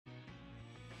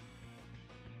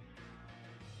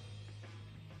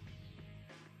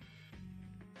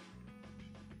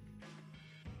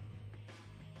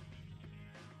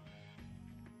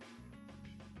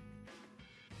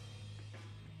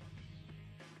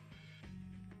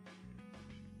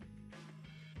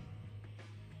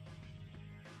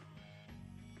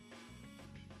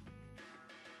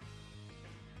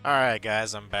Alright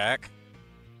guys, I'm back.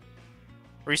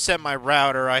 Reset my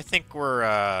router. I think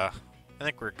we're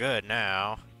good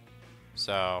now.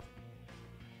 So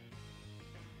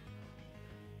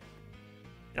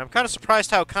I'm kind of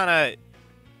surprised how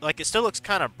like it still looks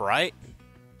kind of bright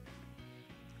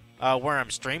where I'm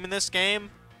streaming this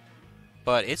game,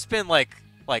 but it's been like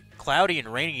cloudy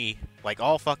and rainy like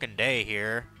all fucking day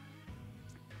here.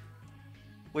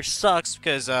 Which sucks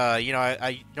because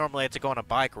I normally have to go on a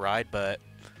bike ride, but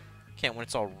can't when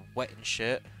it's all wet and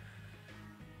shit.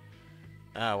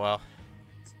 Oh well.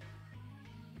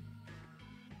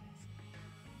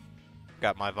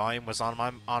 Got my volume was on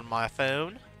my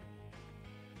phone.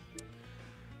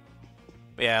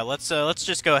 But yeah, let's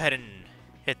just go ahead and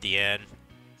hit the end.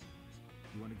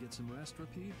 You want to get some rest,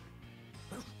 Rapide?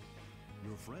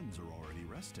 Your friends are already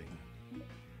resting.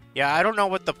 Yeah, I don't know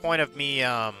what the point of me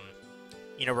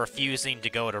refusing to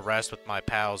go to rest with my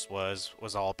pals was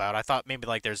all about. I thought maybe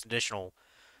like there's additional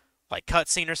like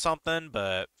cutscene or something,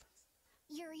 but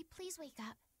Yuri, please wake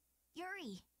up.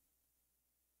 Yuri!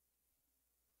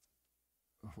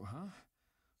 Huh?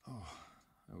 Oh,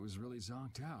 I was really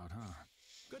zonked out, huh?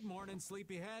 Good morning,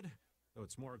 sleepyhead. Though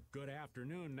it's more good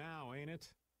afternoon now, ain't it?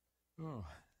 Oh,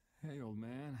 hey, old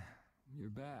man. You're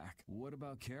back. What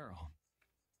about Carol?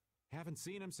 Haven't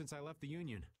seen him since I left the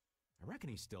Union. I reckon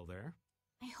he's still there.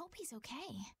 I hope he's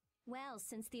okay. Well,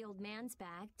 since the old man's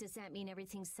back, does that mean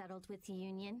everything's settled with the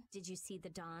Union? Did you see the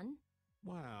Don?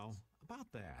 Well,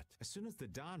 about that. As soon as the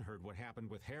Don heard what happened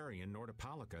with Harry and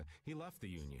Nordopolica, he left the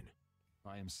Union.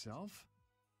 By himself?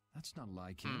 That's not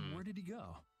like him. Where did he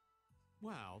go?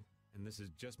 Well, and this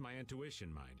is just my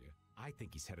intuition, mind you, I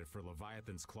think he's headed for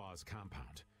Leviathan's Claw's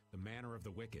compound, the Manor of the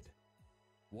Wicked.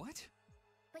 What?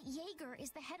 But Jaeger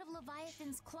is the head of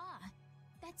Leviathan's Claw.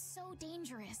 That's so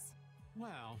dangerous.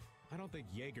 Well, I don't think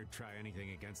Jaeger'd try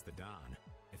anything against the Don.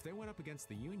 If they went up against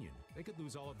the Union, they could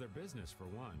lose all of their business for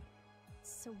one.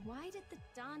 So why did the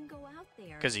Don go out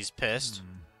there? because he's pissed.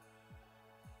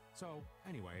 So,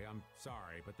 anyway, I'm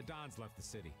sorry, but the Don's left the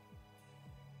city.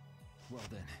 Well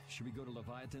then, should we go to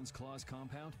Leviathan's Claw's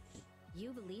compound?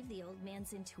 You believe the old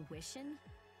man's intuition?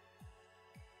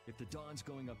 If the Don's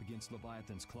going up against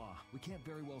Leviathan's Claw, we can't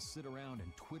very well sit around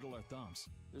and twiddle our thumbs.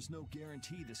 There's no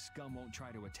guarantee the scum won't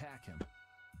try to attack him.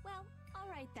 Well, all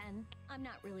right then. I'm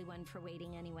not really one for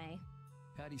waiting anyway.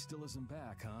 Patty still isn't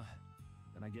back, huh?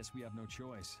 Then I guess we have no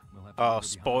choice. We'll have to leave Oh, her behind.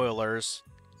 spoilers.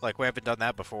 Like we haven't done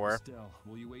that before. Estelle,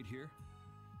 will you wait here?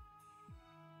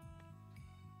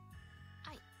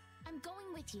 I'm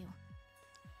going with you.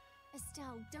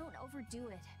 Estelle, don't overdo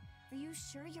it. Are you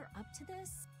sure you're up to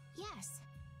this? Yes.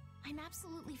 I'm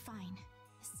absolutely fine.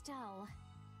 Estelle.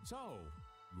 So,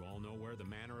 you all know where the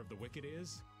Manor of the Wicked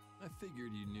is? I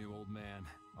figured you knew, old man.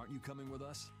 Aren't you coming with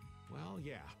us? Well,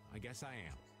 yeah, I guess I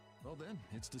am. Well then,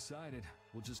 it's decided.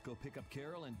 We'll just go pick up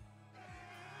Carol and...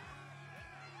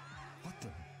 What the...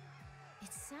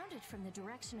 It sounded from the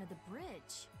direction of the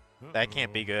bridge. That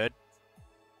can't be good.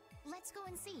 Let's go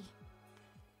and see.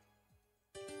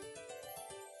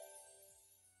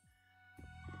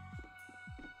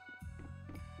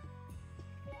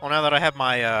 Well, now that I have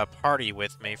my party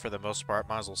with me for the most part,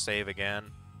 might as well save again.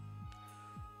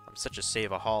 I'm such a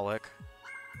save-aholic.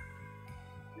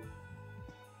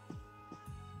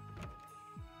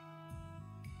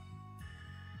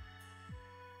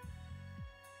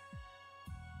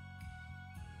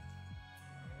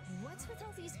 What's with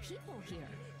all these people here?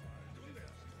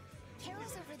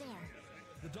 Carol's over there.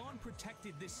 The Don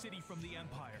protected this city from the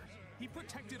Empire. He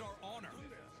protected our honor.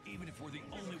 Even if we're the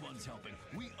only ones helping,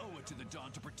 we owe it to the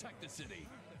Don to protect the city.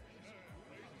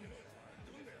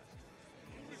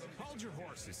 Hold your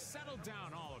horses. Settle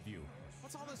down, all of you.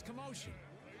 What's all this commotion?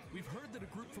 We've heard that a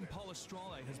group from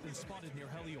Palestrale has been spotted near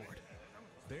Heliord.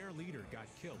 Their leader got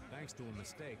killed thanks to a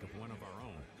mistake of one of our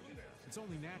own. It's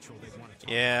only natural they'd want to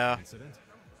talk Yeah. about the incident.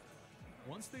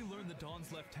 Once they learn the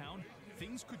Don's left town,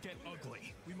 things could get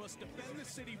ugly. We must defend the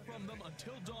city from them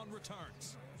until Dawn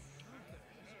returns.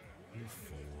 You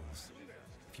fools.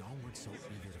 If y'all weren't so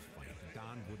eager to fight, the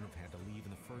Don wouldn't have had to leave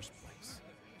in the first place.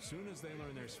 Soon as they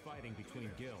learn there's fighting between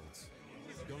guilds,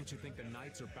 don't you think the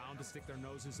Knights are bound to stick their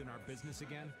noses in our business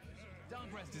again?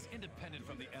 Dawnrest is independent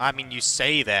from the Empire. I mean, you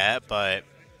say that, but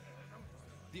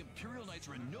The Imperial Knights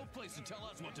are in no place to tell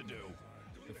us what to do.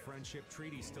 The friendship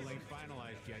treaty still ain't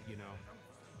finalized yet, you know.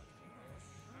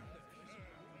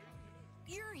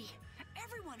 Yuri!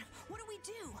 Everyone! What do we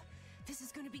do? This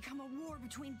is going to become a war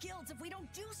between guilds if we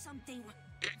don't do something.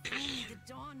 If only the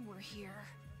Dawn were here.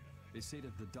 They say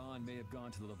that the Don may have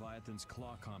gone to the Leviathan's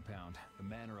Claw compound, the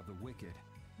Manor of the Wicked.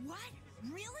 What?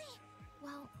 Really?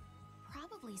 Well,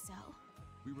 probably so.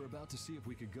 We were about to see if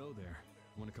we could go there.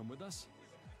 Want to come with us?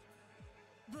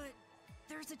 But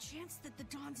there's a chance that the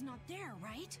Don's not there,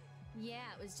 right? Yeah,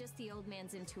 it was just the old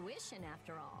man's intuition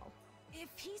after all. If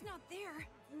he's not there,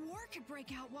 war could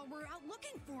break out while we're out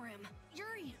looking for him.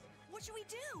 Yuri, what should we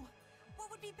do? What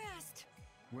would be best?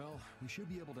 Well, we should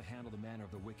be able to handle the Manor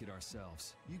of the Wicked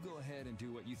ourselves. You go ahead and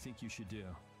do what you think you should do.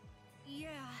 Yeah.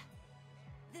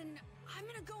 Then I'm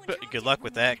gonna go and But talk good to luck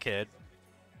with everyone. that, kid.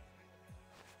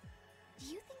 Do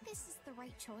you think this is the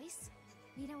right choice?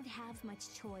 We don't have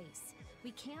much choice.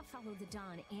 We can't follow the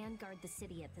Dawn and guard the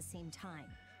city at the same time.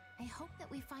 I hope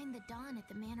that we find the Dawn at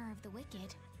the Manor of the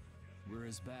Wicked. We're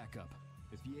his backup.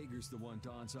 If Jaeger's the one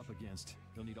Don's up against,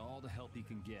 he'll need all the help he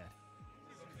can get.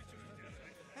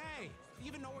 Hey, you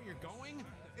even know where you're going?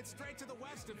 It's straight to the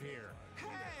west of here.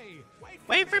 Hey,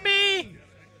 Wait for me!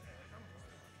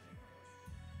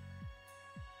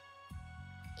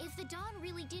 If the Dawn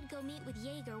really did go meet with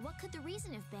Jaeger, what could the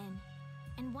reason have been?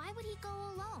 And why would he go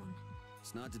alone?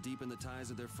 It's not to deepen the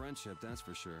ties of their friendship, that's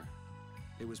for sure.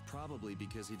 It was probably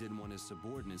because he didn't want his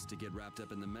subordinates to get wrapped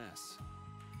up in the mess.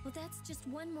 Well, that's just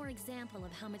one more example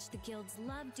of how much the guilds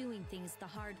love doing things the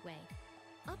hard way.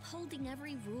 Upholding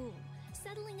every rule,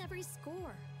 settling every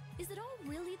score. Is it all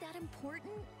really that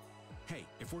important? Hey,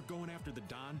 if we're going after the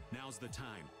Don, now's the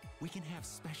time. We can have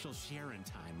special Sharon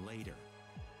time later.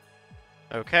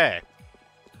 Okay.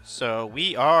 So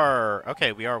we are...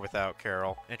 Okay, we are without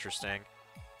Carol. Interesting.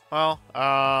 Well,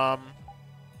 I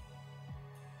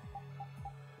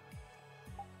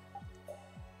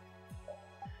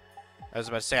was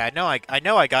about to say, I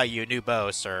know I got you a new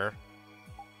bow, sir.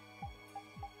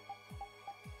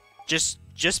 Just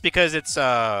because it's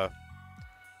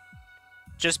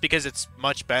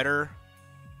much better.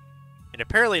 And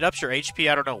apparently it ups your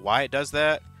HP. I don't know why it does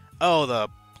that. Oh, the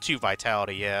 2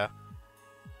 vitality, yeah.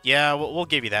 Yeah, we'll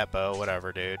give you that bow,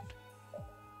 whatever, dude.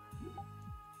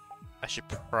 I should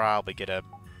probably get him.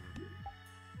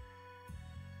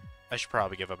 I should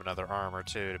probably give him another armor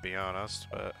too, to be honest,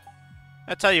 but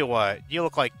I tell you what, you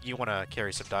look like you want to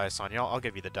carry some dice on you. I'll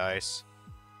give you the dice.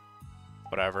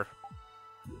 Whatever.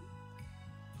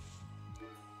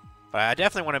 But I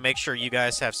definitely want to make sure you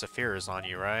guys have Saphiras on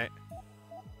you, right?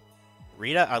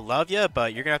 Rita, I love you,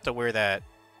 but you're gonna have to wear that.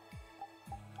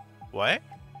 What?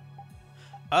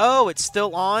 Oh, it's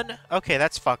still on? Okay,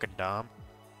 that's fucking dumb.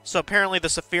 So apparently the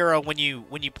Saphira, when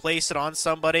you place it on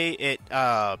somebody, it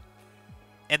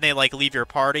and they like leave your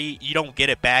party, you don't get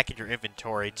it back in your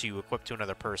inventory to equip to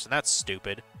another person. That's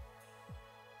stupid.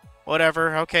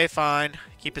 Whatever. Okay, fine.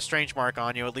 Keep the strange mark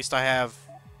on you. At least I have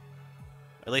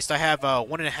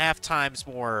 1.5 times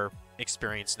more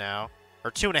experience now,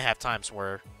 or 2.5 times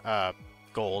more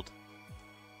gold.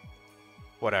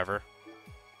 Whatever.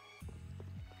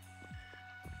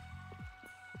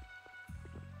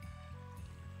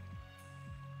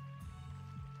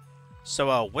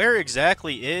 So, where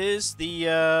exactly is the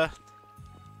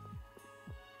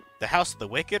House of the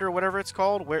Wicked, or whatever it's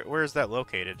called? Where is that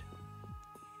located?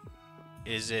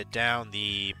 Is it down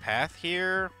the path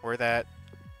here, where that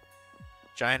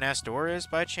giant-ass door is,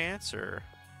 by chance, or...?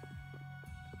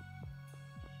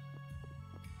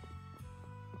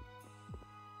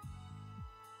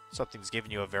 Something's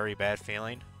giving you a very bad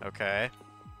feeling. Okay.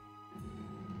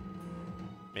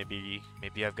 Maybe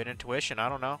you have good intuition, I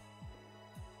don't know.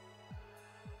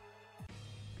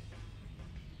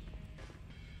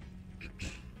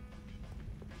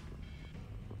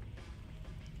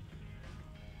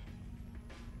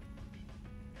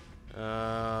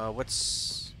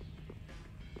 What's...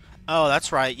 Oh,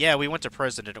 that's right. Yeah, we went to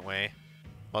prison, didn't we?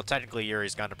 Well, technically,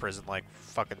 Yuri's gone to prison like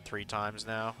fucking 3 times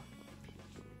now.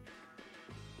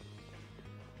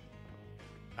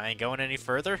 I ain't going any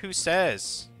further? Who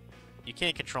says? You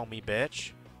can't control me,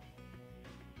 bitch.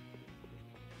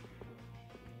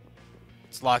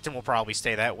 It's locked and will probably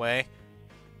stay that way.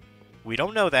 We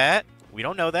don't know that. We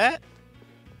don't know that.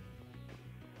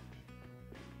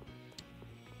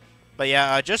 But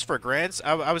yeah, just for grants,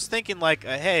 I was thinking like,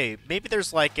 hey, maybe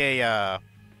there's like a,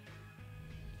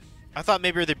 I thought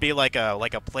maybe there'd be like a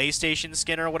PlayStation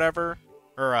skin or whatever,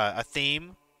 or a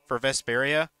theme for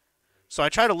Vesperia. So I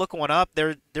tried to look one up.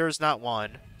 There's not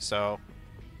one. So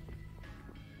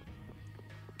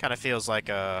kind of feels like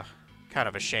a kind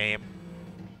of a shame.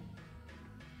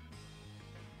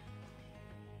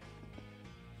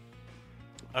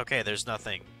 Okay, there's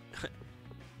nothing.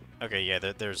 Okay, yeah,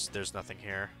 there's nothing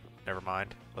here. Never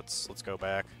mind. Let's go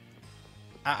back.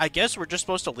 I guess we're just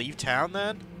supposed to leave town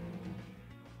then?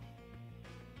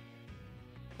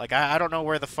 Like I don't know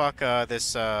where the fuck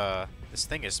this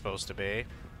thing is supposed to be.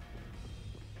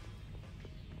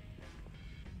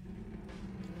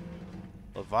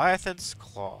 Leviathan's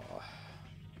Claw.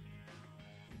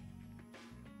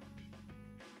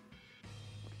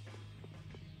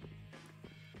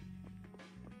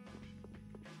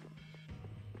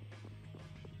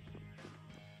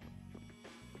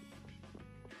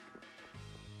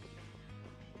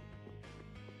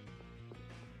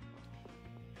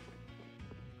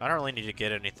 I don't really need to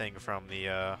get anything from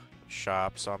the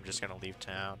shop, so I'm just gonna leave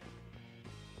town.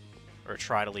 Or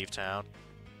try to leave town.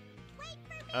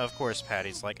 Of course,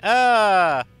 Patty's like,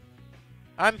 ah!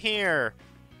 I'm here!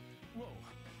 Whoa,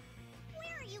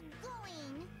 Where are you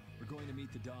going? we're going to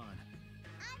meet the Dawn.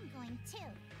 I'm going too.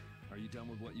 Are you done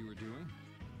with what you were doing?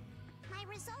 My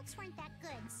results weren't that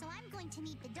good, so I'm going to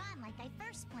meet the Dawn like I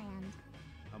first planned.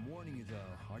 I'm warning you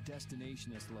though, our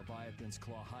destination is the Leviathan's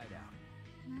Claw hideout.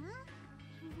 Huh?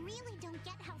 Really don't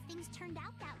get how things turned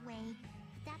out that way.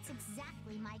 That's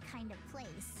exactly my kind of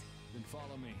place. Then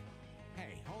follow me.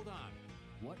 Hey, hold on.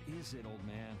 What is it, old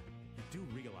man? You do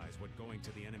realize what going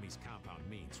to the enemy's compound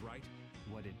means, right?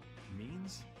 What it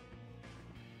means?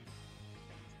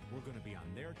 We're gonna be on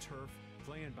their turf,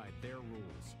 playing by their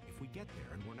rules. If we get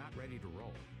there and we're not ready to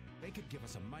roll, they could give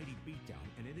us a mighty beatdown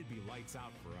and it'd be lights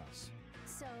out for us.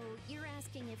 So, you're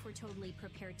asking if we're totally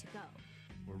prepared to go?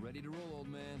 We're ready to roll, old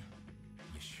man.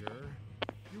 You sure?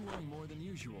 You're wearing more than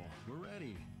usual. We're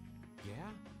ready.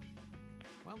 Yeah?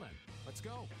 Well then, let's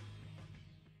go.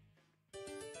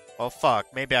 Well,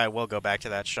 fuck. Maybe I will go back to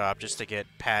that shop just to get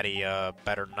Patty a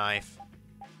better knife.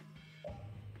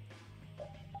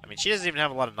 I mean, she doesn't even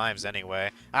have a lot of knives anyway.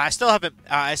 I still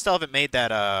haven't made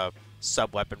that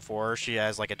sub weapon for her. She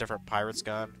has like a different pirate's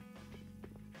gun.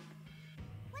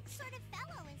 What sort of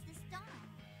fellow is this Dawn?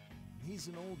 He's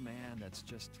an old man that's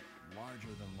just larger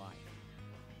than life.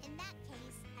 In that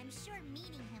case, I'm sure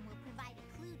meeting him will provide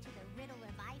a clue to the riddle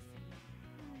of Ifri.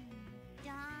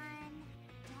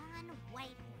 Dawn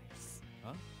Whitehorse.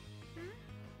 Huh?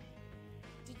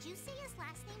 Did you say his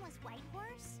last name was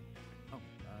Whitehorse? Oh,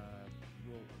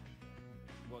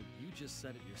 well, you just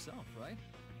said it yourself, right?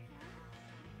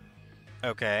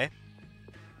 Okay.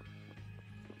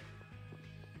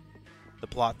 The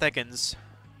plot thickens.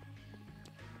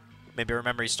 Maybe her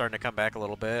memory's starting to come back a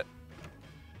little bit.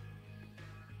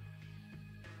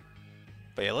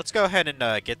 But yeah, let's go ahead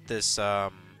and get this, I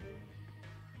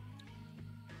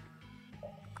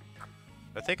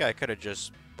think I could have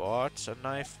just bought a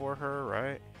knife for her,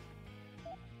 right?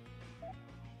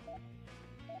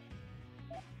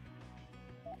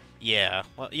 Yeah.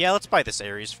 Well, yeah, let's buy this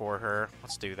Ares for her.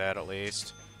 Let's do that at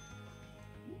least.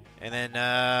 And then,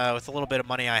 with a little bit of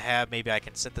money I have, maybe I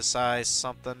can synthesize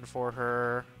something for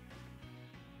her.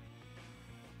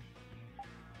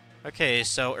 Okay,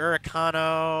 so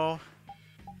Uricano.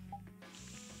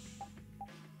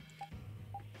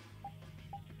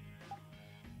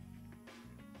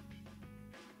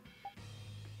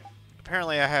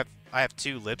 Apparently I have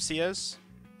two Lipsias.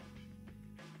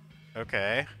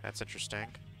 Okay, that's interesting.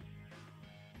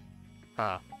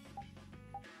 Huh.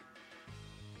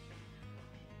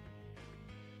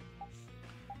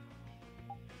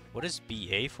 What is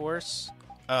BA force?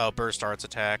 Oh, burst arts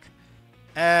attack.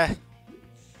 I'd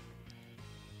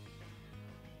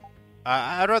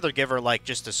rather give her like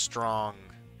just a strong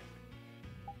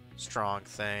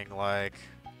thing, like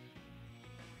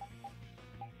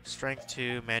strength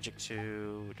 2, magic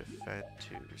 2, defend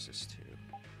 2, resist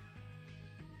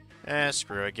 2.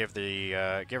 Screw it. Give her the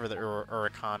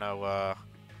Uricano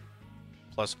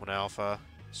 +1 alpha.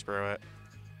 Screw it.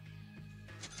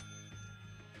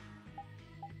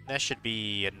 That should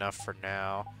be enough for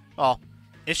now. Well,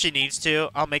 if she needs to,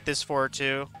 I'll make this for her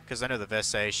too, because I know the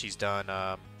Vese she's done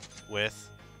with.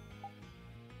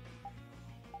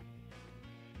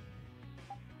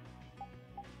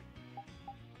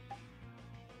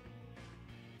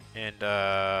 And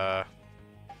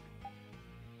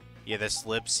yeah, this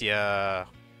Lipsia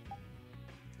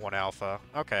 1 alpha.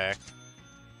 Okay.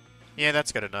 Yeah,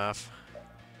 that's good enough.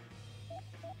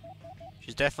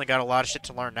 She's definitely got a lot of shit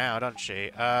to learn now, doesn't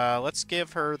she? Let's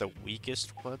give her the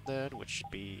weakest one then, which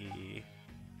should be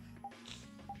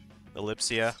the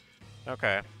Lipsia.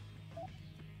 Okay.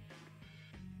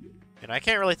 And I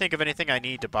can't really think of anything I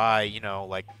need to buy, you know,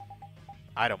 like,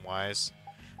 item-wise.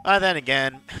 Then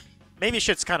again, maybe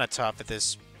shit's kind of tough at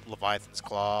this Leviathan's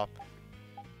Claw.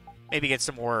 Maybe get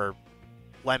some more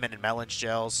lemon and melon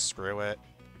gels. Screw it.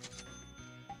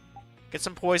 Get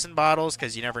some poison bottles,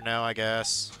 because you never know, I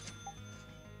guess.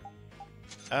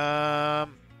 I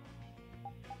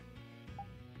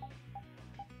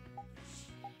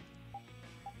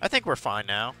think we're fine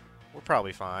now. We're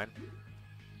probably fine.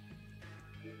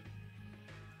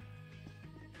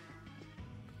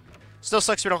 Still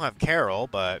sucks we don't have Carol,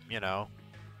 but, you know.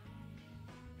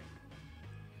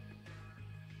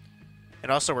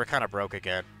 And also, we're kind of broke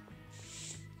again.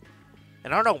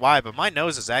 And I don't know why, but my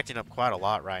nose is acting up quite a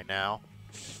lot right now.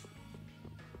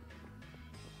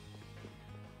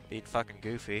 Being fucking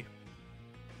goofy.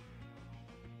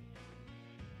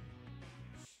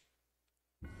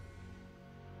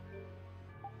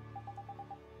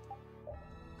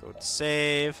 Go to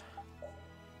save.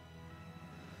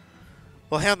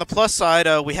 Well, hey, on the plus side,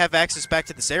 we have access back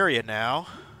to this area now.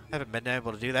 Haven't been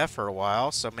able to do that for a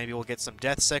while, so maybe we'll get some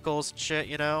death sickles and shit,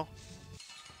 you know?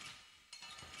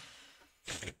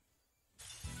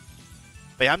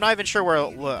 But yeah, I'm not even sure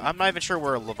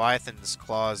where Leviathan's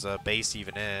Claw's base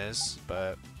even is,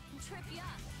 but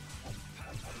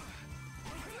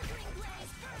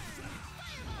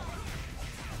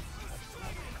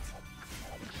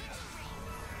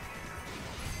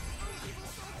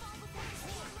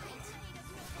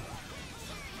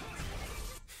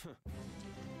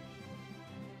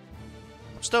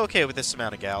I'm still okay with this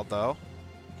amount of Gald, though.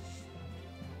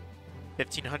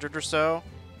 1,500 or so.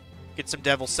 Get some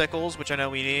Devil Sickles, which I know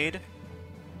we need.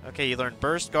 Okay, you learned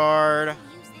Burst Guard.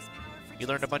 You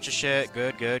learned a bunch of shit.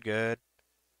 Good, good, good.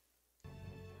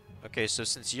 Okay, so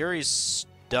since Yuri's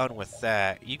done with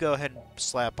that, you go ahead and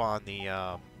slap on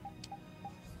the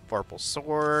Vorpal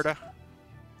Sword.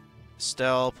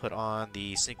 Estelle, put on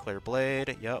the Sinclair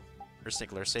Blade. Yep. Or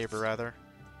Sinclair Saber, rather.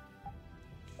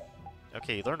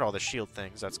 Okay, you learned all the shield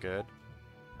things. That's good.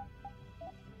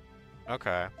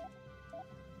 Okay.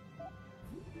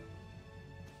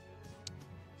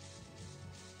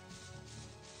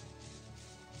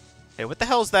 Hey, what the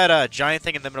hell is that giant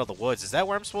thing in the middle of the woods? Is that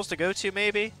where I'm supposed to go to,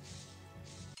 maybe?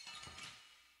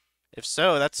 If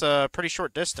so, that's a pretty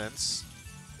short distance.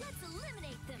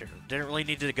 Didn't really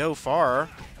need to go far.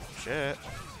 Shit.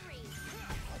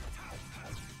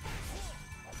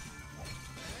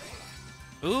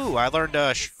 Ooh, I learned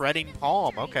Shredding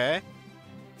Palm. Okay.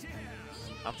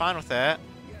 I'm fine with that.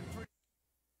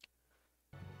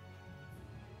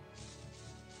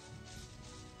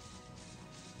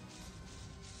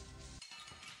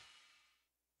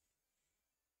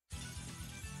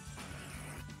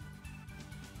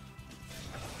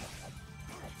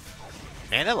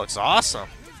 Man, that looks awesome.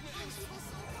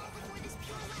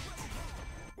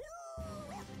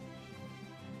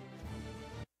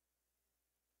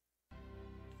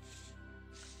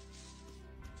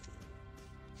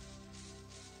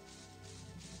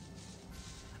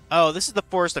 Oh, this is the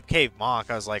Forest of Cave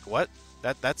Mock. I was like, what?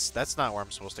 That's not where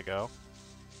I'm supposed to go.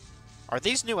 Are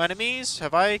these new enemies?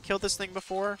 Have I killed this thing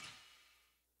before?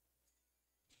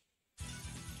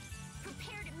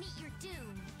 Prepare to meet your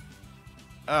doom.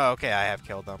 Oh, okay, I have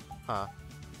killed them. Huh.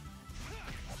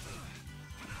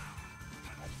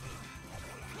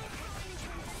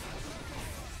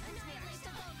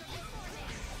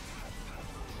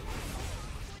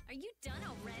 Are you done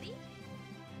already?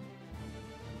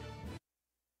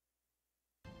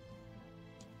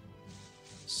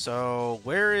 So,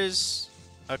 where is...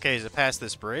 Okay, is it past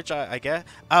this bridge, I guess?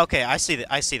 Okay, I see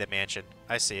the mansion.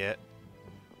 I see it.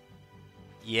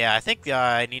 Yeah, I think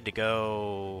I need to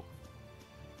go...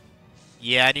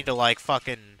 Yeah, I need to, like,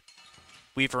 fucking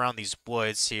weave around these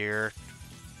woods here.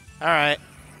 Alright.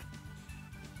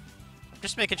 I'm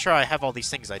just making sure I have all these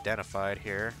things identified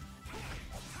here.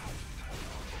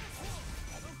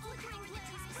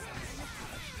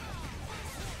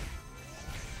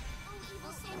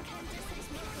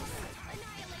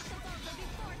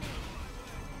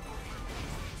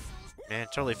 Man,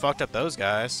 totally fucked up those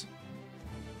guys.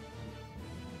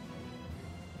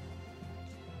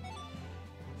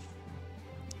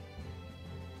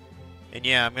 And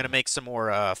yeah, I'm gonna make some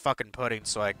more fucking pudding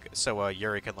so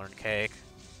Yuri can learn cake.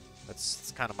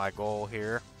 That's kind of my goal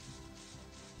here.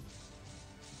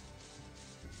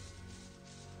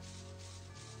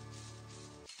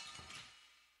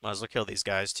 Might as well kill these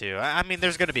guys too. I mean,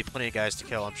 there's gonna be plenty of guys to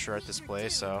kill, I'm sure, at this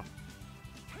place. So.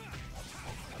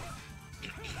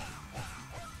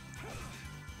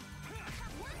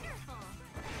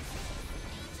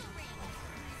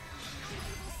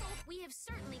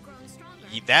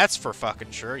 That's for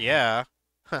fucking sure, yeah.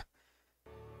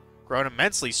 Grown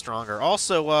immensely stronger.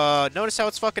 Also, notice how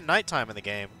it's fucking nighttime in the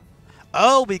game.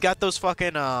 Oh, we got those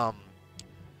fucking,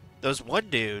 those one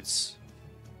dudes.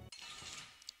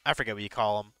 I forget what you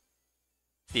call them.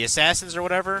 The assassins or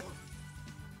whatever.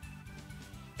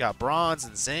 Got bronze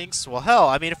and zincs. Well, hell,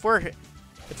 I mean,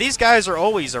 if these guys are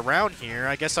always around here,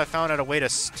 I guess I found out a way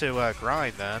to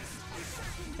grind then.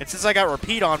 And since I got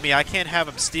repeat on me, I can't have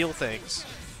them steal things.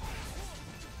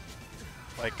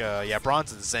 Like, yeah,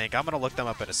 bronze and zinc. I'm gonna look them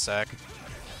up in a sec.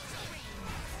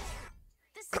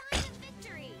 The sign of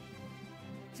victory.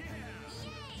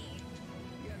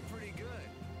 Pretty good.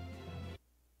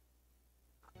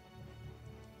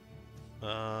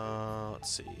 Let's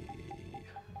see.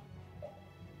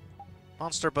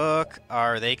 Monster book.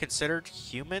 Are they considered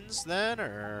humans then,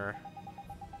 or?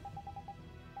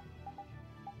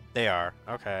 They are.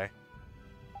 Okay.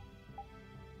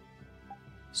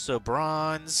 So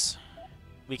bronze.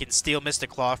 We can steal Mystic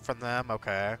Cloth from them.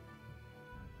 Okay.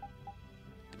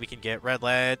 We can get Red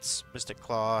Leads, Mystic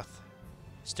Cloth,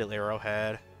 Steel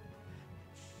Arrowhead.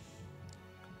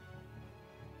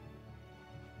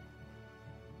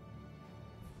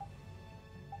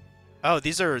 Oh,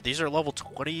 these are level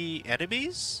 20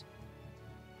 enemies?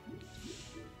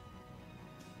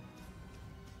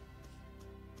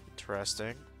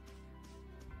 Interesting.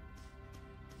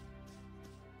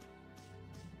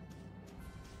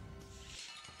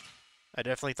 I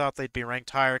definitely thought they'd be ranked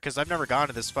higher, because I've never gone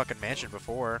to this fucking mansion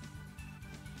before.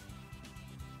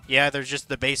 Yeah, there's just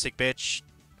the basic bitch...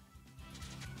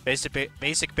 Basic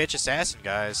bitch assassin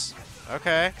guys.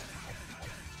 Okay.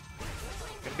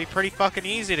 Gonna be pretty fucking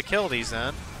easy to kill these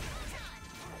then.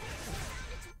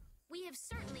 We have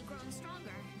certainly grown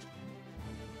stronger.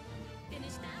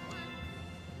 Finish that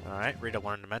one. Alright, Rita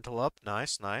learned mental up.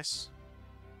 Nice, nice.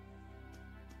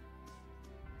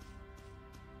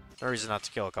 No reason not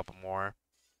to kill a couple more.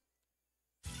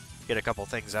 Get a couple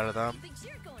things out of them. Thinks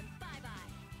you're going bye-bye.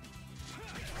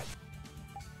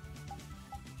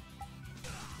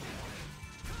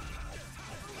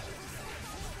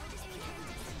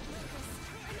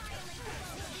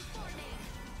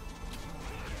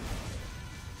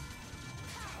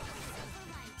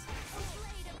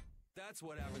 That's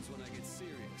what happens when I get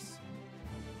serious.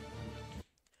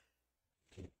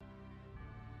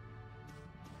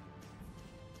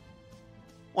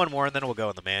 One more and then we'll go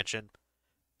in the mansion.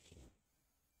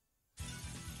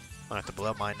 I have to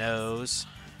blow my nose.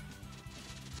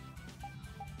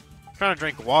 Trying to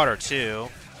drink water too.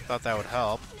 Thought that would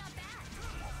help.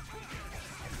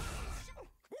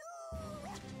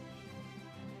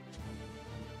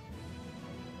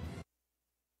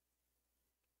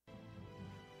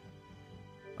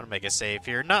 I'm gonna make a save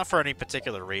here, not for any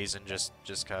particular reason, just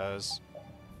cause.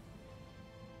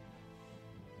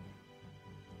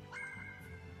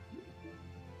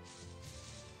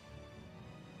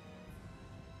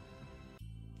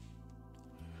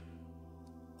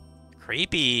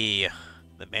 Creepy.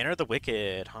 The Manor of the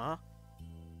Wicked, huh?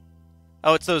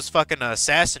 Oh, it's those fucking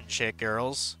assassin chick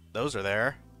girls. Those are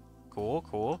there. Cool,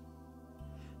 cool.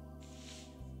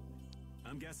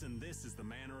 I'm guessing this is the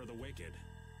Manor of the Wicked.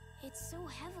 It's so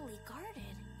heavily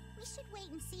guarded. We should wait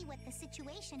and see what the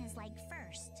situation is like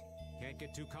first. Can't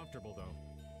get too comfortable, though.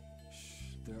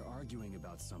 Shh, they're arguing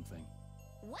about something.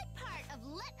 What part of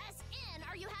let us in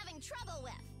are you having trouble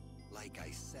with? Like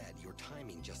I said, your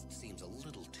timing just seems a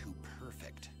little too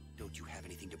perfect. Don't you have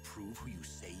anything to prove who you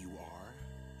say you are?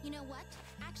 You know what?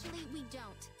 Actually, we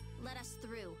don't. Let us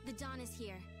through. The dawn is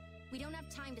here. We don't have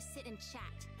time to sit and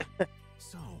chat.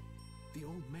 So, the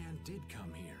old man did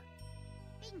come here.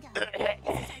 Bingo.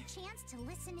 This is our chance to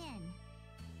listen in.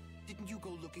 Didn't you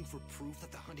go looking for proof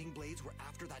that the hunting blades were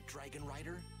after that dragon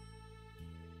rider?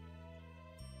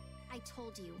 I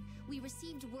told you, we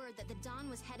received word that the dawn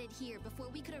was headed here before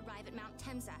we could arrive at Mount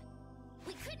Temza.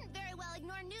 We couldn't very well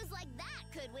ignore news like that,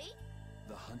 could we?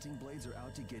 The hunting blades are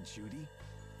out to get Judy?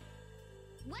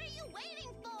 What are you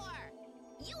waiting for?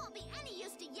 You won't be any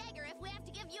use to Jaeger if we have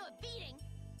to give you a beating.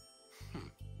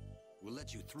 We'll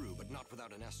let you through, but not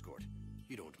without an escort.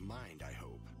 You don't mind, I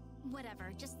hope.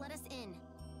 Whatever, just let us in.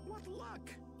 What luck!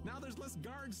 Now there's less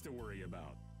guards to worry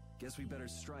about. Guess we better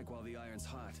strike while the iron's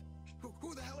hot.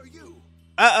 Who the hell are you?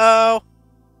 Uh-oh!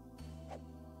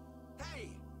 Hey!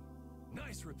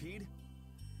 Nice, Repeat.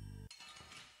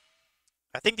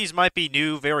 I think these might be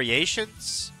new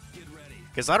variations. Get ready.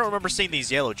 Because I don't remember seeing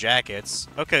these yellow jackets.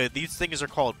 Okay, these things are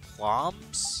called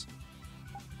ploms?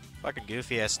 Fucking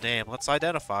goofy-ass name. Let's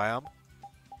identify them.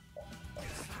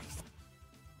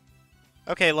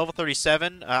 Okay, level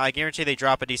 37. I guarantee they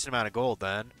drop a decent amount of gold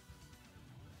then.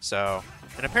 So,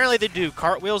 and apparently they do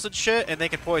cartwheels and shit, and they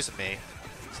can poison me.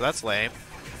 So that's lame.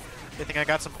 Good thing I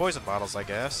got some poison bottles, I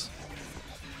guess.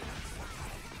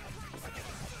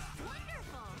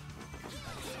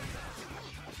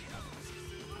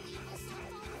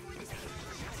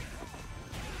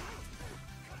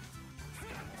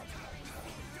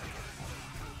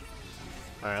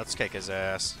 Alright, let's kick his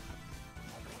ass.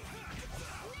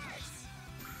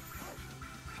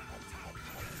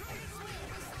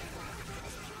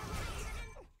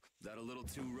 That a little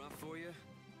too rough for you?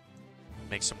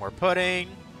 Make some more pudding.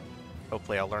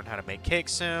 Hopefully I'll learn how to make cake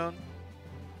soon.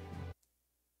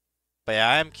 But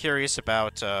yeah, I'm curious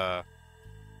about, I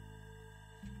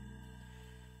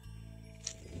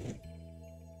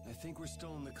think we're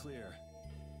still in the clear.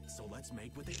 So let's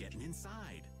make with the getting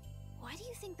inside. Why do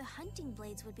you think the hunting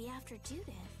blades would be after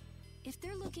Judith? If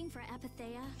they're looking for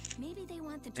Epithea, maybe they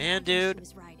want the Man, dragon she dude.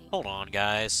 was riding. Hold on,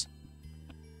 guys.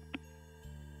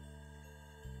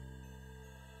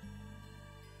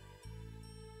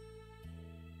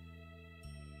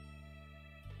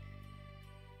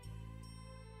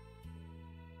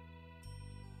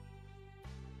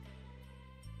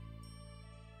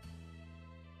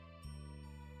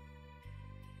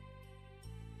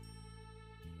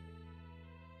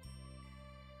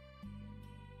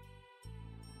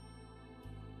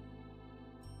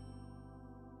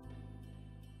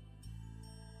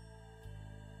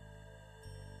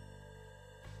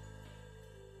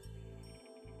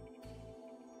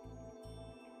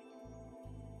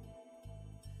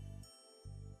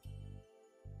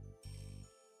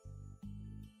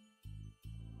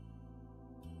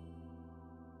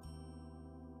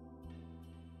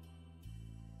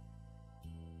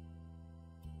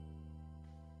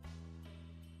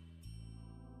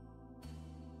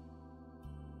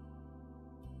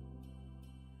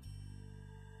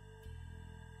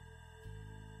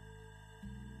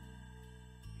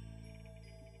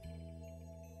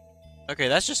 Okay,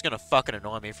 that's just gonna fucking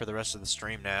annoy me for the rest of the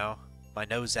stream now. My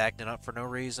nose acting up for no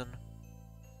reason.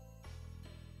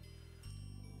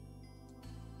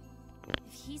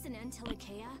 If he's an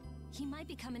Antilochea, he might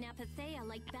become an Apatheia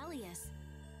like Belius.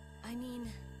 I mean,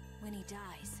 when he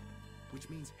dies. Which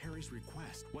means Harry's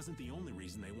request wasn't the only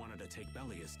reason they wanted to take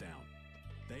Belius down.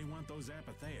 They want those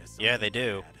Apatheias. Yeah, they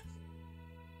do.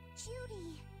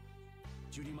 Judy.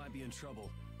 Judy might be in trouble,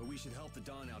 but we should help the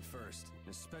Dawn out first,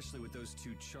 especially with those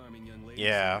two charming young ladies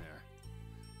Yeah. in there.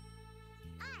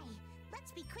 Aye,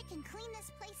 let's be quick and clean this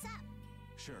place up.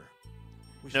 Sure.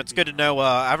 You know, it's good to know,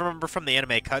 I remember from the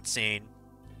anime cutscene,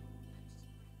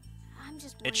 I'm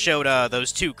just it worried showed about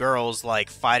those two girls, like,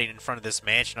 fighting in front of this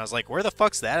mansion. I was like, where the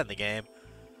fuck's that in the game?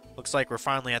 Looks like we're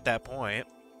finally at that point.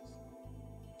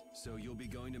 So you'll be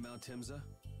going to Mount Timza?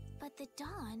 But the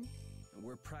Dawn...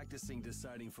 We're practicing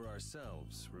deciding for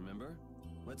ourselves, remember?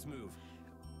 Let's move.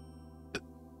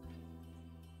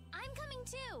 I'm coming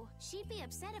too. She'd be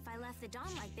upset if I left the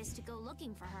Dawn like this to go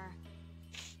looking for her.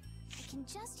 I can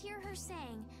just hear her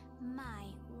saying, "My,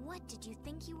 what did you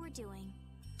think you were doing?"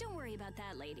 Don't worry about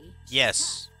that, lady. She's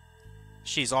Yes.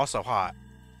 She's also hot.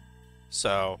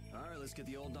 So, Alright, let's get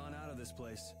the old Dawn out of this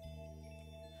place.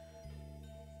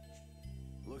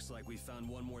 Looks like we found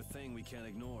one more thing we can't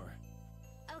ignore.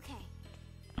 tough. Okay.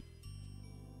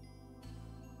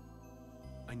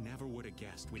 I never would have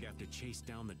guessed we'd have to chase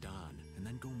down the Dawn and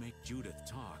then go make Judith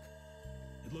talk.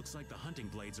 It looks like the hunting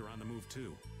blades are on the move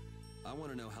too. I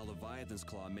want to know how Leviathan's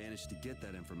Claw managed to get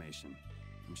that information.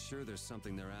 I'm sure there's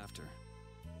something they're after.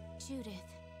 Judith.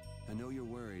 I know you're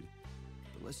worried,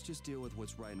 but let's just deal with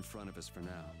what's right in front of us for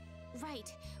now.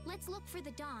 Right. Let's look for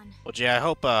the Dawn. well, gee, I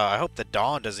hope the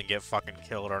Dawn doesn't get fucking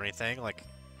killed or anything. Like,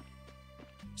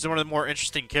 he's one of the more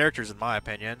interesting characters in my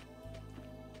opinion.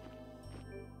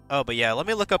 Oh, but yeah, let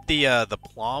me look up the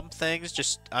Plum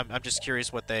things. I'm just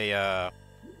curious what they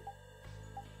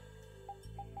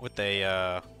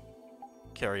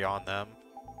carry on them.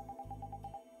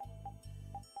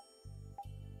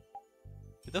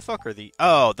 Who the fuck are the?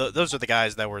 Oh, those are the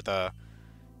guys that were the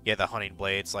hunting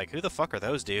blades. Like, who the fuck are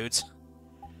those dudes?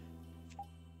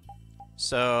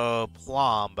 So,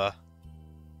 Plum.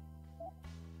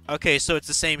 Okay, so it's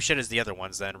the same shit as the other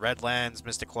ones then. Red Lens,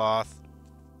 Mystic Cloth.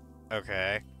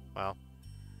 Okay, well.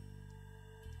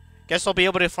 Guess I'll be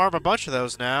able to farm a bunch of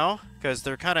those now, because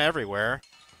they're kind of everywhere.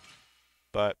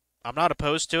 But I'm not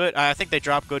opposed to it. I think they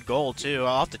drop good gold, too.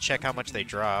 I'll have to check how much they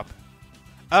drop.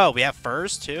 Oh, we have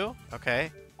furs, too?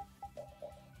 Okay.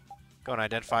 Go and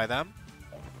identify them.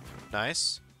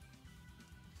 Nice.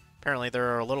 Apparently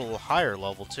they're a little higher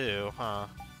level, too, huh?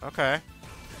 Okay.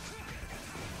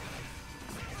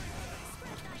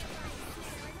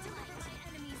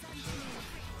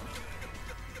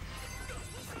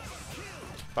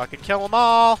 Fucking kill them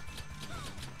all!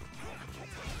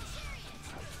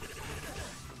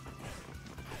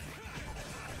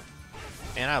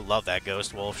 Man, I love that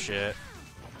Ghost Wolf shit.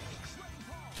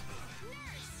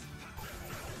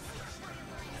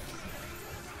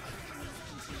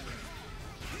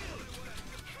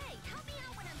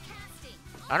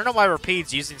 I don't know why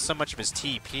Rapide's using so much of his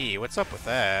TP. What's up with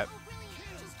that?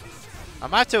 I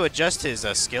might have to adjust his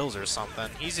skills or something.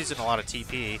 He's using a lot of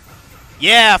TP.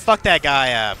 Yeah, fuck that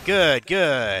guy up. Good,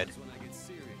 good.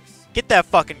 Get that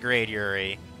fucking grade,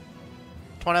 Yuri.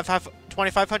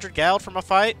 2,500 gold from a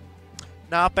fight?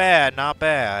 Not bad, not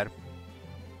bad.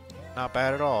 Not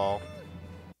bad at all.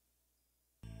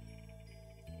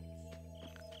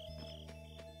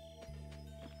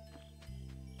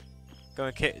 Go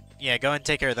and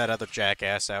take care of that other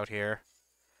jackass out here.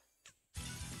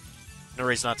 No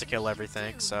reason not to kill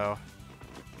everything, so...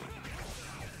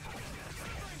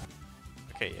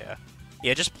 Okay, yeah.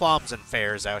 Yeah, just plums and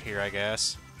fairs out here, I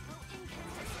guess.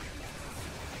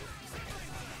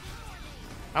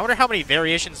 I wonder how many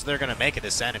variations they're gonna make of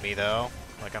this enemy, though.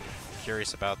 Like, I'm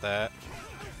curious about that.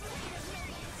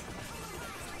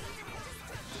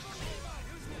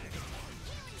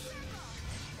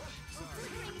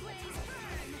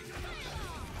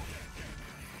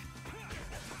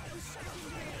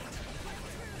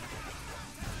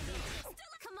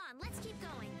 Come on, let's keep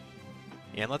going.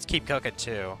 Yeah, and let's keep cooking,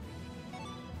 too.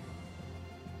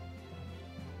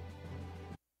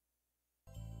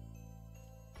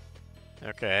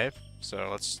 Okay, so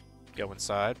let's go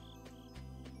inside.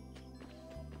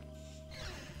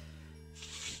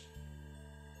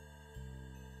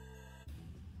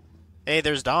 Hey,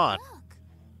 there's Dawn. Look,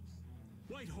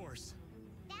 White Horse.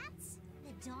 that's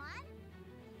the Dawn?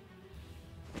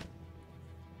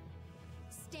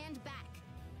 Stand back.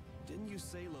 Didn't you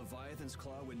say Leviathan's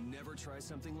Claw would never try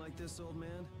something like this, old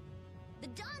man? The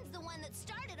Dawn's the one that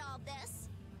started all this.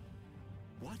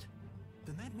 What?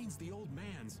 Then that means the old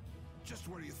man's... Just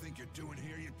what do you think you're doing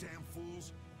here, you damn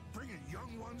fools? Bringing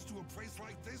young ones to a place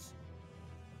like this?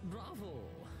 Bravo!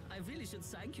 I really should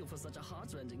thank you for such a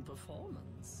heart-rending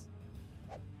performance.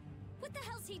 What the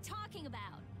hell's he talking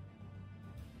about?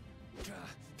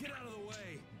 Get out of the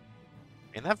way!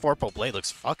 Man, that Vorpal blade looks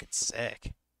fucking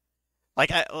sick.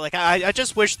 I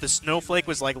just wish the snowflake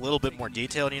was like a little bit more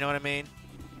detailed. You know what I mean?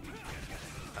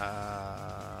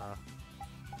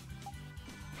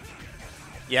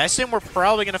 Yeah, I assume we're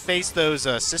probably gonna face those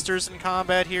sisters in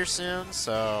combat here soon.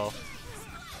 So.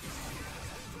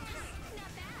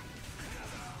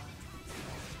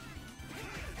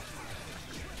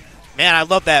 Man, I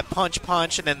love that punch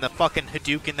and then the fucking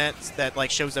Hadouken that like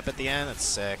shows up at the end. That's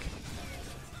sick.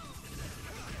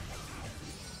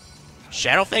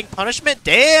 Shadowfang punishment?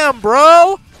 Damn,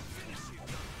 bro!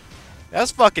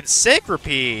 That's fucking sick,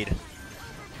 Rapide.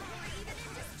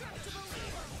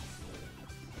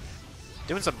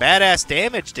 Doing some badass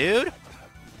damage, dude.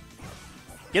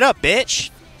 Get up,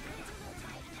 bitch.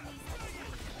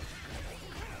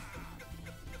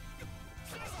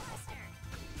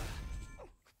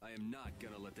 I am not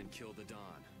gonna let them kill the Dawn.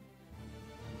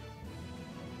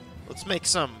 Let's make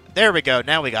some... There we go.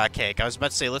 Now we got cake. I was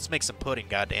about to say, let's make some pudding,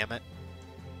 goddammit.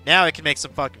 Now I can make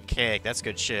some fucking cake. That's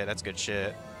good shit. That's good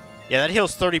shit. Yeah, that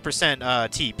heals 30%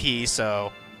 TP,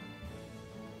 so...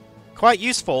 Quite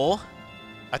useful.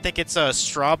 I think it's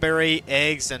strawberry,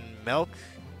 eggs, and milk.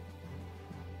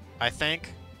 I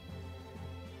think.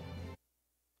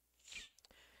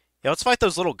 Yeah, let's fight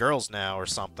those little girls now or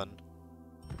something.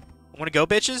 Wanna go,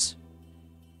 bitches?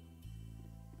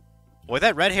 Boy,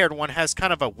 that red-haired one has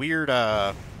kind of a weird,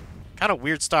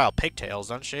 style pigtails,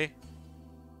 doesn't she?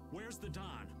 Where's the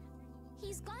Don?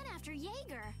 He's gone after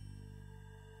Jaeger.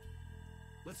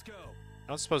 Let's go. I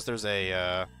don't suppose there's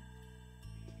a,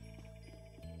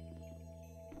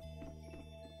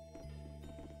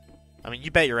 I mean,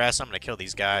 you bet your ass I'm gonna kill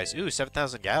these guys. Ooh,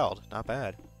 7,000 Gald. Not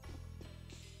bad.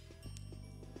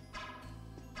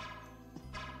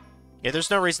 Yeah,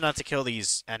 there's no reason not to kill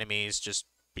these enemies just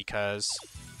because.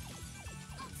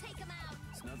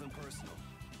 It's nothing personal.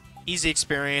 Easy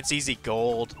experience, easy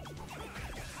gold.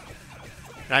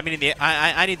 And I mean,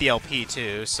 I need the LP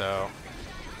too, so.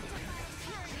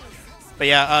 But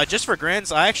yeah, just for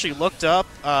grins, I actually looked up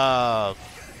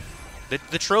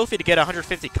the trophy to get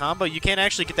 150 combo. You can't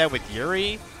actually get that with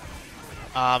Yuri.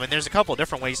 And there's a couple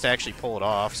different ways to actually pull it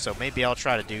off, so maybe I'll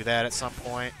try to do that at some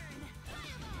point.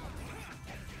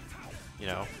 You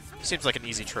know, seems like an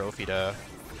easy trophy to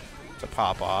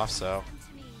pop off, so.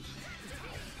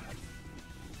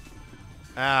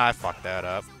 Ah, I fucked that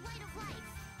up.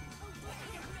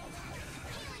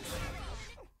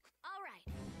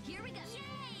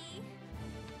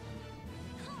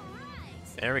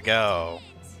 There we go.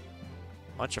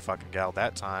 Bunch of fucking gal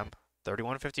that time.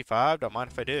 31.55, don't mind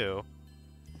if I do.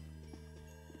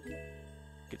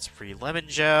 Gets free lemon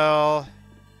gel.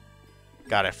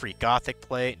 Got a free gothic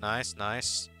plate. Nice,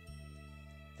 nice.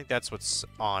 I think that's what's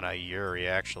on a Yuri,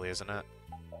 actually, isn't it?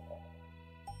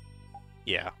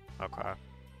 Yeah, okay.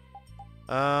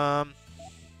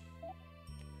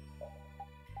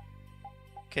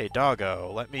 Okay,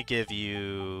 doggo, let me give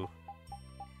you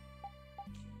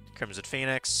Crimson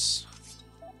Phoenix.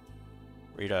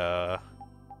 Rita.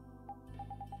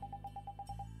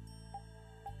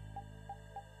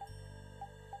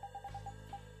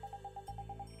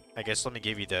 I guess let me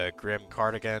give you the Grim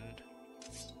Cardigan.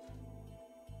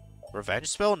 Revenge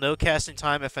spell? No casting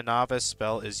time if a novice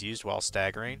spell is used while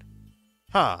staggering.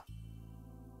 Huh.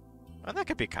 Well, that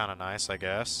could be kind of nice, I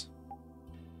guess.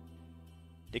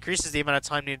 Decreases the amount of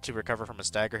time needed to recover from a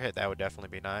stagger hit. That would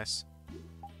definitely be nice.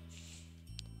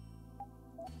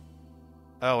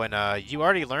 Oh, and you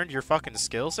already learned your fucking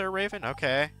skills there, Raven?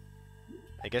 Okay.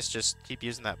 I guess just keep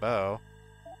using that bow.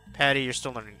 Patty, you're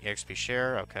still learning EXP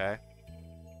share? Okay.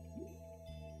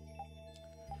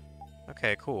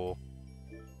 Okay, cool.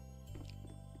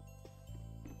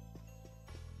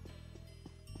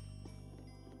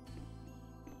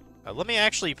 Let me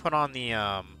actually put on the,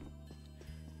 I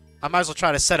might as well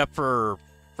try to set up for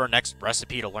next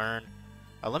recipe to learn.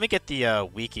 Let me get the,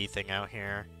 wiki thing out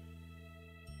here.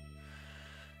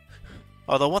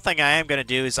 Although one thing I am going to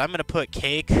do is I'm going to put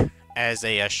cake as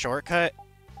a shortcut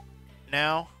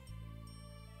now.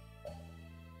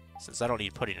 Since I don't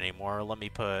need pudding anymore, let me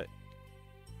put...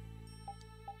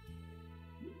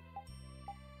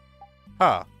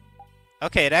 Huh.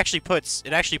 Okay, it actually puts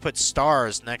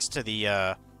stars next to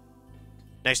the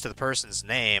person's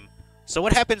name. So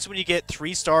what happens when you get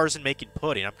 3 stars in making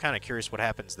pudding? I'm kind of curious what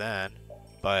happens then.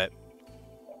 But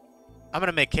I'm going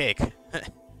to make cake. I'm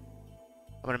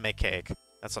going to make cake.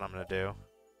 That's what I'm gonna do.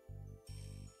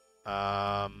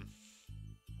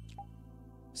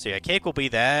 So yeah, cake will be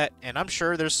that, and I'm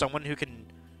sure there's someone who can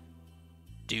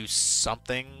do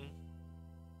something.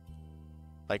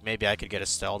 Like maybe I could get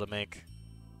Estelle to make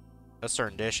a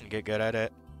certain dish and get good at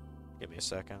it. Give me a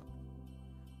second.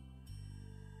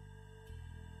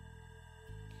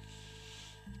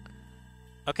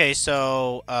 Okay,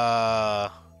 so I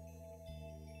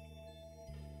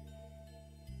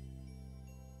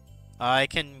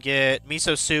can get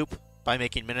miso soup by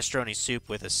making minestrone soup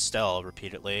with Estelle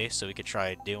repeatedly, so we could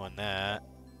try doing that.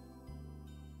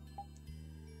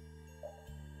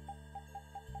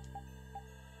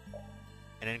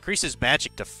 And it increases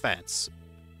magic defense.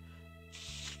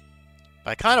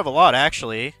 By kind of a lot,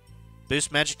 actually.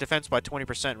 Boosts magic defense by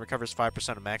 20% and recovers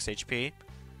 5% of max HP.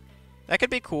 That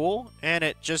could be cool. And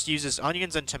it just uses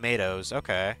onions and tomatoes.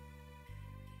 Okay.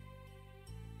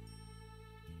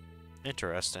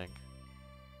 Interesting.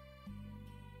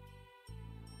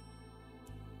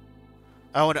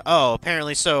 Oh, and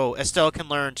apparently so Estelle can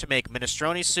learn to make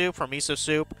minestrone soup from miso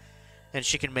soup, and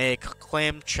she can make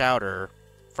clam chowder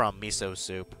from miso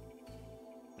soup.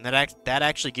 And that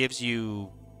actually gives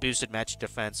you boosted magic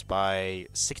defense by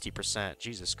 60%.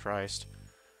 Jesus Christ.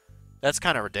 That's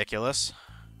kind of ridiculous.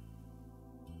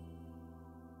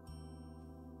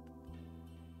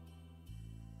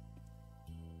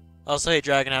 Also, hey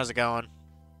Dragon, how's it going?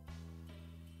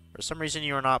 For some reason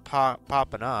you are not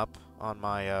popping up on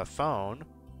my phone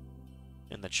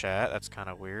in the chat. That's kind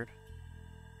of weird.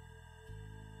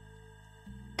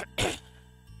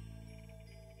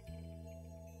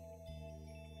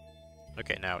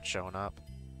 Okay, now it's showing up.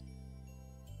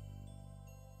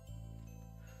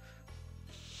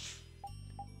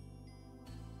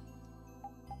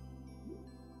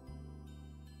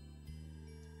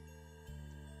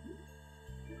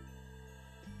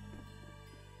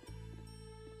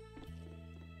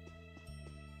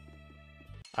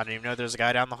 I didn't even know there's a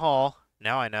guy down the hall.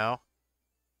 Now I know.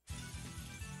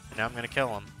 And now I'm gonna kill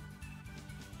him.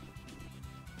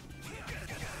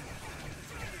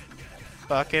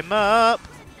 Fuck him up!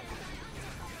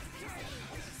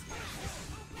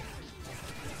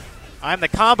 I'm the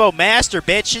combo master,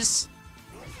 bitches!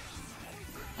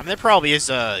 I mean, there probably is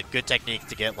a good technique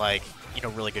to get, like, you know,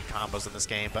 really good combos in this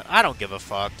game, but I don't give a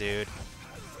fuck, dude.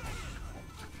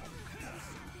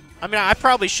 I mean, I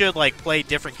probably should, like, play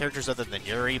different characters other than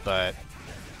Yuri, but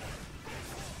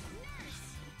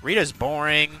Rita's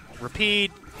boring.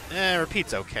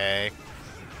 Repeat's okay.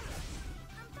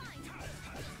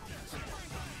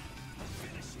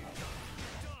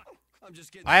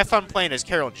 I have fun playing as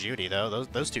Carol and Judy, though.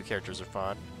 Those two characters are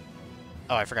fun.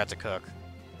 Oh, I forgot to cook.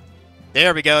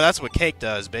 There we go. That's what cake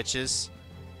does, bitches.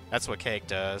 That's what cake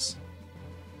does.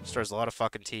 Stores a lot of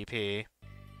fucking TP.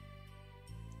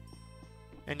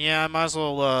 And yeah, I might as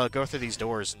well go through these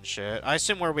doors and shit. I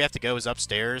assume where we have to go is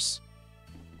upstairs.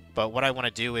 But what I want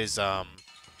to do is,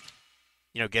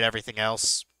 you know, get everything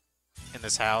else in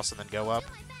this house and then go up.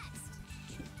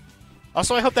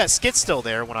 Also, I hope that skit's still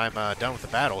there when I'm done with the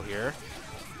battle here.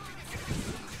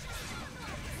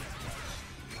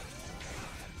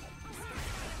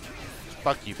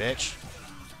 Fuck you, bitch.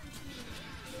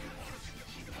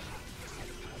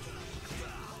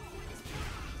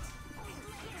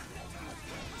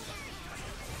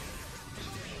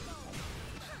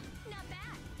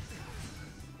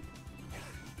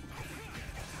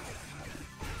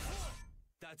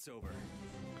 That's over.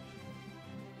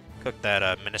 Cook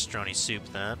that minestrone soup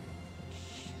then,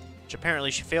 which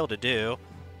apparently she failed to do.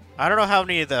 I don't know how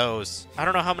many of those. I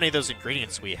don't know how many of those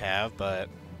ingredients we have, but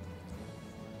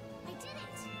I did it.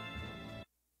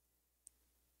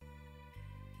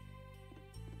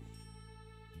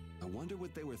 I wonder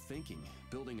what they were thinking,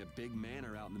 building a big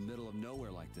manor out in the middle of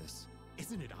nowhere like this.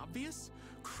 Isn't it obvious?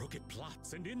 Crooked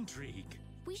plots and intrigue.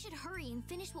 We should hurry and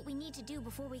finish what we need to do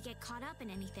before we get caught up in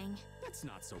anything. That's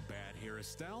not so bad here,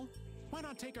 Estelle. Why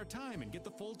not take our time and get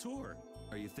the full tour?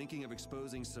 Are you thinking of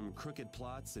exposing some crooked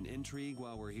plots and intrigue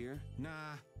while we're here?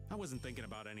 Nah, I wasn't thinking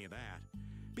about any of that.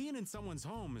 Being in someone's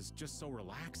home is just so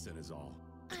relaxing is all.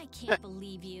 I can't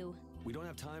believe you. We don't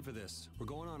have time for this. We're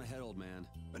going on ahead, old man.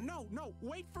 No,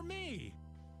 wait for me!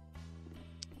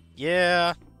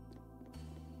 yeah.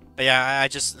 But yeah, I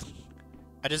just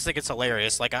think it's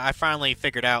hilarious. Like, I finally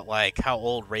figured out, like, how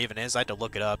old Raven is. I had to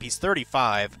look it up. He's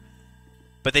 35.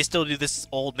 But they still do this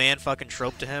old man fucking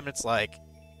trope to him. It's like,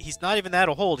 he's not even that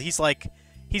old. He's like,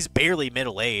 he's barely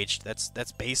middle-aged. That's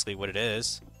basically what it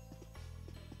is.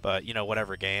 But, you know,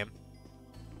 whatever game.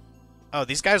 Oh,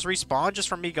 these guys respawn just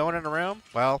from me going in a room?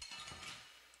 Well,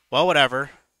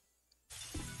 whatever.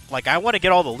 Like, I want to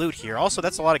get all the loot here. Also,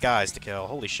 that's a lot of guys to kill.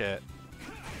 Holy shit.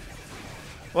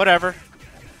 Whatever.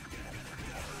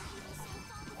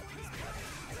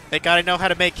 Thank God I know how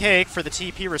to make cake for the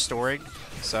TP restoring,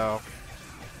 so...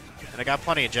 And I got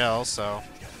plenty of gels, so...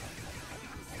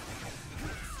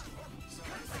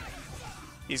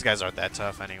 These guys aren't that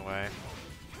tough anyway.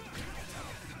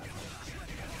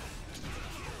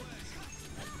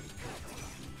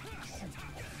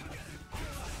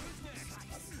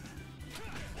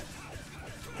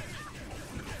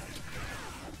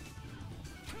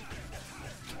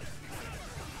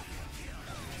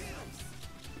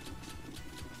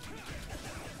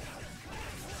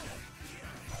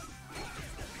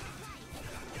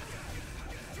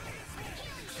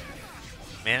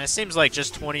 Man, it seems like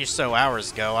just 20 or so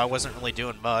hours ago, I wasn't really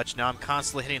doing much. Now I'm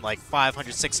constantly hitting like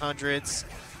 500, 600s.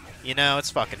 You know, it's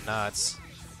fucking nuts.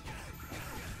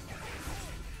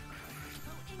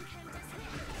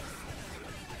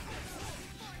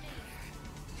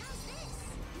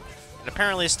 And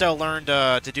apparently still learned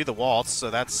to do the waltz, so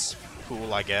that's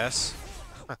cool, I guess.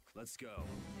 Let's go.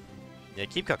 Yeah,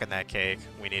 keep cooking that cake.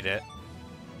 We need it.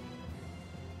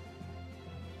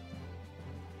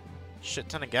 Shit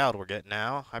ton of gold we're getting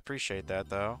now. I appreciate that,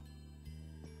 though.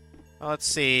 Well, let's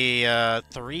see.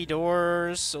 3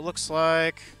 doors, it looks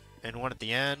like. And 1 at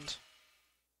the end.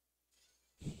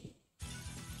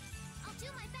 I'll do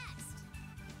my best.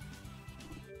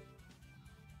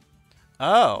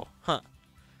 Oh, huh.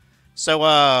 So,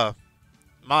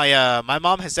 my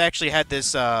mom has actually had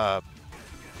this,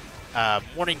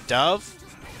 mourning dove,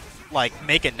 like,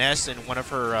 make a nest in one of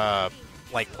her,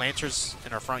 like, planters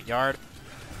in her front yard.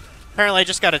 Apparently, I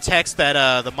just got a text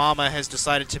that the mama has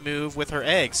decided to move with her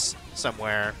eggs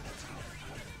somewhere.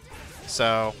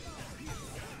 So,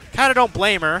 kind of don't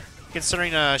blame her,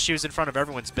 considering she was in front of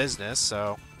everyone's business,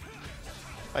 so.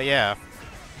 But yeah.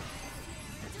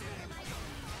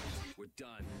 We're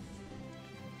done.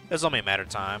 It was only a matter of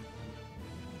time.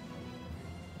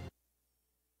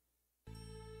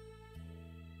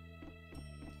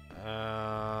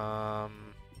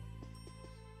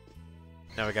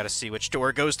 Now we gotta see which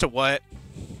door goes to what.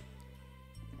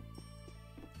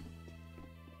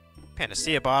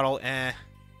 Panacea bottle, eh.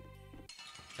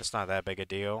 That's not that big a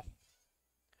deal.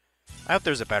 I hope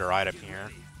there's a better item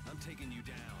here. I'm taking you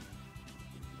down.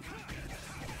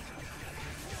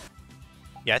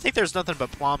 Yeah, I think there's nothing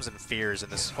but plums and fears in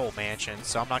this whole mansion,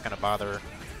 so I'm not gonna bother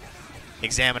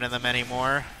examining them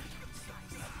anymore.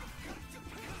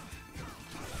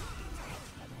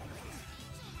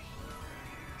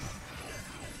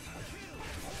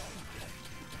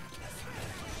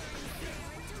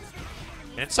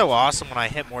 And it's so awesome when I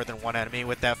hit more than one enemy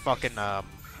with that fucking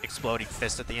exploding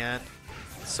fist at the end.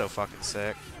 It's so fucking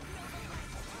sick.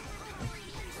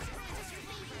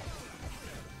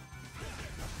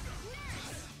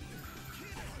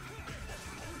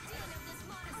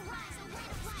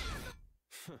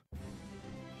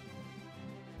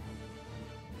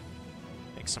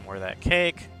 Make some more of that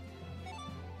cake.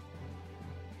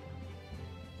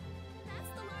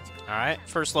 Alright,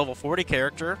 first level 40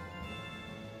 character.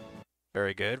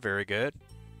 Very good, very good.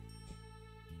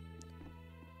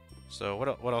 So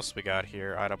what else we got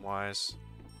here, item-wise?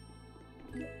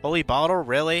 Holy bottle,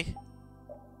 really?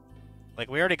 Like,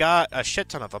 we already got a shit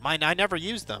ton of them. I never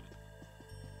used them.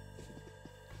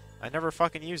 I never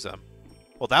fucking use them.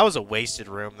 Well, that was a wasted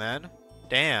room then.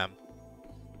 Damn.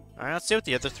 Alright, let's see what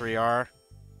the other 3 are.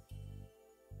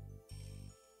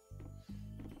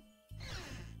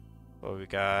 What we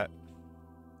got?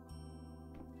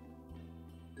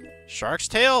 Shark's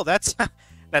tail? That's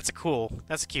that's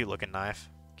a cute looking knife.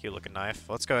 Cute looking knife.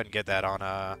 Let's go ahead and get that on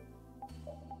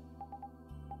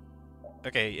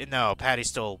Okay, no, Patty's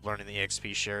still learning the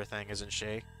XP share thing, isn't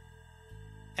she?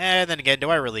 And then again, do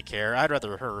I really care? I'd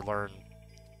rather her learn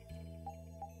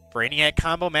Brainiac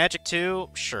combo magic too?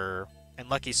 Sure. And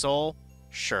Lucky Soul?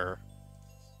 Sure.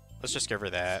 Let's just give her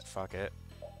that. Fuck it.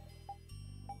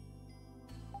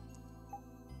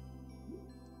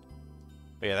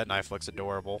 But yeah, that knife looks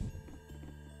adorable.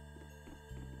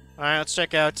 Alright, let's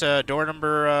check out door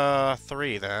number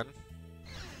 3 then.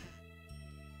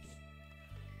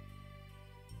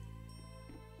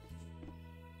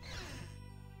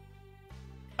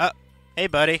 Hey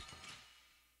buddy.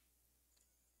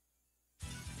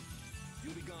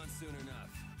 You'll be gone soon enough.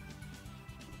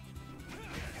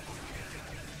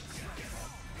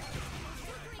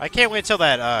 I can't wait till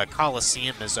that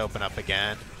Coliseum is open up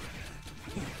again.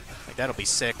 Like, that'll be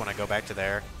sick when I go back to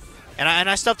there. And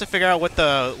I still have to figure out what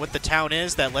the town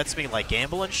is that lets me like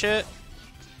gamble and shit.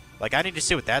 Like, I need to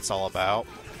see what that's all about.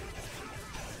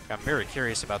 I'm very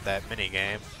curious about that mini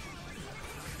game.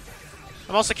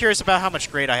 I'm also curious about how much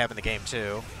grade I have in the game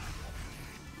too.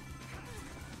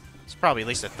 It's Probably at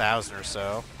least 1,000 or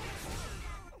so.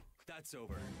 That's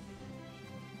over.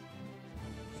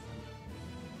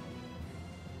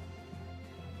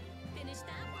 Finish that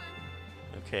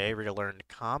one. Okay, Rita learned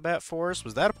Combat Force.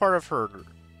 Was that a part of her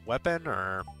weapon,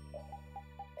 or...?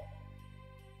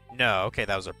 No, okay,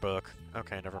 that was her book.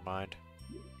 Okay, never mind.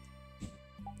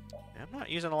 I'm not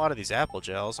using a lot of these apple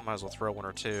gels. I might as well throw one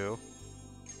or two.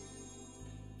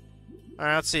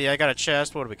 Alright, let's see. I got a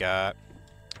chest. What do we got?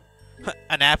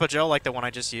 An apple gel like the one I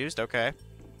just used. Okay,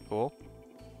 cool.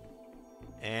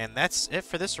 And that's it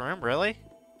for this room, really?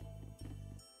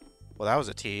 Well, that was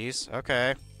a tease.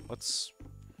 Okay, let's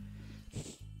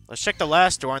check the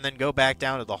last door and then go back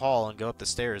down to the hall and go up the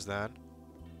stairs then.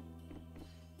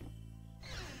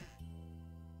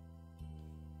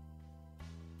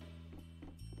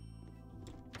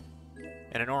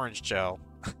 And an orange gel.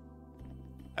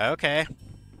 Okay.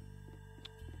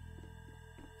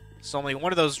 So only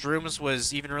one of those rooms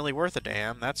was even really worth a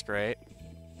damn. That's great.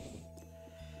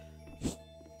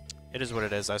 It is what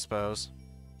it is, I suppose.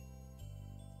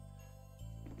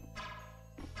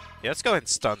 Yeah, let's go ahead and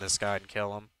stun this guy and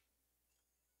kill him.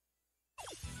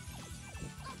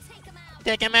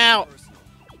 Take him out!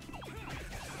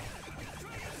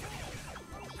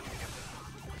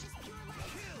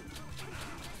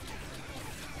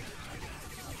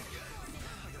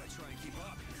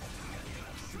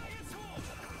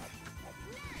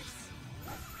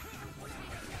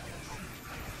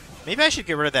 Maybe I should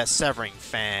get rid of that Severing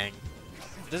Fang.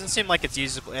 It doesn't seem like it's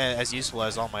as useful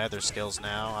as all my other skills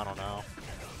now. I don't know.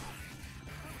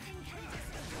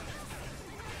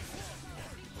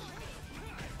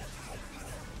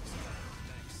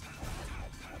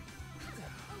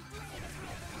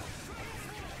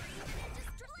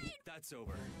 That's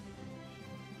over.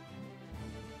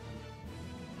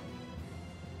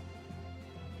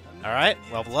 Alright,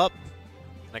 level up.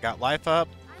 I got life up.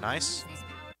 Nice.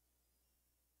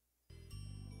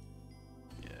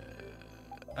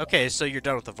 Okay, so you're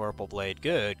done with the Vorpal Blade.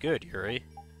 Good, good, Yuri.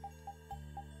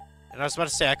 And I was about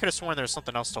to say, I could have sworn there was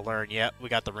something else to learn. Yep, we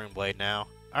got the Rune Blade now.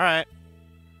 Alright.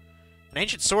 An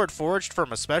ancient sword forged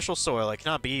from a special soil. It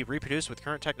cannot be reproduced with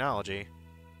current technology.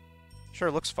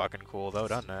 Sure looks fucking cool, though,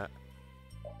 doesn't it?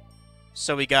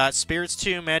 So we got Spirits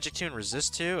 2, Magic 2, and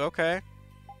Resist 2. Okay.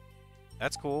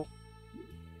 That's cool.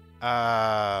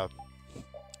 Oh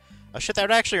shit, that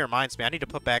actually reminds me. I need to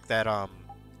put back that,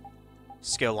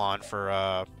 skill on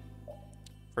for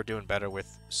doing better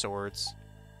with swords.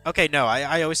 Okay, no,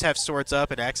 I always have swords up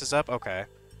and axes up. Okay.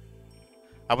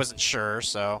 I wasn't sure,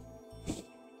 so.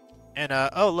 And,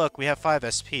 oh, look, we have 5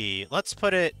 SP. Let's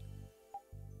put it...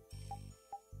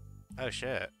 Oh,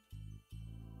 shit.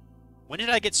 When did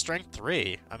I get Strength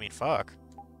 3? I mean, fuck.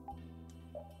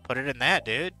 Put it in that,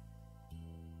 dude.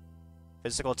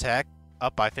 Physical attack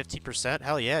up by 15%?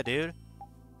 Hell yeah, dude.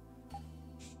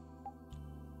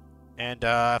 And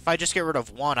if I just get rid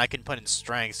of 1, I can put in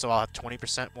Strength, so I'll have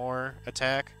 20% more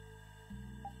attack.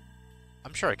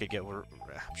 I'm sure I could get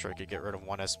rid of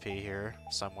 1 SP here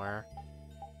somewhere.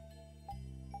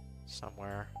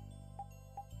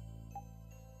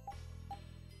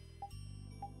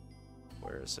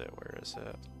 Where is it? Where is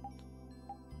it?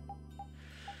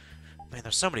 Man,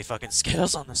 there's so many fucking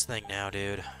skills on this thing now,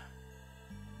 dude.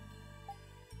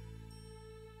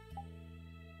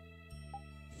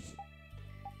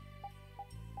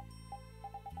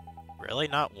 Really?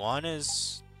 Not 1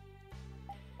 is...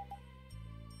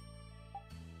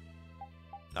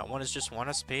 Not 1 is just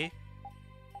 1 SP?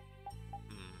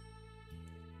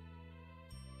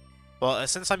 Well,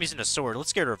 since I'm using a sword,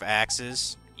 let's get rid of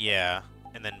axes. Yeah.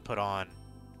 And then put on...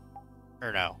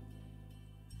 Or no.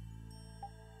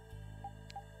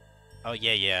 Oh,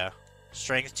 yeah.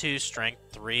 Strength 2, Strength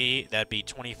 3. That'd be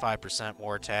 25%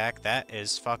 more attack. That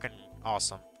is fucking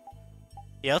awesome.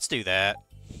 Yeah, let's do that.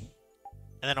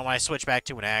 And then when I switch back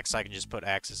to an axe, I can just put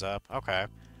axes up. Okay.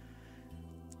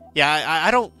 Yeah,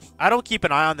 I don't keep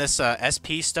an eye on this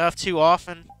SP stuff too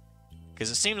often, because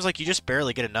it seems like you just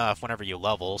barely get enough whenever you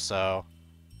level. So,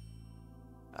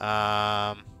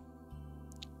 okay,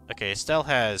 Estelle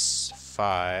has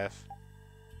 5.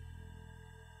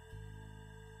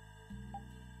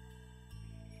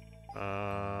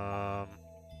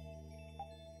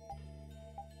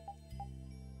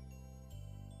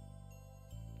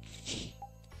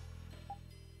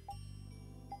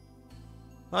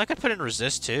 Well, I could put in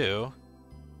Resist, too.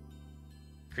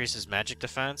 Increases magic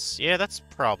defense. Yeah, that's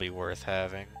probably worth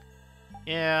having.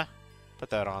 Yeah, put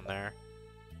that on there.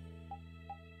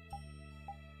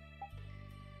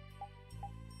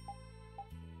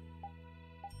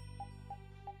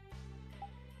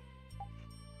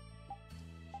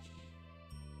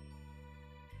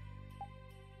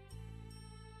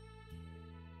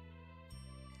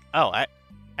 Oh,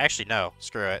 actually no.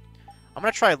 Screw it. I'm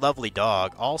gonna try Lovely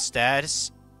Dog. All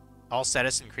status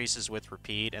increases with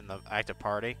repeat in the active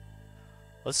party.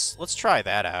 Let's try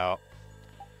that out.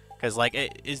 Cause like,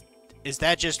 is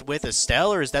that just with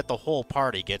Estelle, or is that the whole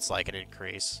party gets like an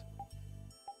increase?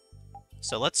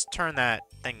 So let's turn that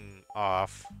thing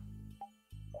off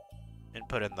and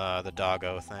put in the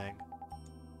doggo thing.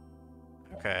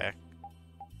 Okay.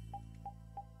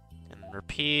 And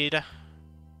repeat.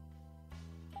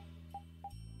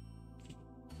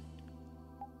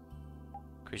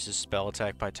 Increases spell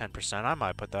attack by 10%. I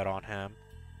might put that on him.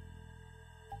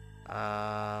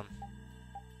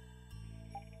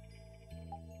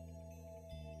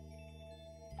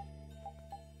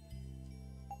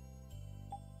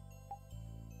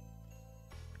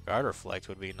 Guard Reflect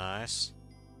would be nice.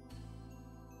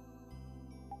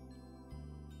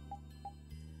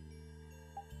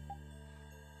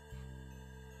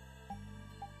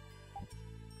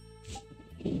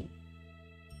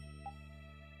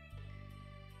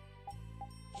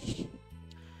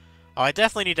 Oh, I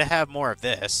definitely need to have more of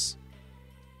this.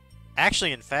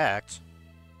 Actually, in fact,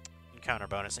 encounter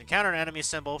bonus. Encounter an enemy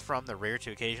symbol from the rear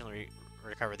to occasionally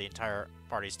recover the entire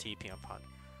party's TP on punt.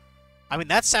 I mean,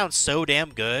 that sounds so damn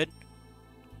good.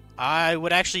 I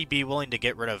would actually be willing to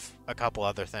get rid of a couple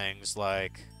other things,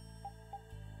 like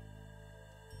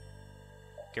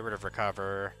get rid of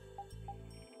recover,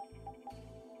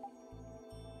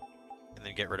 and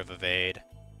then get rid of evade.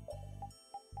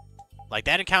 Like,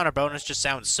 that encounter bonus just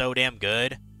sounds so damn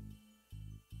good.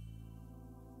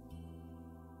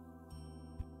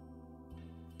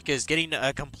 Because getting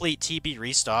a complete TB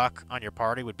restock on your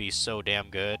party would be so damn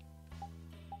good.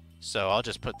 So I'll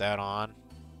just put that on.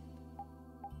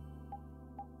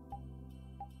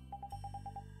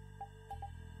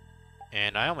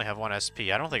 And I only have 1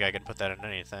 SP. I don't think I can put that in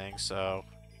anything, so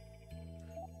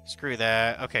screw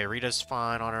that. Okay, Rita's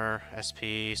fine on her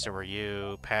SP, so are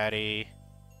you. Patty.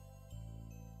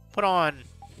 Put on...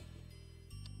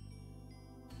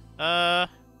 yeah,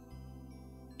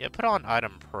 put on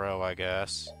Item Pro, I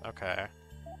guess. Okay.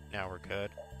 Now we're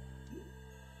good.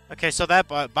 Okay, so that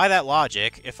by that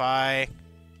logic, if I...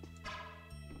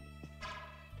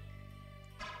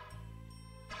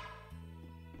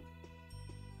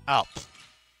 Oh.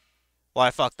 Well,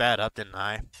 I fucked that up, didn't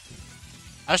I?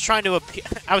 I was trying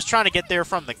to get there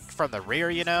from the rear,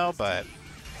 you know, but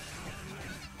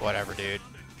whatever, dude.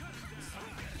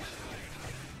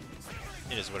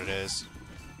 It is what it is.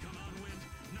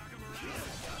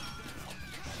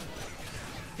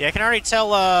 Yeah, I can already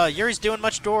tell Yuri's doing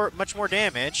much more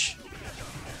damage.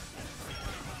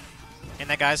 And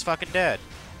that guy's fucking dead.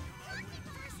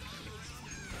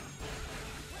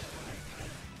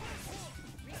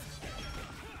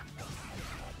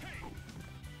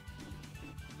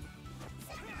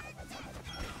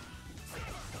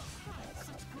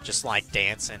 Just like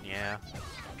dancing, yeah.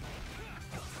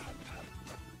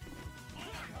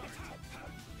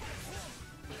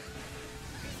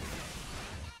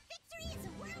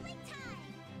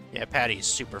 Yeah, Patty's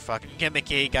super fucking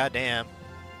gimmicky, goddamn.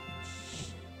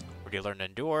 Where do you learn to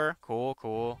endure? Cool,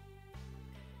 cool.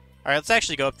 Alright, let's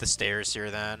actually go up the stairs here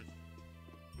then.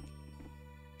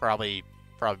 Probably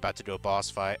about to do a boss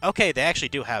fight. Okay, they actually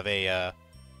do have a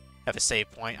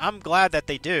save point. I'm glad that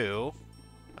they do.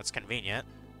 That's convenient.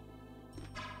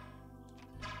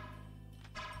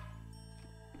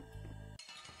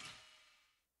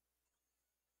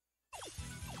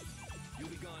 You'll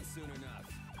be gone soon enough.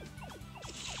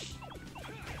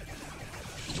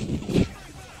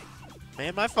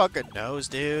 Man, my fucking nose,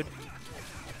 dude.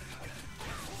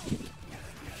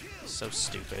 So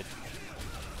stupid.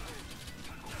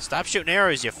 Stop shooting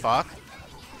arrows, you fuck.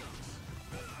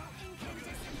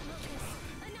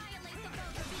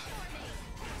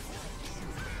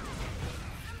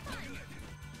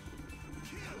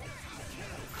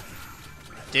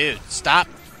 Dude, stop.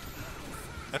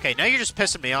 Okay, now you're just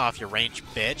pissing me off, you range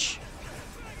bitch.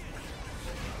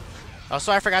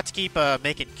 Also, I forgot to keep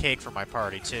making cake for my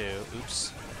party, too.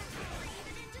 Oops.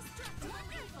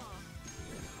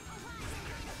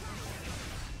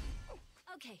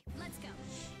 Okay, let's go.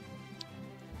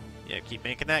 Yeah, keep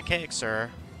making that cake, sir.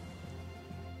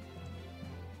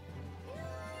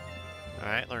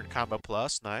 Alright, learn combo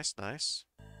plus. Nice, nice.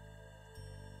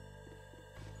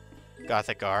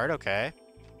 Gothic Guard, okay.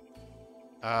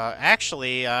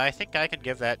 Actually, I think I can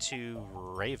give that to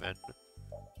Raven.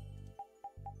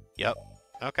 Yep.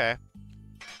 Okay.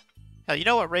 Hell, you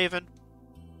know what, Raven?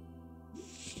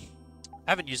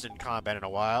 I haven't used it in combat in a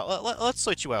while. Let's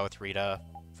switch you out with Rita.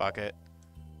 Fuck it.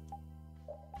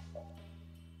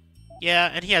 Yeah,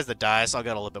 and he has the die, so I'll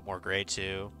get a little bit more grade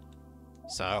too.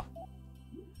 So,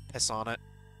 Piss on it.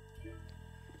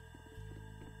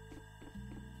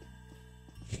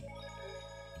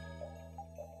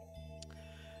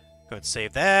 Go and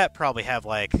save that. Probably have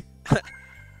like,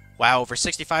 wow, over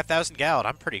 65,000 gallon.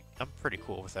 I'm pretty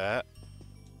cool with that.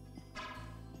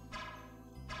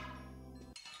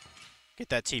 Get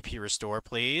that TP restore,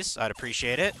 please. I'd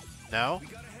appreciate it. No?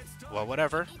 Well,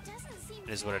 whatever. It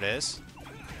is what it is.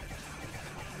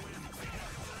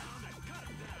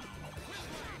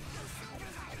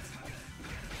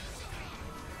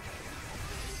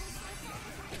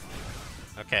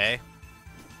 Okay.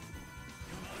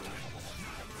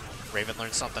 Raven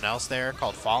learned something else there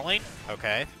called falling.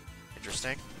 Okay.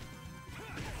 Interesting.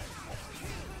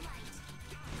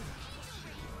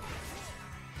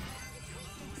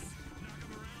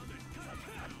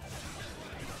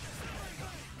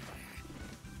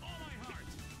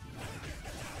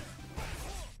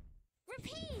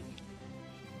 Repeat.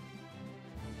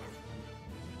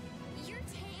 Your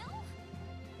tail?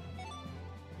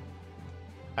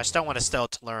 I still want to still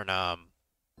to learn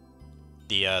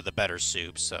the better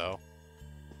soup, so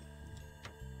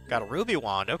got a ruby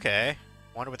wand. Okay,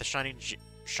 wand with a shining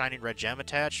red gem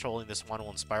attached. Holding this wand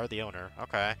will inspire the owner.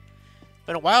 Okay,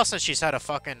 been a while since she's had a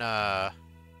fucking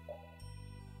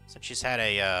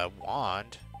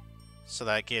wand, so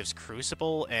that gives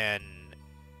Crucible and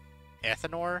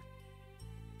Ethanor.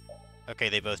 Okay,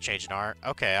 they both change in art.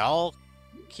 Okay, I'll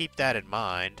keep that in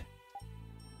mind.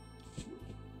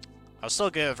 I'll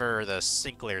still give her the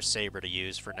Sinclair Saber to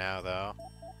use for now, though.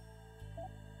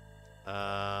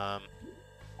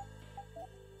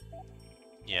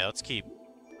 Yeah, let's keep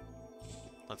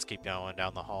going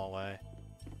down the hallway.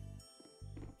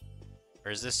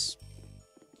 Or is this?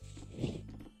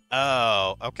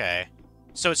 Oh, okay.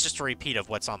 So it's just a repeat of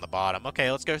what's on the bottom.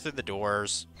 Okay, let's go through the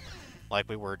doors, like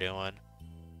we were doing.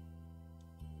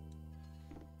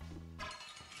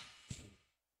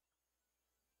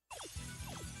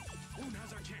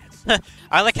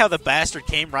 I like how the bastard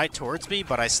came right towards me,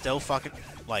 but I still fucking,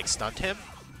 like, stunned him.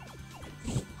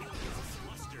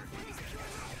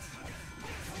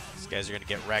 These guys are gonna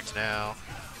get wrecked now.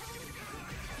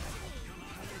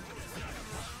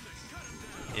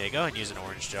 Yeah, go ahead and use an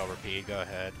orange gel repeat. Go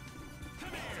ahead.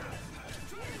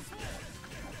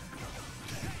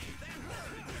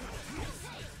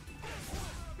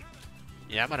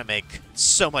 Yeah, I'm gonna make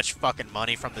so much fucking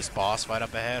money from this boss fight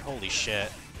up ahead. Holy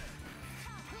shit.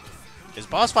 Because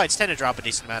boss fights tend to drop a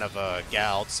decent amount of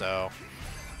gald, so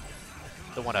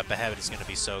the one up ahead is going to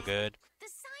be so good. The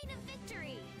sign of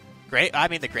victory. Great. I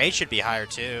mean, the grade should be higher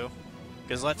too.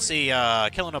 Because let's see,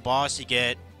 killing a boss, you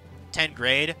get 10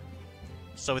 grade.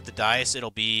 So with the dice,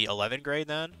 it'll be 11 grade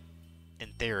then, in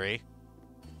theory.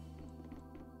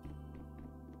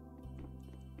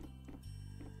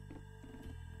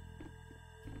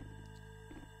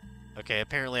 Okay,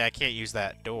 apparently I can't use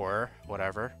that door.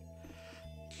 Whatever.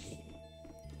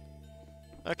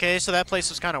 Okay, so that place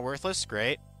was kind of worthless.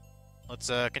 Great. Let's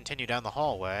continue down the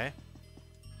hallway.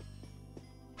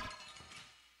 Oh,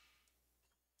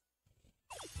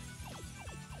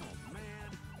 man.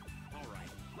 All right,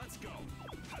 let's go.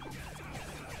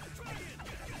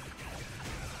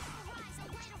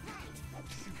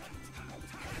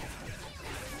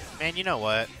 Man, you know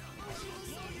what?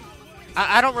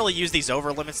 I don't really use these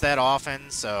over limits that often,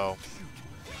 so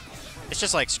it's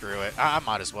just like, screw it. I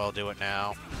might as well do it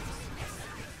now.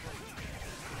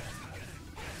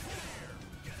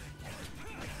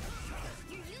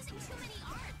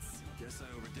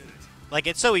 Like,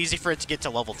 it's so easy for it to get to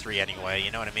level 3 anyway,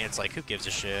 you know what I mean? It's like, who gives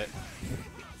a shit?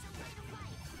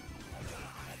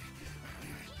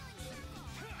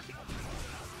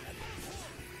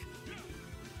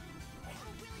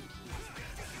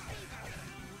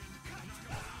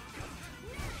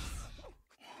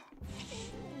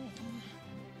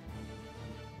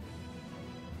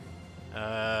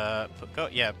 Go,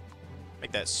 yeah,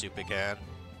 make that soup again.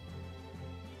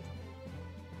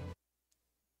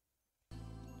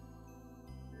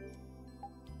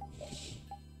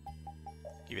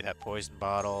 Give you that poison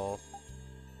bottle.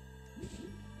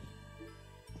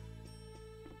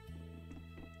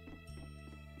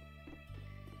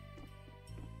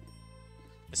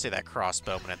 I see that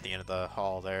crossbowman at the end of the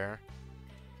hall there.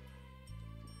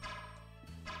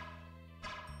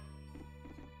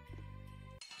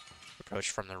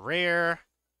 Approach from the rear.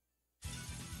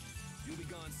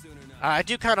 I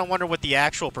do kind of wonder what the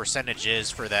actual percentage is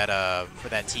for that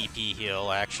TP heal,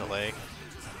 actually.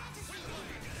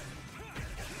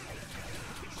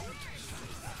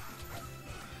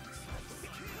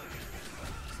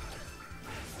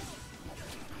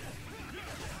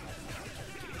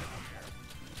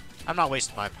 I'm not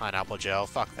wasting my pineapple gel.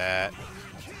 Fuck that.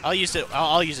 I'll use it.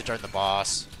 I'll use it during the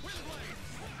boss.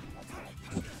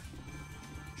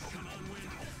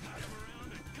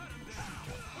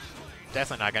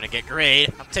 Definitely not gonna get great.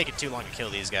 I'm taking too long to kill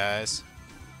these guys.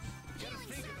 I'm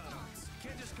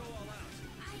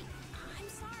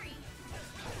sorry.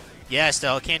 Yeah,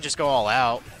 Estelle, it can't just go all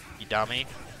out, you dummy.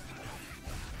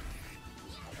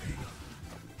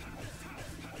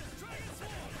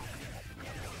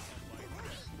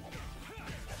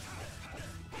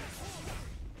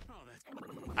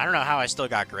 I don't know how I still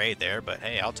got grade there, but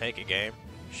hey, I'll take a game.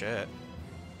 Shit.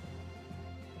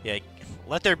 Yeah,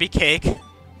 let there be cake. I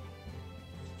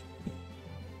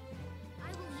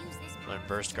will use this Learn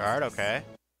burst guard, okay.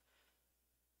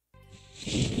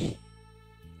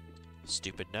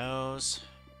 Stupid nose.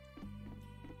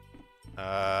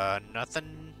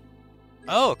 Nothing.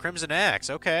 Oh, Crimson Axe,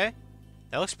 okay.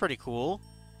 That looks pretty cool.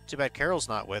 Too bad Carol's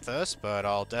not with us, but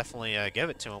I'll definitely give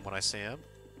it to him when I see him.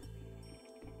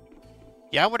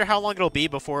 Yeah, I wonder how long it'll be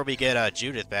before we get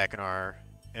Judith back in our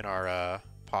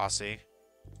posse.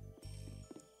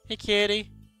 Hey, kitty.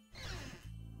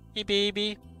 Hey,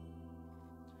 baby.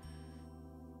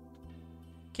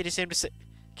 Kitty came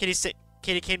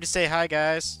to say hi,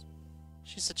 guys.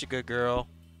 She's such a good girl.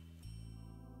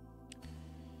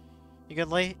 You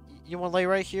gonna lay? You wanna lay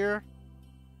right here?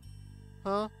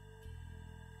 Huh?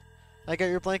 I got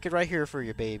your blanket right here for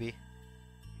you, baby.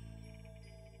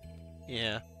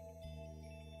 Yeah.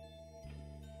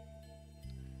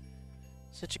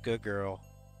 Such a good girl.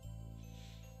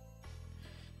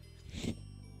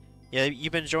 Yeah, you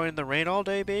been enjoying the rain all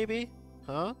day, baby?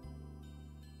 Huh?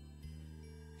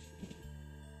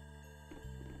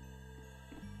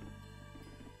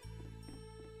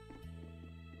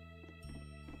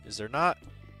 Is there not...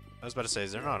 I was about to say,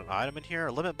 is there not an item in here?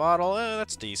 A limit bottle?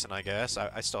 That's decent, I guess.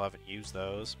 I still haven't used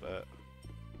those, but...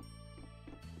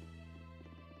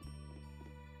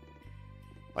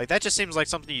 Like, that just seems like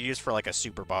something you use for, like, a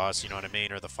super boss, you know what I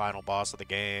mean? Or the final boss of the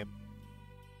game.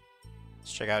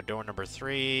 Let's check out door number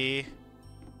 3.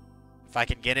 If I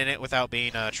can get in it without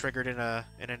being triggered in an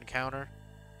encounter.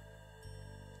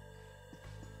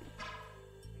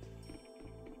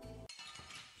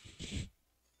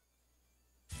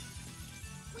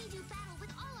 We do battle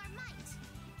with all our might.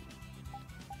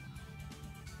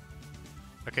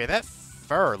 Okay, that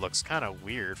fur looks kind of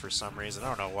weird for some reason. I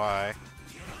don't know why.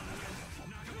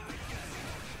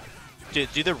 Do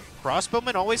the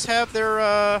crossbowmen always have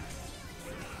their,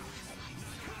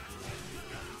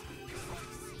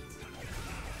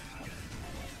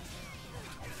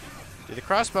 Do the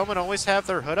crossbowmen always have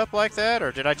their hood up like that,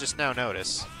 or did I just now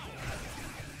notice?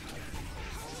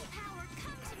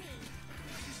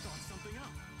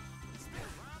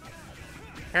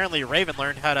 Apparently Raven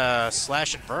learned how to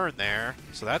slash and burn there,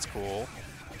 so that's cool.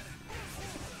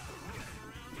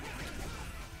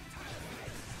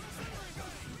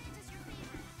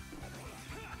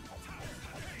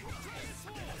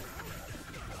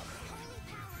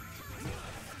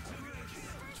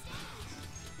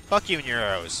 Fuck you and your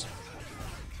arrows.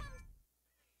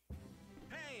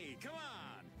 Hey, come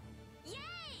on! Yay!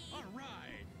 All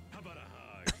right. How about a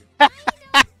hug? I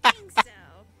don't think so.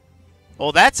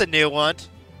 Well, that's a new one.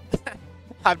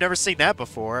 I've never seen that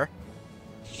before.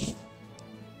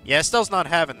 Yeah, Estelle's not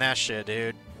having that shit,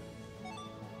 dude.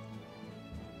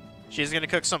 She's gonna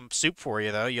cook some soup for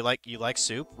you, though. You like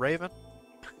soup, Raven?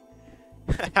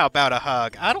 How about a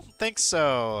hug? I don't think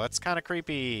so. That's kind of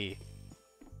creepy.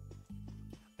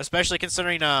 Especially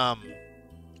considering, oh,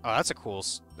 that's a cool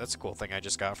thing I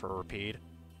just got for a repeat.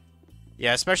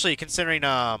 Yeah, especially considering,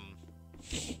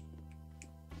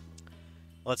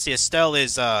 let's see, Estelle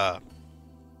is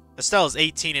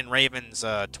 18 and Raven's,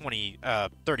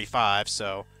 35,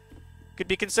 so could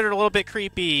be considered a little bit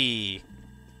creepy.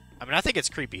 I mean, I think it's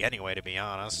creepy anyway, to be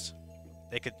honest.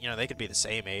 They could, they could be the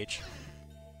same age.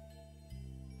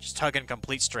 Just hugging a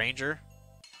complete stranger.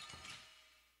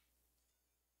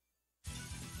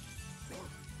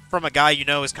 From a guy you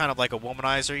know is kind of like a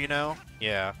womanizer, you know?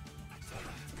 Yeah.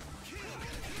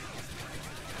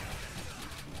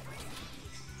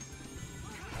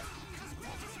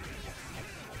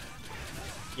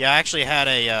 Yeah, I actually had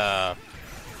a,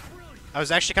 I was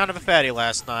actually kind of a fatty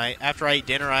last night. After I ate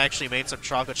dinner, I actually made some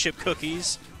chocolate chip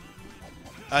cookies.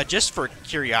 Just for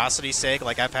curiosity's sake,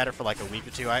 like I've had it for like a week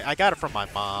or two. I got it from my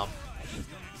mom.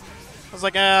 I was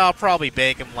like, I'll probably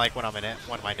bake them like when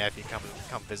my nephew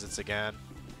come visits again.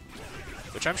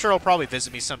 Which I'm sure he'll probably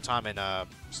visit me sometime in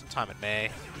May.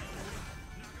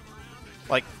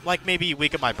 Like maybe a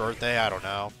week of my birthday, I don't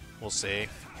know. We'll see.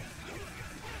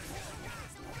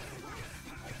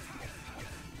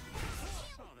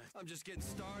 I'm just getting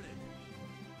started.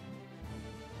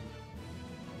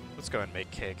 Let's go and make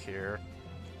cake here.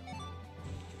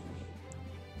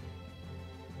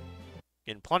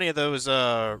 Getting plenty of those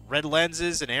red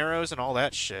lenses and arrows and all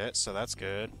that shit, so that's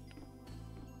good.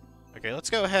 Okay,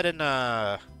 let's go ahead and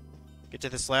get to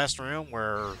this last room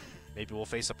where maybe we'll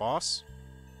face a boss.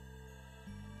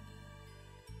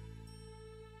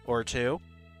 Or two.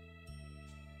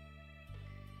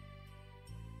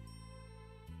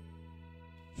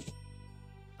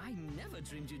 I never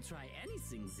dreamed you'd try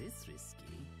anything this risky.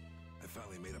 I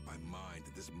finally made up my mind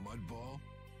that this mud ball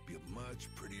be a much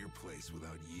prettier place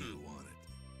without you on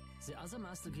it. The other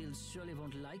Master Guilds surely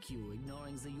won't like you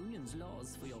ignoring the Union's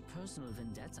laws for your personal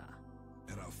vendetta.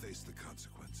 And I'll face the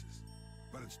consequences.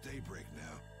 But it's daybreak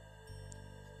now.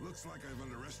 Looks like I've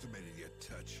underestimated your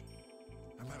touch.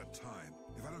 I'm out of time.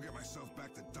 If I don't get myself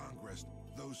back to Dahngrest,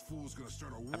 those fools gonna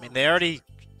start a war. I mean, they already,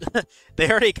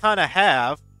 they already kind of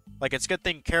have. Like, it's a good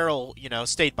thing Carol, you know,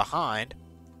 stayed behind.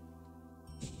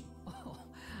 Oh,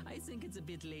 I think it's a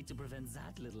bit late to prevent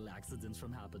that little accident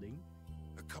from happening.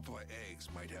 A couple of eggs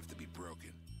might have to be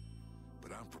broken,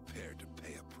 but I'm prepared to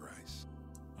pay a price.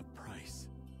 A price?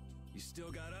 You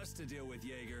still got us to deal with,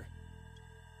 Jaeger.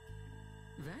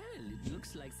 Well, it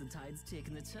looks like the tide's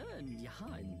taken a turn. Yeah,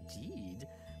 indeed.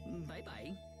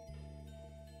 Bye-bye.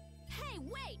 Hey,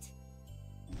 wait!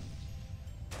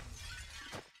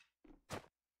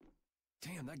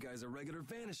 Damn, that guy's a regular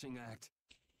vanishing act.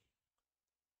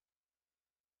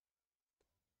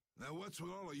 Now what's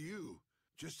with all of you?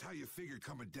 Just how you figured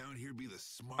coming down here be the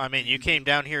smart I mean, thing you to came do?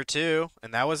 down here too,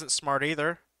 and that wasn't smart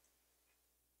either.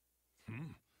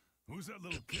 Who's that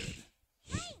little kid?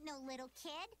 I ain't no little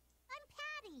kid. I'm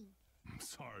Patty. I'm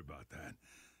sorry about that.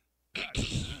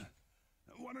 Patty, huh?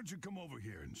 Why don't you come over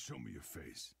here and show me your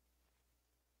face?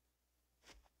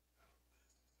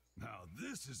 Now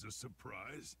this is a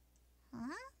surprise.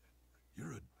 Huh?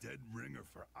 You're a dead ringer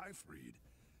for Ifrid.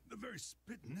 The very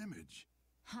spitting image.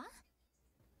 Huh?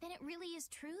 Then it really is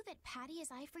true that Patty is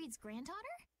Ifrid's granddaughter?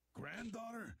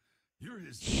 Granddaughter? You're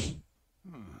his...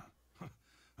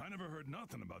 I never heard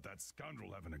nothing about that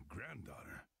scoundrel having a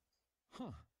granddaughter.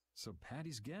 Huh. So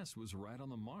Patty's guess was right on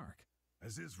the mark.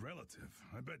 As his relative,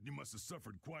 I bet you must have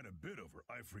suffered quite a bit over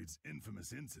Ifrid's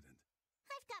infamous incident.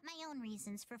 I've got my own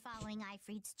reasons for following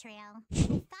Ifrid's trail. I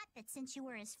thought that since you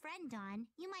were his friend, Dawn,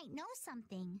 you might know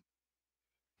something.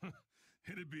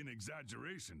 It'd be an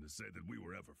exaggeration to say that we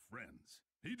were ever friends.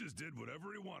 He just did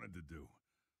whatever he wanted to do.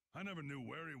 I never knew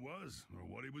where he was or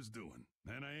what he was doing.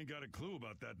 And I ain't got a clue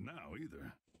about that now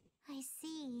either. I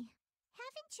see.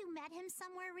 Haven't you met him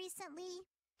somewhere recently?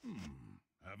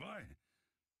 Have I?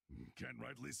 Can't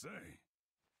rightly say.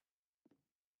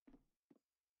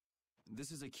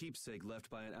 This is a keepsake left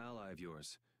by an ally of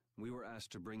yours. We were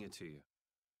asked to bring it to you.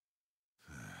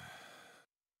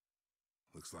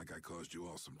 Looks like I caused you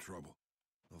all some trouble.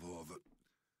 Of all the...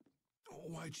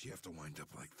 Why'd she have to wind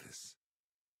up like this?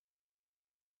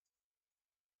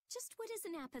 Just what is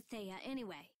an apatheia,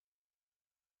 anyway?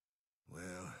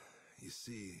 Well, you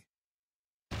see...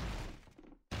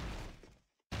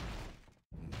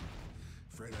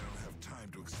 Afraid I don't have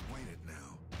time to explain it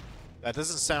now. That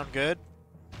doesn't sound good.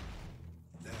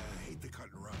 I hate the cut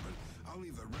and run, but I'll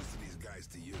leave the rest of these guys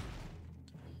to you.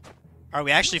 Are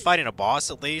we actually fighting a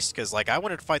boss at least? Because, like, I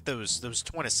wanted to fight those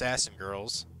twin assassin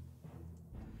girls.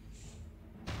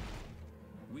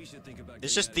 We should think about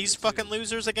It's getting just out of these here fucking soon.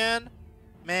 losers again?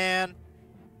 Man.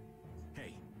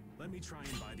 Hey, let me try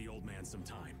and buy the old man some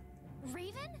time.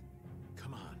 Raven?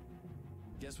 Come on.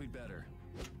 Guess we'd better.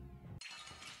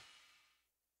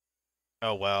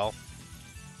 Oh, well.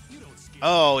 You don't scare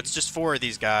Oh, me. it's just 4 of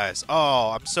these guys. Oh,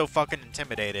 I'm so fucking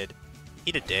intimidated.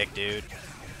 Eat a dick, dude.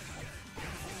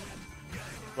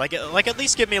 Like, at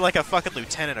least give me, like, a fucking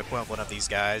lieutenant equivalent of these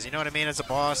guys. You know what I mean? As a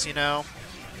boss, you know?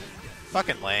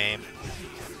 Fucking lame.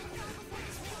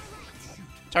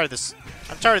 I'm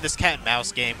tired of this cat and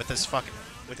mouse game with this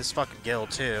fucking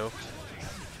guild, too.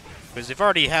 Because we've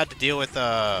already had to deal with,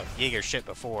 Jaeger shit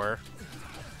before.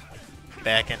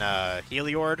 Back in,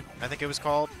 Heliord, I think it was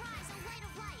called.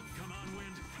 Come on,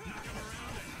 Wind.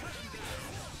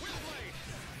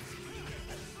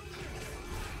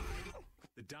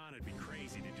 The Don would be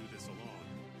crazy to do this alone.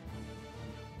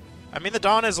 I mean, the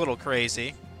Dawn is a little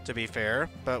crazy, to be fair,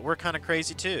 but we're kind of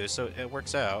crazy too, so it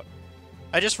works out.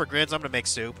 For grids, I'm gonna make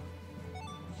soup.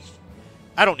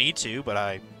 I don't need to, but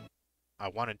I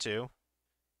wanted to.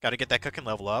 Gotta get that cooking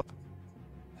level up.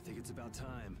 I think it's about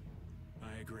time.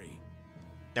 I agree.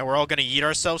 Now we're all gonna yeet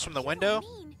ourselves from the window?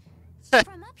 Mean?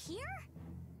 From up here?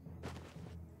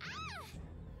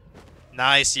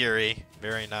 Nice, Yuri.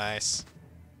 Very nice.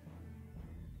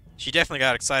 She definitely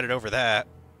got excited over that.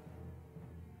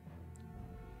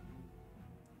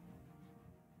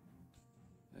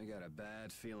 got a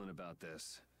bad feeling about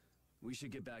this. We should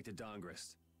get back to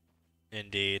Dongrist.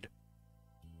 Indeed.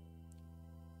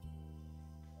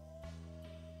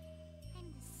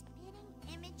 I'm the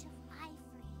spitting image of Ivory.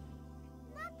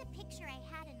 Not the picture I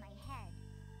had in my head.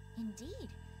 Indeed.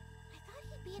 I thought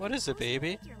he'd be What is it,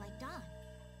 baby? like Don.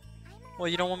 Well,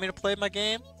 you don't want me to play my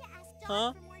game?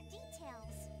 Huh?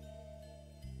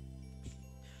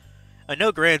 I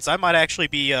know, Grants, I might actually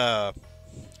be,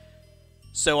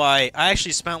 So I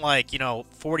actually spent, like,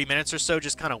 40 minutes or so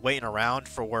just kind of waiting around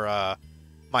for,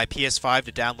 my PS5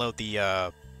 to download the,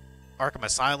 Arkham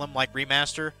Asylum, like,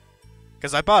 remaster.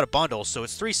 Because I bought a bundle, so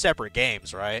it's 3 separate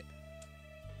games, right?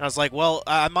 And I was like, well,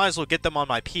 I might as well get them on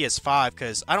my PS5,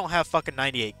 because I don't have fucking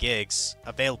 98 gigs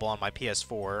available on my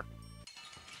PS4.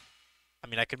 I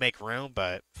mean, I could make room,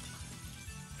 but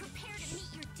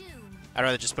I'd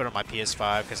rather just put it on my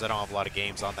PS5 because I don't have a lot of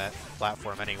games on that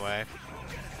platform anyway.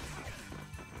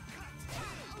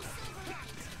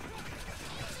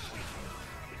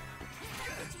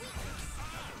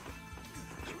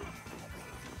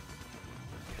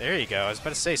 There you go. I was about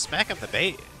to say, smack him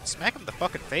the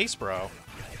fucking face, bro.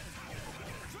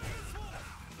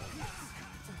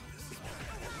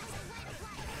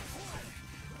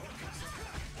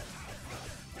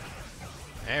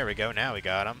 There we go. Now we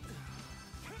got him.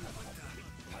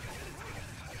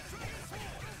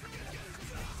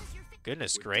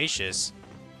 Goodness gracious.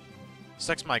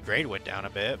 Sucks my grade went down a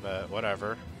bit, but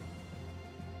whatever.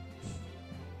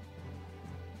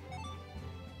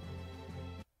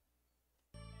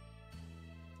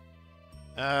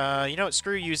 You know what?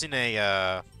 Screw using a,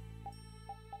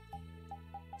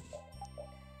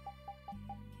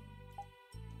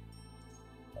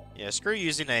 yeah, screw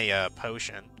using a,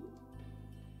 potion.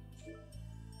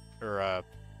 Or,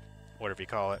 whatever you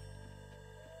call it.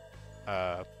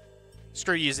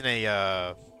 Screw using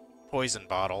a, poison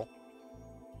bottle.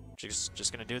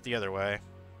 Just gonna do it the other way.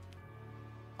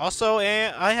 Also,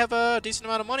 I have a decent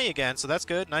amount of money again, so that's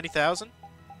good. 90,000.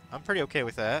 I'm pretty okay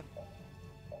with that.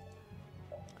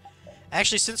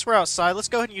 Actually, since we're outside, let's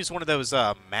go ahead and use one of those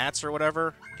mats or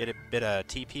whatever. Get a bit of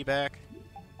TP back.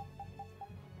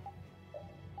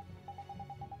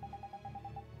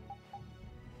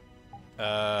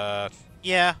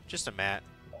 Yeah, just a mat.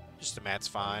 Just a mat's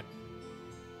fine.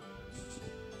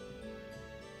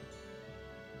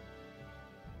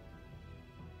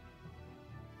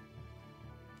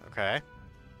 Okay.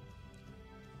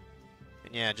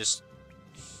 And yeah, just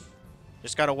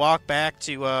gotta walk back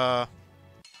to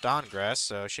Dongrest,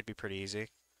 so it should be pretty easy.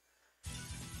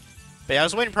 But yeah, I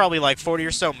was waiting probably like 40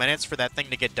 or so minutes for that thing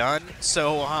to get done,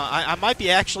 so I might be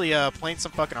actually playing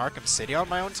some fucking Arkham City on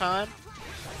my own time.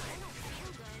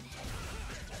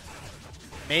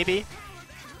 Maybe.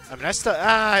 I mean, I still,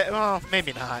 well,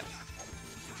 maybe not.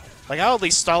 Like, I'll at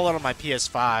least stall it on my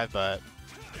PS5, but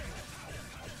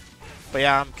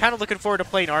yeah, I'm kind of looking forward to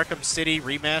playing Arkham City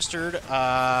Remastered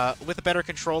with a better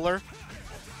controller.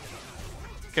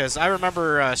 Because I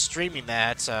remember streaming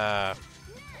that. I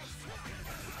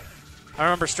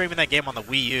remember streaming that game on the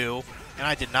Wii U, and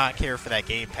I did not care for that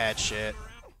gamepad shit.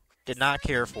 Did not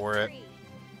care for it.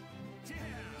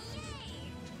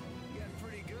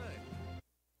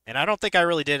 And I don't think I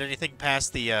really did anything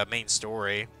past the main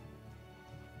story.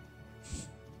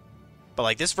 But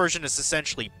like, this version is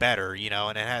essentially better, you know,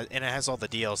 and it has all the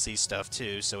DLC stuff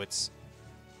too, so it's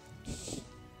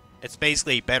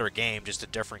basically a better game, just a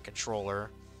different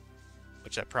controller,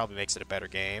 which that probably makes it a better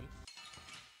game.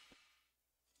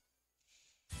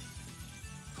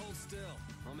 Hold still.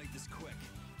 I'll make this quick.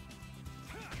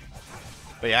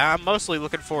 But yeah, I'm mostly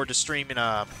looking forward to streaming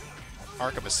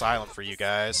Arkham Asylum for you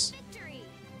guys.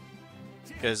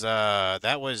 Because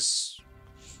that was...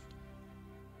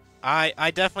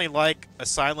 I definitely like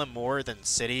Asylum more than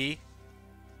City.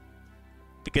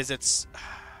 Because it's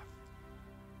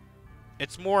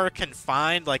more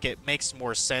confined, like it makes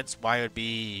more sense why it would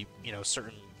be, you know,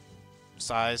 certain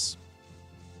size.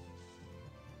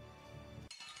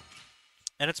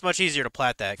 And it's much easier to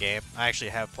plat that game. I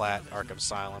actually have plat Arkham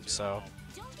Asylum, so...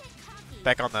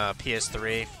 Back on the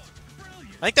PS3.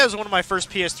 I think that was one of my first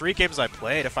PS3 games I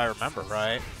played, if I remember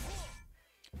right.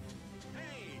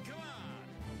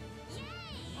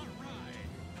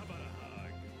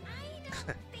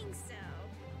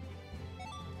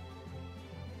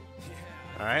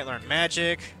 Alright, learn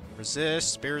magic,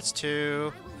 resist, spirits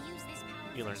 2.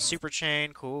 You learn super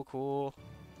chain, cool, cool.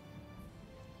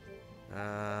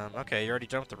 Okay, you're already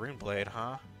done with the rune blade,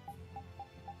 huh?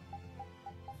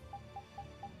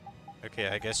 Okay,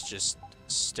 I guess just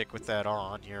stick with that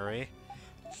on, Yuri.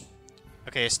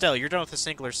 Okay, Estelle, you're done with the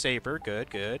singular saber.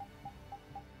 Good, good.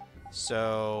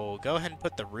 So, go ahead and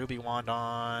put the ruby wand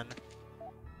on.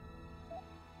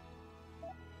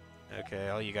 Okay,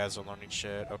 all you guys are learning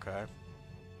shit. Okay.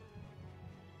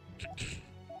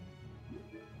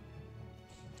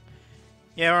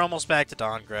 Yeah, we're almost back to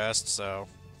Dawngrest, so...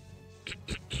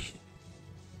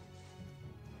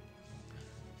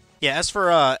 Yeah, as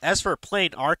for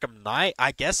playing Arkham Knight,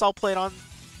 I guess I'll play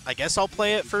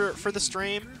it for the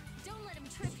stream.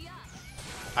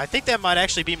 I think that might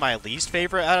actually be my least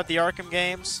favorite out of the Arkham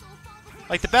games.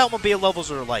 Like, the Batmobile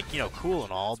levels are, like, you know, cool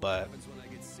and all, but...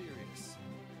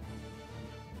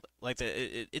 Like,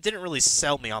 it didn't really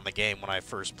sell me on the game when I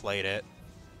first played it.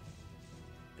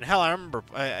 And hell, I remember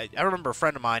a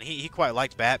friend of mine, he quite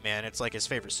liked Batman. It's like his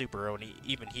favorite superhero, and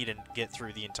he didn't get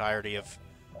through the entirety of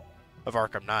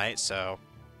Arkham Knight, so...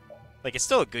 Like, it's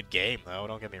still a good game, though,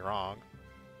 don't get me wrong.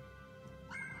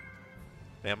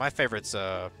 Man, my favorite's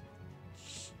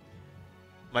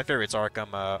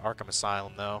Arkham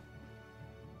Asylum, though.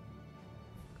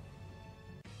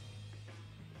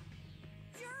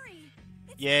 Yuri,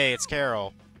 Yay, it's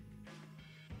Carol.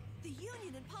 The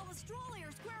Union and Polistroli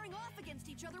are squaring off against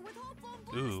each other with Hopeful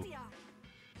and Ooh. Blastia.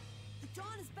 The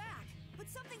Dawn is back, but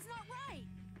something's not right.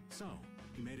 So,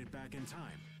 he made it back in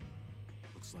time.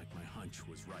 Looks like my hunch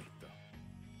was right, though.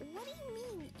 What do you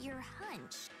mean, your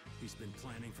hunch? He's been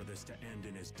planning for this to end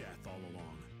in his death all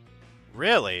along.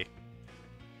 Really?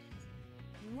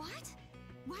 What?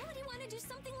 Why would he want to do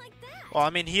something like that? Well, I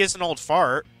mean, he is an old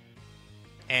fart.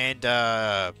 And,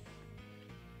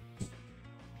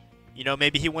 you know,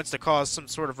 maybe he wants to cause some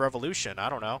sort of revolution. I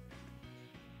don't know.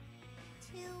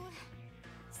 To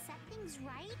set things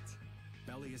right?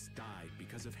 Bellius died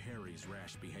because of Harry's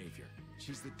rash behavior.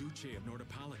 She's the Duce of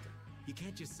Nordopolica. You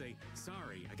can't just say,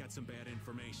 sorry, I got some bad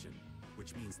information.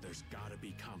 Which means there's gotta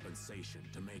be compensation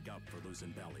to make up for losing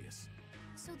Bellius.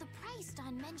 So the price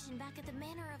Don mentioned back at the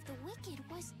Manor of the Wicked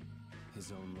was...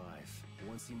 His own life.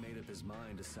 Once he made up his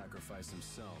mind to sacrifice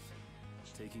himself,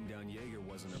 taking down Jaeger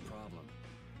wasn't a problem.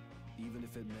 Even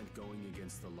if it meant going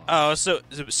against the law. Oh, so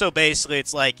basically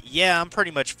it's like, yeah, I'm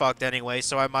pretty much fucked anyway,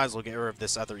 so I might as well get rid of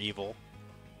this other evil.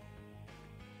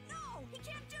 No, he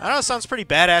can't do I don't know, it sounds pretty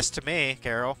badass to me,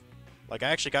 Carol. Like, I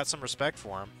actually got some respect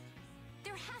for him.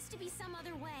 There has to be some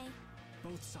other way.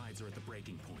 Both sides are at the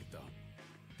breaking point, though.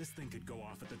 This thing could go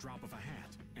off at the drop of a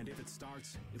hat. And if it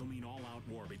starts, it'll mean all-out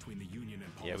war between the Union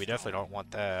and Polistroli. Yeah, we definitely don't want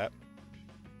that.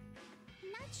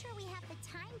 Not sure we have the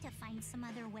time to find some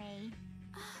other way.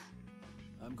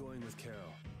 I'm going with Carol.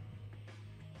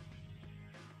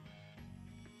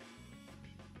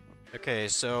 Okay,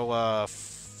 so,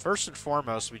 first and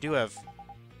foremost, we don't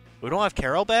have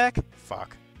Carol back?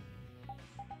 Fuck.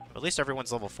 At least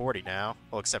everyone's level 40 now.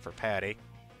 Well, except for Patty.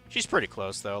 She's pretty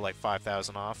close, though, like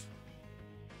 5,000 off.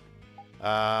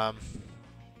 I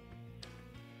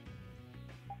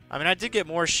mean, I did get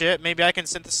more shit. Maybe I can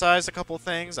synthesize a couple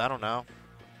things. I don't know.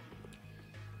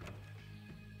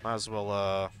 Might as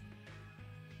well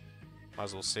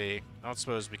see. I don't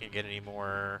suppose we can get any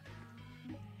more...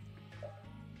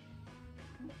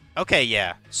 Okay,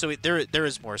 yeah. So there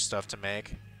is more stuff to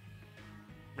make.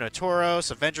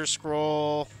 Minotaurus, Avenger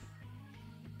Scroll.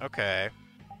 Okay.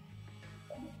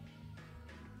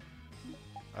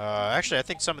 Actually, I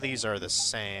think some of these are the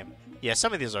same. Yeah,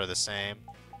 some of these are the same.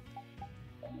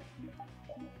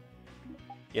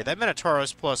 Yeah, that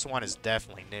Minotaurus +1 is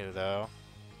definitely new, though.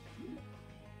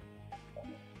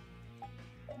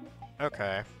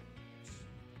 Okay.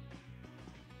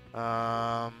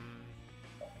 Let's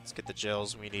get the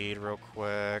gels we need real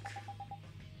quick.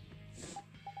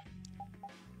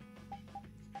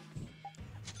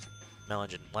 Melon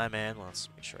and lemon. Let's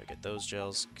make sure I get those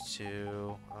gels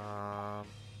too.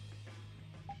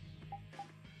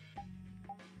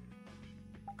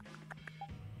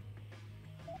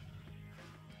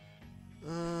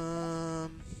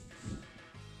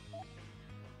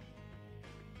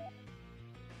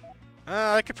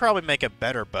 I could probably make a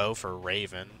better bow for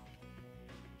Raven.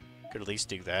 Could at least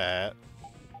do that.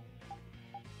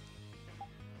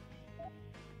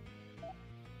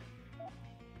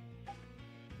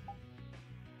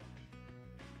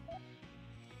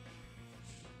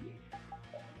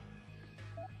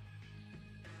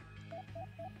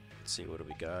 Let's see, what do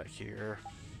we got here?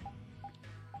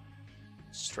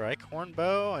 Strike horn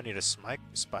bow? I need a spike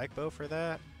bow for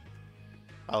that?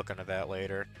 I'll look into that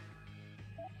later.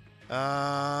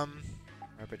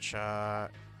 Rapid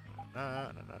shot.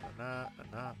 No.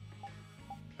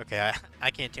 Okay,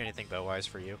 I can't do anything bow-wise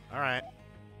for you. Alright.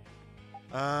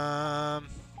 Well,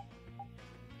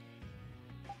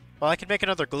 I can make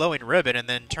another glowing ribbon and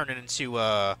then turn it into,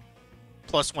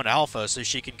 +1 alpha so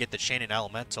she can get the chain and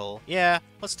elemental. Yeah,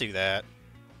 let's do that.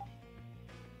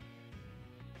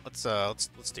 let's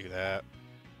do that.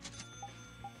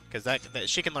 Because that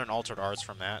she can learn altered arts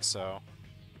from that, so.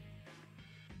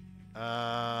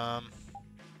 What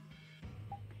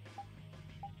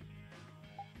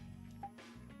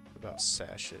about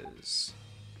sashes?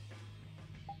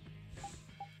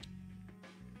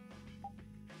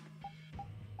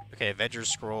 Okay, Avenger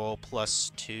Scroll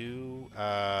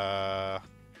 +2.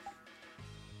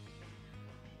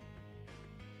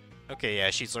 Okay,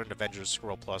 yeah, she's learned Avenger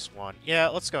Scroll +1. Yeah,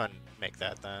 let's go and make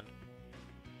that then.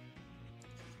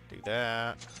 Do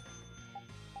that.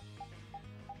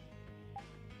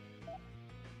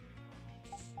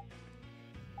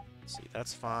 Let's see,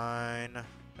 that's fine.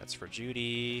 That's for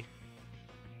Judy.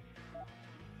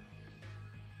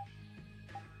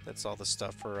 That's all the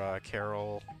stuff for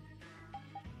Carol.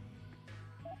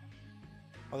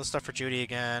 All the stuff for Judy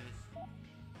again.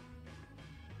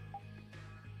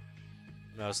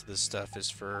 Most of this stuff is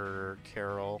for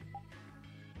Carol.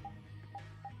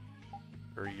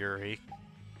 Or Yuri.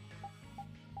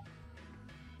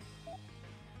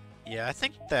 Yeah, I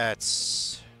think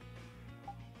that's...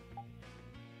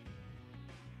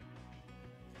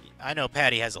 I know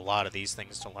Patty has a lot of these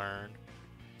things to learn,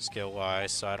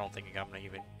 skill-wise, so I don't think I'm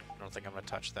gonna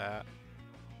touch that.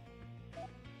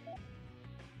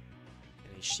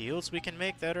 Any shields we can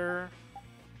make that are...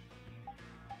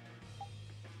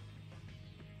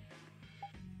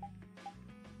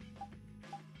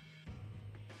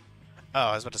 Oh,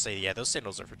 I was about to say, yeah, those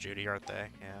sandals are for Judy, aren't they?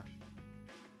 Yeah.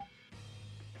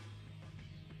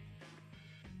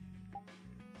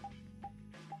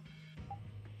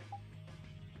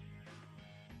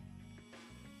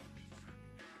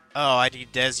 Oh, I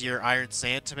need Desier Iron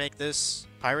Sand to make this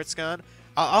pirate's gun?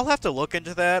 I'll have to look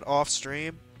into that off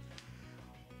stream.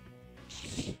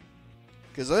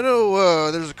 Because I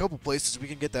know there's a couple places we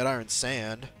can get that Iron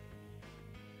Sand.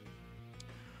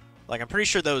 Like, I'm pretty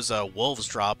sure those wolves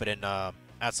drop it in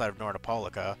outside of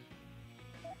Nordopolica.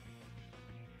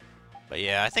 But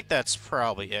yeah, I think that's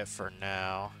probably it for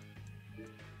now.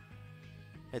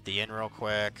 Hit the inn real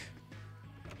quick.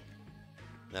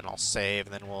 Then I'll save,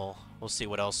 and then we'll see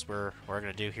what else we're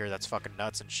gonna do here that's fucking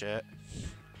nuts and shit.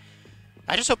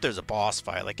 I just hope there's a boss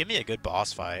fight. Like, give me a good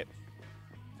boss fight.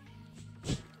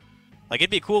 Like, it'd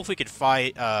be cool if we could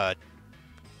fight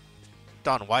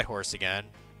Don Whitehorse again.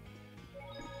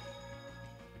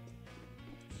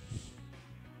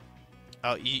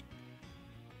 Oh,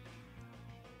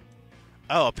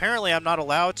 oh, apparently I'm not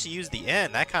allowed to use the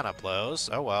inn. That kind of blows.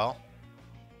 Oh well.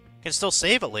 Can still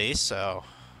save at least, so.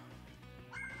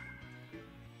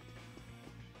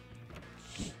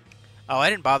 Oh, I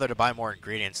didn't bother to buy more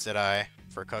ingredients, did I?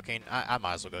 For cooking? I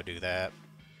might as well go do that.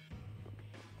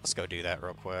 Let's go do that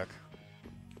real quick.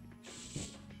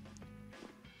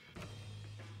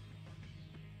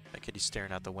 That kitty's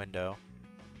staring out the window.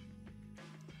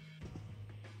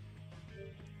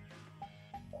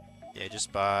 Yeah,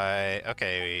 just buy...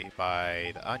 Okay,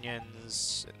 buy the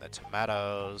onions and the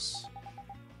tomatoes.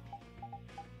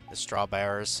 The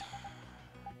strawberries.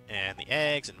 And the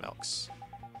eggs and milks.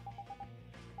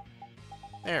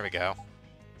 There we go.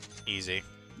 Easy.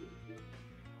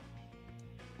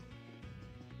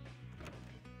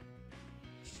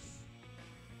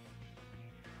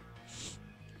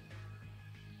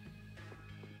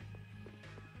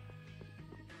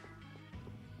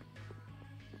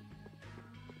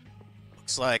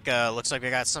 Looks like we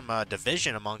got some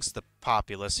division amongst the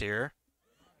populace here.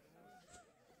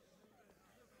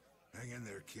 Hang in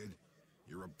there, kid.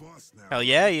 You're a boss now. Hell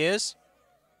yeah, he is.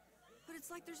 But it's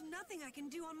like there's nothing I can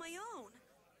do on my own.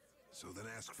 So then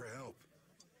ask for help.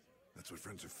 That's what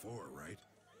friends are for, right?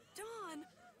 Don!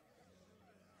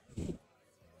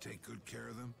 Take good care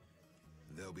of them,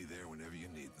 and they'll be there whenever you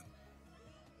need them.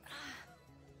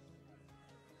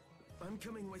 I'm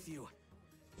coming with you.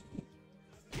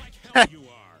 Like hell you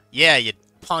are. Yeah, you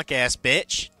punk-ass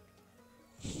bitch.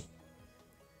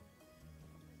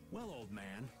 Well, old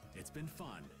man, it's been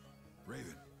fun.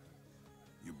 Raven,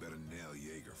 you better nail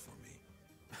Jaeger for me.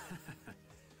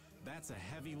 That's a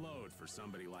heavy load for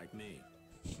somebody like me.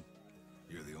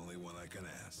 You're the only one I can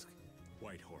ask.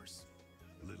 Whitehorse.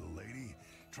 Little lady,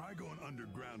 try going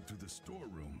underground to the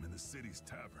storeroom in the city's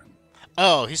tavern.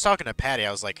 Oh, he's talking to Patty.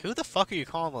 I was like, who the fuck are you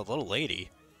calling the little lady?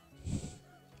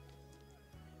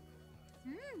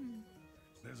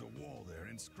 There's a wall there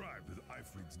inscribed with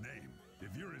Eifrid's name.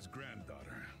 If you're his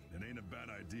granddaughter, it ain't a bad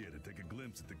idea to take a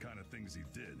glimpse at the kind of things he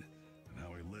did and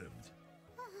how he lived.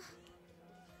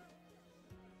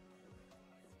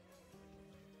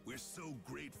 We're so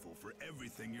grateful for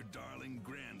everything your darling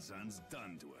grandson's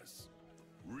done to us.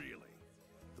 Really.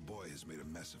 The boy has made a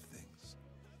mess of things.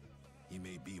 He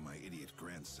may be my idiot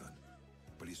grandson,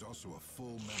 but he's also a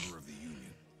full member of the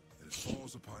Union. And it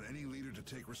falls upon any leader to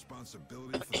take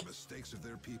responsibility for the mistakes of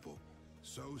their people.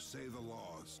 So say the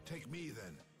laws. Take me,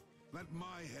 then. Let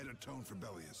my head atone for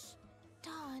Bellius.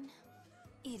 Dawn.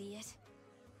 Idiot.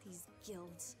 These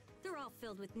guilds. They're all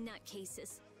filled with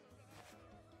nutcases.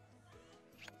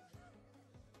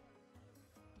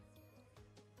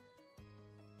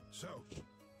 So,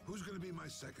 who's gonna be my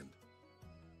second?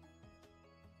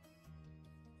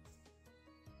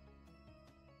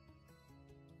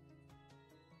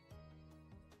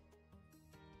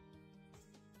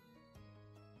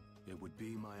 It would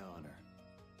be my honor.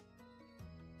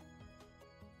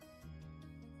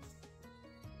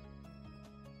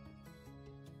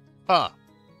 Huh.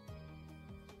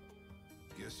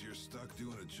 Guess you're stuck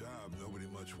doing a job nobody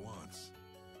much wants.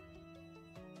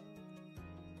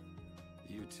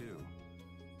 You too.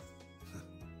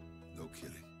 No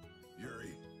kidding.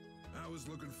 Yuri, I was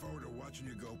looking forward to watching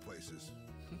you go places.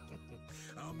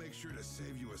 I'll make sure to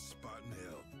save you a spot in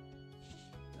hell.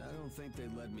 I don't think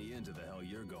they'd let me into the hell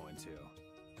you're going to.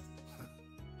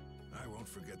 I won't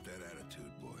forget that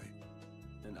attitude, boy.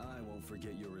 And I won't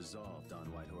forget your resolve,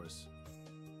 Don Whitehorse.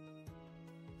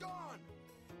 Dawn!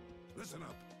 Listen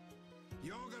up.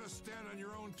 Y'all gotta stand on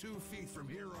your own 2 feet from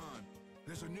here on.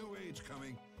 There's a new age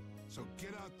coming, so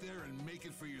get out there and make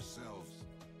it for yourselves.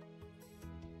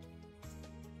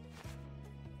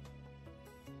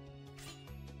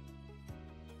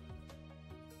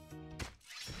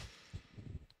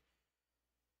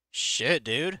 Shit,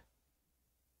 dude.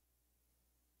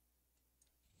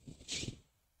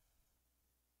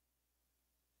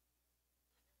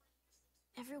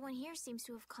 Everyone here seems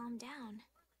to have calmed down.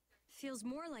 Feels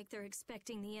more like they're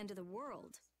expecting the end of the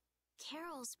world.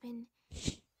 Carol's been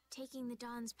taking the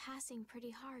Dawn's passing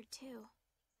pretty hard, too.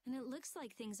 And it looks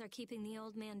like things are keeping the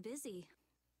old man busy.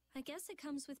 I guess it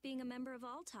comes with being a member of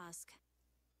Altosk.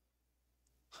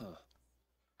 Huh.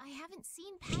 I haven't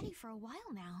seen Patty for a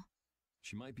while now.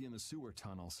 She might be in the sewer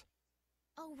tunnels.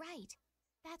 Oh, right.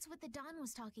 That's what the Dawn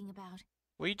was talking about.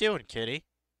 What are you doing, kitty?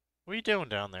 What are you doing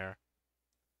down there?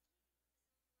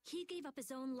 He gave up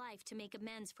his own life to make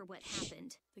amends for what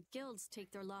happened. The guilds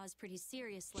take their laws pretty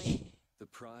seriously. The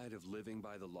pride of living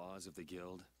by the laws of the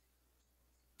guild.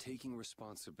 Taking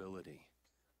responsibility.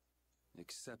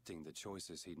 Accepting the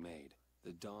choices he'd made.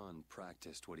 The Dawn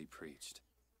practiced what he preached.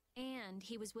 And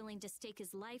he was willing to stake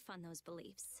his life on those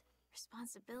beliefs.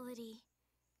 Responsibility.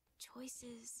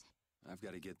 Choices. I've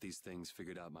got to get these things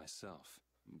figured out myself.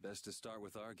 Best to start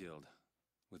with our guild.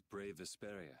 With Brave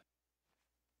Vesperia.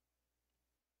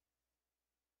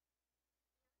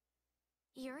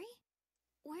 Yuri?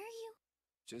 Where are you?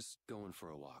 Just going for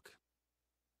a walk.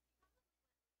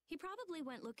 He probably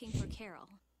went looking for Carol.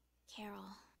 Carol.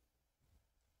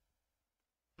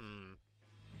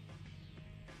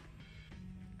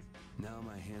 Now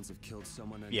my hands have killed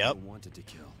someone I Yep. never wanted to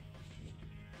kill.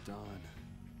 Dawn,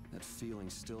 that feeling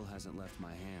still hasn't left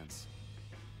my hands.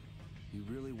 You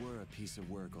really were a piece of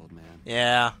work, old man.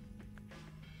 Yeah.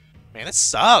 Man, this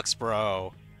sucks,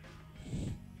 bro.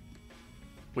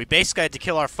 We basically had to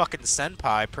kill our fucking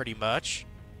senpai, pretty much.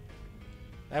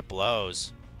 That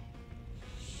blows.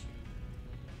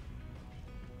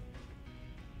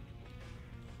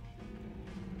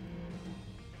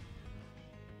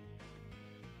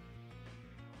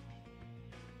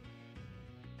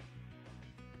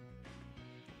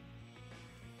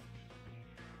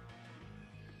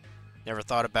 Never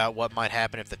thought about what might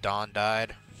happen if the Dawn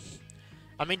died.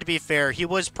 I mean, to be fair, he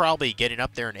was probably getting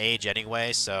up there in age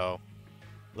anyway, so...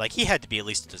 Like, he had to be at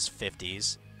least in his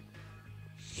 50s.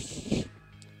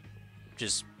 Which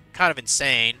is kind of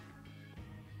insane.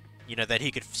 You know, that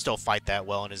he could still fight that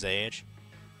well in his age.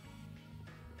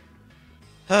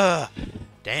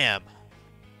 Damn.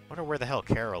 Wonder where the hell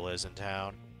Carol is in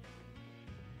town.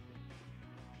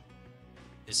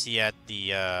 Is he at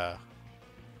the,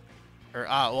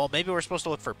 well, maybe we're supposed to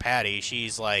look for Patty.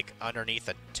 She's, like, underneath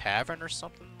a tavern or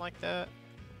something like that.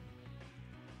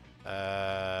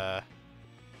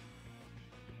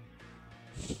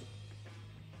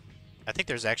 I think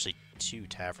there's actually 2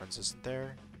 taverns, isn't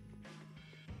there?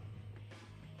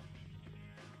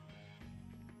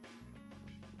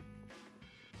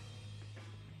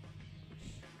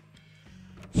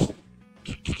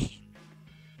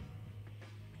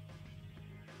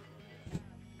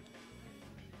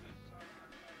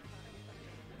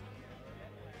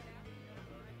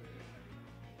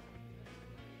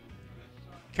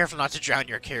 Careful not to drown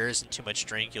your cares in too much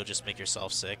drink, you'll just make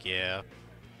yourself sick, yeah.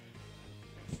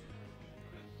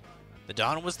 The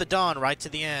Dawn was the Dawn right to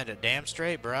the end. Damn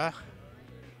straight, bruh.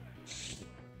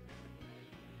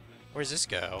 Where's this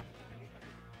go?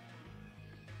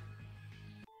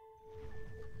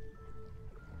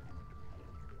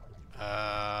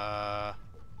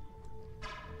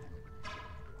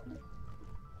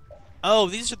 Oh,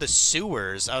 these are the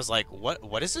sewers. I was like,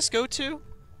 what does this go to?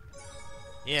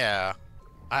 Yeah.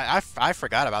 I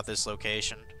forgot about this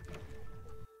location.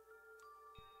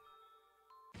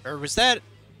 Or was that...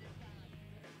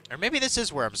 Or maybe this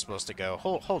is where I'm supposed to go.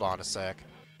 Hold on a sec.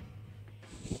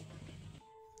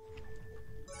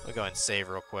 We'll go and save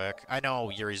real quick. I know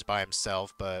Yuri's by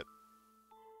himself, but...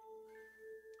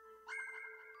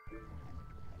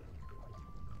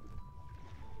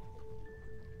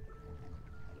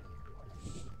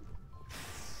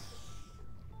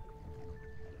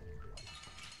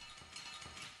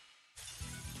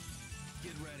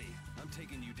 Get ready. I'm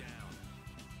taking you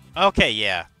down. Okay,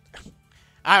 yeah.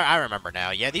 I remember now.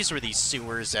 Yeah, these were these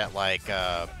sewers at, like,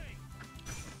 kind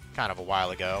of a while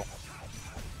ago.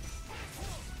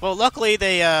 Well, luckily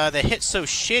they hit so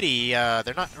shitty,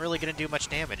 they're not really gonna do much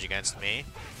damage against me.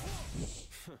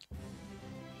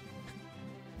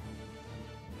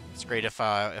 It's great if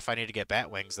I need to get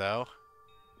bat wings, though.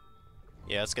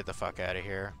 Yeah, let's get the fuck out of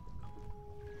here.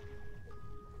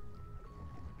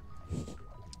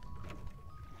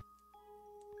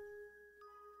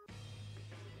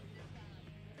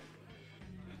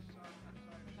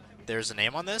 There's a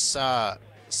name on this,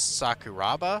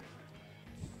 Sakuraba.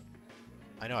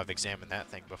 I know I've examined that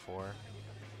thing before.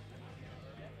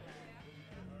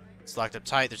 It's locked up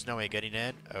tight, there's no way of getting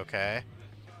in. Okay.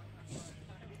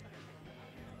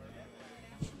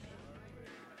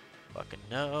 Fucking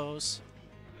knows.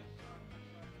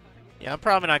 Yeah, I'm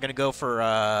probably not gonna go for,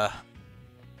 a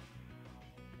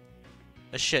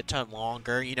shit ton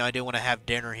longer. You know, I do want to have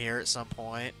dinner here at some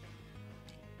point.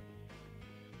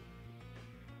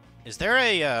 Is there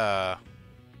a,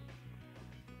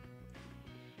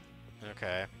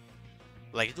 Okay.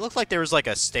 Like, it looked like there was, like,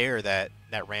 a stair that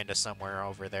ran to somewhere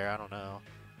over there. I don't know.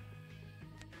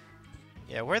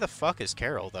 Yeah, where the fuck is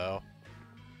Carol, though?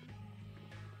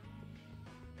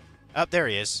 Oh, there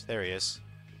he is. There he is.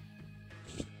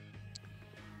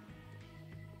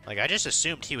 Like, I just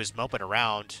assumed he was moping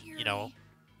around, you know,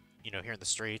 here in the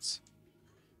streets.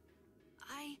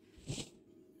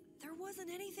 There wasn't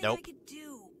anything Nope. I could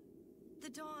do. The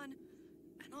Dawn,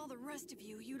 and all the rest of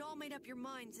you, you'd all made up your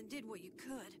minds and did what you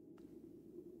could.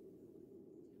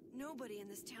 Nobody in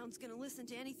this town's gonna listen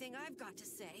to anything I've got to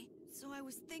say, so I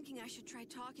was thinking I should try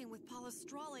talking with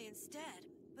Palestrale instead.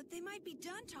 But they might be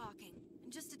done talking,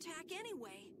 and just attack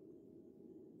anyway.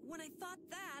 When I thought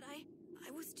that, I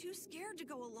was too scared to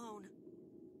go alone.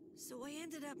 So I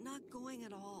ended up not going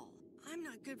at all. I'm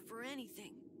not good for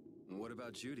anything. What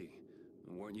about Judy?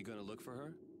 Weren't you gonna look for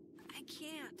her? I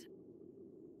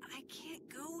can't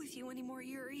go with you anymore,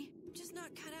 Yuri. I'm just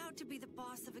not cut out to be the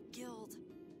boss of a guild.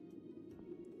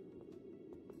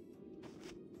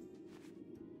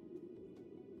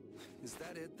 Is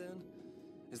that it, then?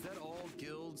 Is that all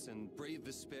guilds and brave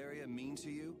Vesperia mean to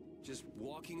you? Just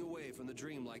walking away from the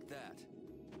dream like that?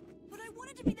 But I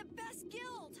wanted to be the best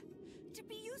guild! To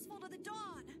be useful to the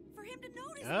Dawn! For him to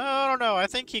notice me! I don't know. I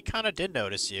think he kind of did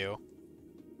notice you.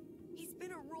 He's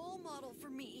been a role model for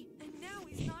me, and now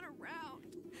he's not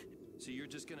around. So you're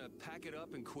just gonna pack it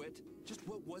up and quit? Just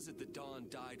what was it that Dawn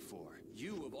died for?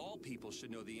 You, of all people, should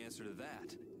know the answer to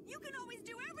that. You can always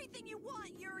do everything you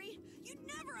want, Yuri! You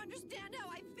never understand how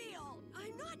I feel!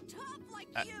 I'm not tough like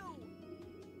you!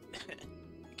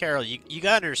 Carol, you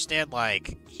gotta understand,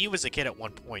 like, he was a kid at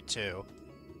one point, too.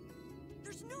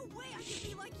 There's no way I can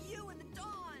be like you and the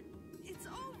Dawn! It's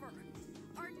over!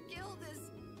 Our guild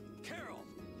is... Carol!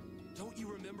 Don't you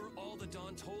remember all the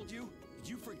Dawn told you?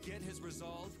 Did you forget his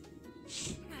resolve?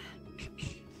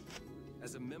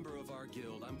 As a member of our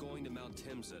guild, I'm going to Mount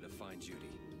Temsa to find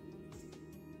Judy.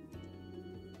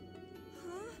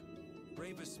 Huh?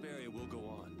 Brave Vesperia will go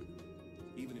on.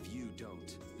 Even if you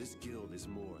don't, this guild is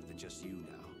more than just you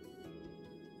now.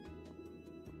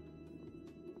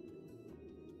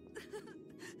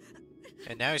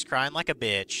 And now he's crying like a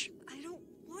bitch. I don't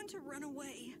want to run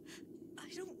away. I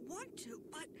don't want to,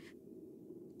 but...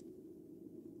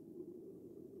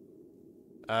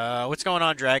 What's going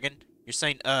on, Dragon? You're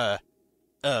saying, ugh.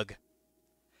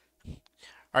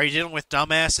 Are you dealing with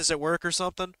dumbasses at work or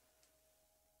something?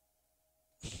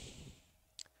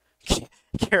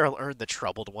 Carol earned the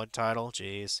Troubled One title,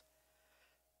 jeez.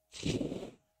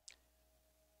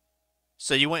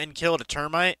 So you went and killed a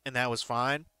termite, and that was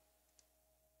fine?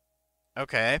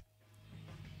 Okay.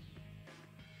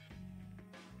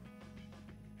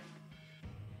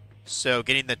 So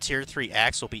getting the tier 3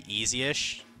 axe will be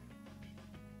easy-ish.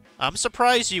 I'm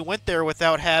surprised you went there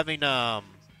without having,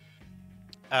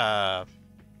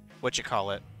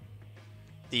 whatchamacallit?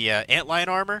 The antlion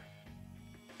armor?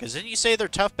 Because didn't you say they're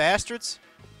tough bastards?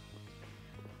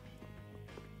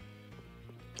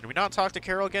 Can we not talk to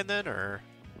Carol again then, or?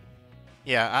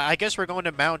 Yeah, I guess we're going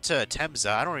to Mount Temza.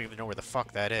 I don't even know where the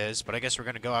fuck that is, but I guess we're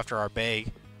going to go after our Bay,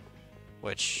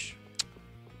 which,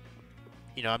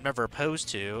 you know, I'm never opposed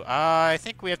to. I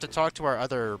think we have to talk to our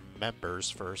other members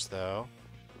first, though.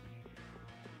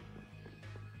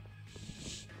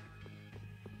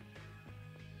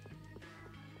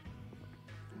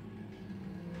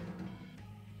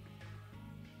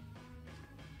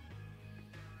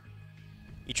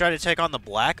 You try to take on the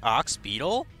Black Ox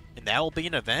Beetle, and that will be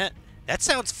an event? That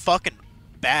sounds fucking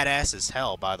badass as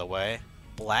hell, by the way.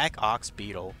 Black Ox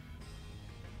Beetle.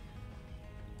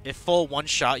 If full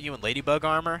one-shot you in Ladybug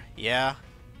armor? Yeah.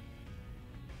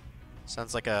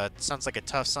 Sounds like a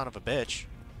tough son of a bitch.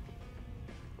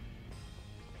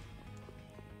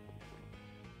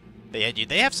 But yeah, dude,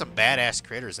 they have some badass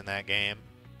critters in that game.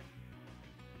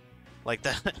 Like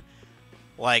the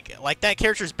like that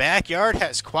character's backyard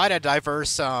has quite a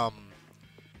diverse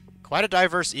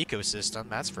ecosystem,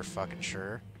 that's for fucking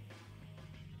sure.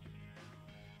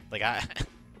 Like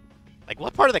like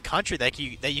what part of the country that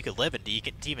you could live in do you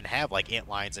even have like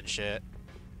antlions and shit?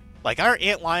 Like aren't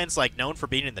antlions like known for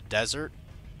being in the desert?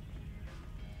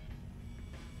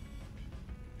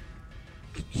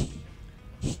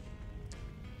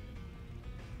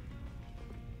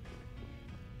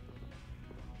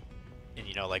 And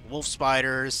you know, like wolf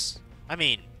spiders. I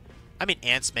mean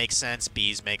ants make sense,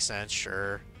 bees make sense,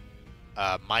 sure.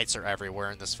 Mites are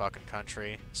everywhere in this fucking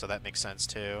country, so that makes sense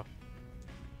too.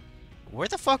 Where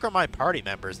the fuck are my party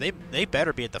members? They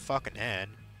better be at the fucking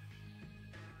end.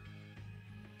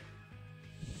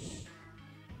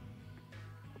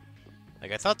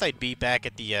 Like, I thought they'd be back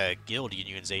at the Guild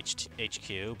Union's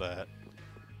HQ, but...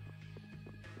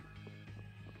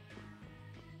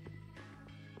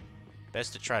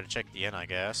 Best to try to check the inn, I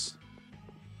guess.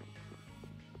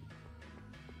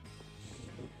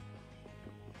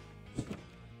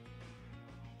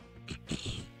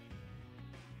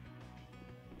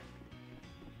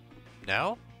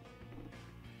 No?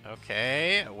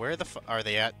 Okay, where the are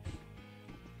they at?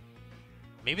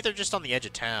 Maybe they're just on the edge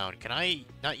of town. Can I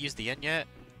not use the inn yet?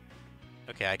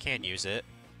 Okay, I can use it.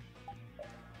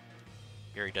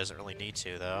 Gary doesn't really need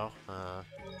to, though.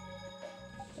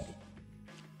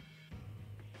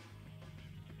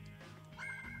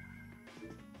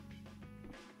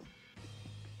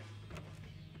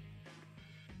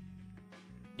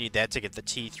 Need that to get the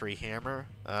T3 hammer?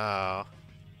 Oh.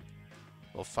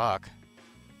 Well, fuck.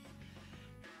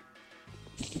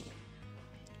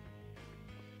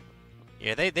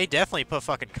 Yeah, they definitely put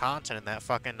fucking content in that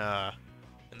fucking,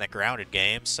 in that Grounded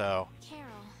game, so... Carol,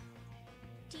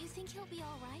 do you think he'll be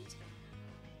alright?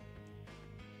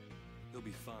 He'll be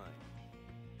fine.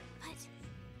 But...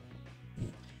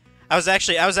 I was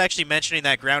actually mentioning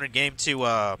that Grounded game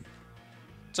to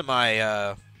some of my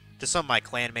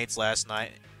clanmates last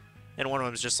night, and one of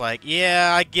them was just like,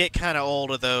 "Yeah, I get kind of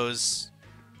old of those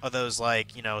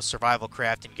like, you know, survival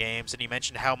crafting games," and he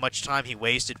mentioned how much time he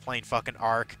wasted playing fucking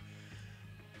Ark,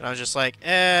 and I was just like,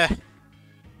 yeah,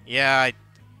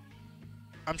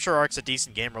 I'm sure Ark's a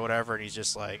decent game or whatever, and he's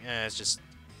just like,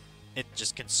 it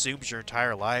just consumes your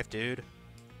entire life, dude.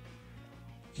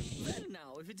 Well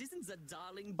now, if it isn't that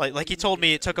darling Like he told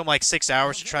me it took him like 6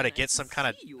 hours to try to get some kind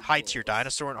of high-tier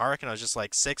dinosaur in Ark, and I was just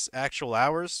like, 6 actual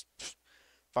hours? Pfft,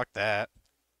 fuck that.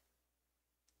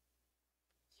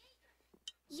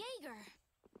 Jaeger!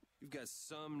 You've got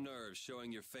some nerve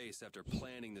showing your face after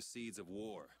planting the seeds of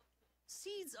war.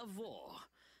 Seeds of war?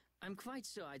 I'm quite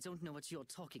sure I don't know what you're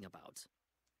talking about.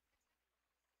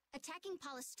 Attacking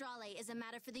Palestrale is a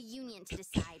matter for the Union to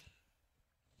decide.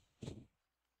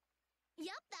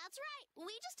 Yep, that's right.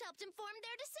 We just helped inform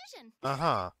their decision.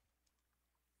 Uh-huh.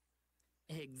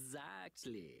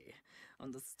 Exactly.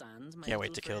 Understand, my Can't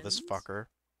wait to kill this fucker.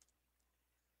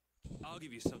 I'll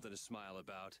give you something to smile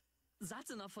about.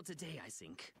 That's enough for today, I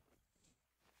think.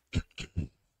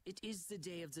 It is the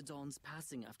day of the Dawn's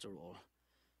passing, after all.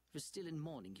 We're still in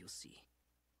mourning, you see.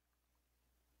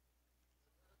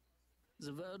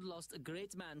 The world lost a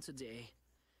great man today.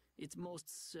 It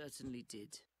most certainly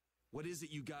did. What is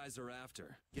it you guys are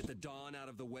after? Get the Dawn out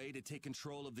of the way to take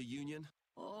control of the Union?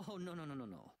 Oh, no.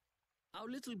 Our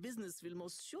little business will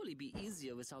most surely be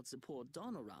easier without support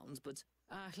Dawn around, but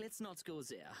let's not go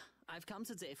there. I've come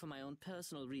today for my own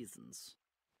personal reasons.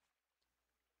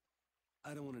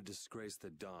 I don't want to disgrace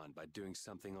the Dawn by doing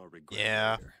something I'll regret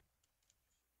later.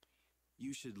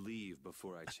 You should leave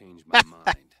before I change my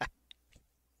mind.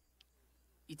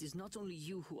 It is not only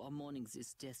you who are mourning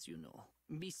this death, you know.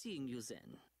 Be seeing you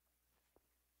then.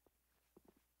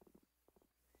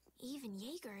 Even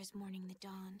Jaeger is mourning the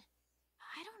Dawn.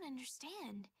 I don't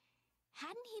understand.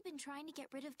 Hadn't he been trying to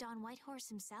get rid of Don Whitehorse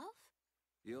himself?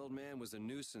 The old man was a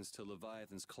nuisance to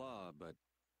Leviathan's Claw, but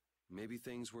maybe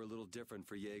things were a little different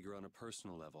for Jaeger on a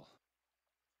personal level.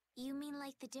 You mean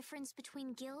like the difference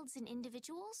between guilds and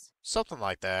individuals? Something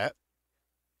like that.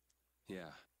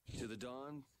 Yeah. To the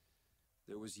Dawn,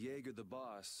 there was Jaeger the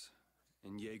boss,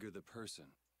 and Jaeger the person.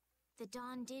 The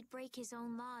Dawn did break his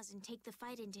own laws and take the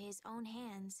fight into his own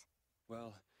hands.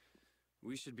 Well,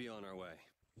 we should be on our way.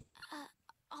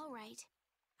 All right.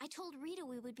 I told Rita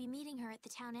we would be meeting her at the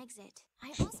town exit.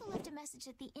 I also left a message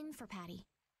at the inn for Patty.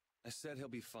 I said he'll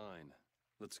be fine.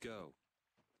 Let's go.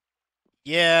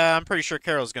 Yeah, I'm pretty sure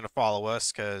Carol's gonna follow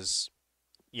us, cause,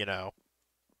 you know.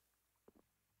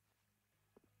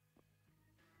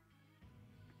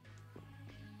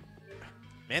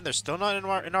 Man, they're still not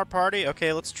in our party?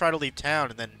 Okay, let's try to leave town,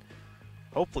 and then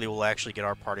hopefully we'll actually get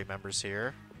our party members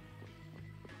here.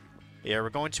 Yeah,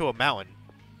 we're going to a mountain.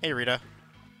 Hey, Rita.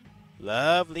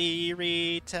 Lovely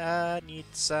Rita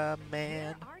needs a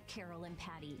man. Where are Carol and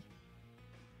Patty?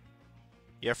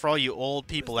 Yeah, for all you old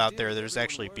people out there, there's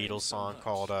actually a Beatles song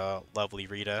called Lovely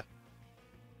Rita.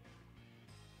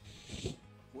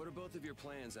 What are both of your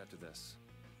plans after this?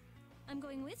 I'm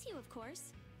going with you, of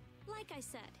course. Like I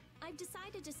said, I've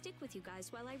decided to stick with you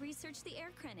guys while I research the air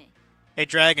crennet. Hey,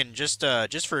 Dragon, just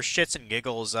for shits and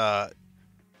giggles,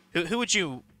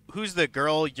 who's the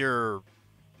girl you're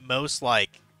most,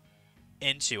 like,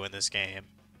 into in this game?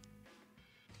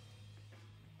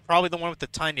 Probably the one with the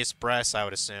tiniest breasts, I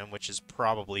would assume, which is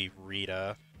probably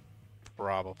Rita.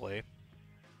 Probably.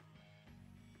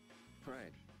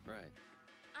 Right.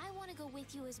 I want to go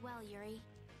with you as well, Yuri.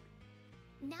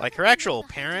 Like, her actual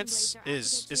appearance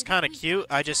is kind of cute.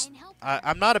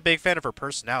 I'm not a big fan of her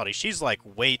personality. She's like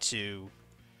way too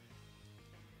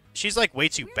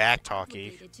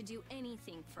back-talky.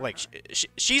 Like,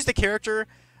 she's the character,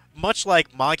 much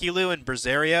like Magilu and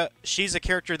Berseria, she's a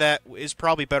character that is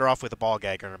probably better off with a ball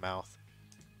gag in her mouth.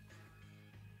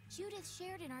 Judith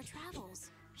shared in our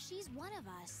travels. She's one of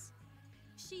us.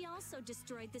 She also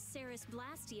destroyed the Ceres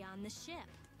Blastia on the ship.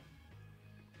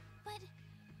 But...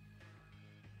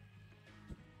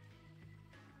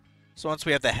 So once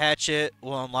we have the hatchet,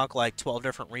 we'll unlock like 12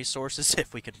 different resources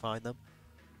if we can find them.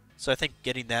 So I think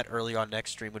getting that early on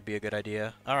next stream would be a good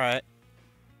idea. Alright.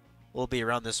 We'll be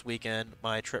around this weekend.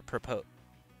 My trip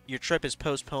Your trip is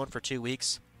postponed for 2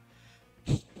 weeks.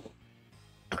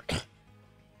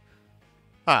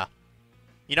 Huh.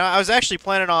 You know, I was actually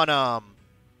planning on,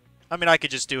 I mean, I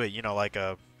could just do it, you know, like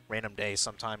a random day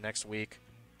sometime next week.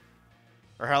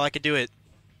 Or hell, I could do it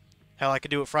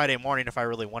Friday morning if I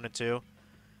really wanted to.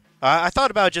 I thought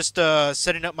about just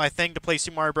setting up my thing to play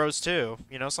Super Mario Bros. 2.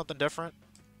 You know, something different.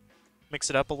 Mix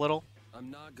it up a little. I'm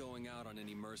not going out on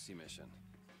any mercy mission.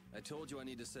 I told you I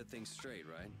need to set things straight,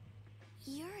 right?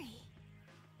 Yuri.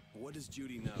 What does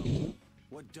Judy know?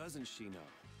 What doesn't she know?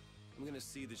 I'm gonna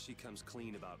see that she comes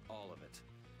clean about all of it.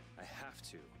 I have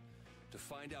to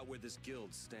find out where this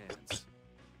guild stands.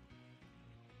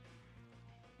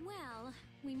 Well,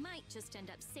 we might just end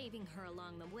up saving her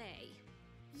along the way.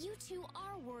 You two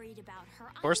are worried about her.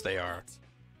 Of course they are.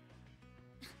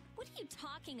 What are you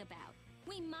talking about?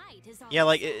 We might, is all. Yeah,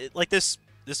 like this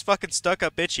fucking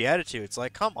stuck-up bitchy attitude. It's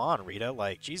like, come on, Rita.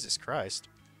 Like, Jesus Christ.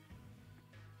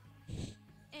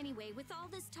 Anyway, with all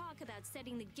this talk about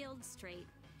setting the guild straight,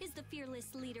 is the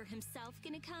fearless leader himself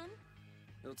gonna come?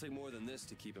 It'll take more than this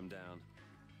to keep him down.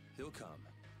 He'll come.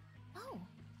 Oh,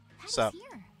 Patty's Sup?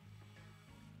 here.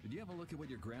 Did you have a look at what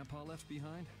your grandpa left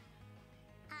behind?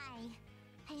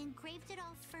 I engraved it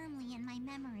all firmly in my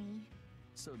memory.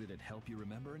 So did it help you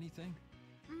remember anything?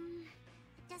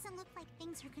 It doesn't look like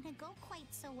things are gonna go quite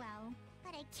so well.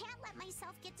 But I can't let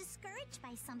myself get discouraged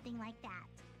by something like that.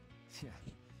 Yeah,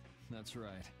 that's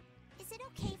right. Is it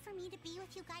okay for me to be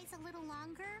with you guys a little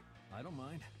longer? I don't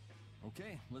mind.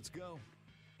 Okay, let's go.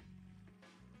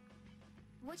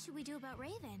 What should we do about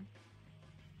Raven?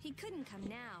 He couldn't come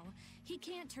now. He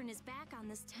can't turn his back on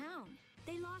this town.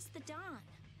 They lost the Dawn.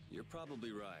 You're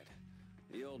probably right.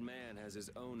 The old man has his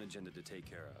own agenda to take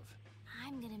care of.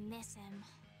 I'm gonna miss him.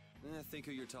 Think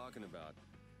who you're talking about.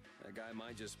 That guy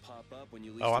might just pop up when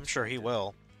you least Oh, I'm sure he expect it.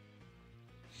 will.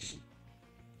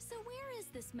 So where is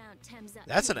this Mount Temsa?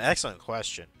 That's an excellent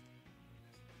question.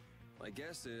 My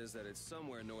guess is that it's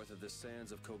somewhere north of the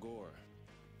sands of Kogor.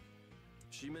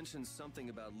 She mentioned something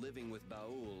about living with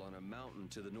Baul on a mountain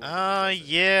to the north.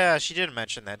 Yeah, she did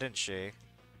mention that, didn't she?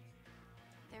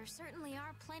 There certainly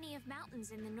are plenty of mountains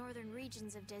in the northern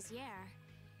regions of Desier.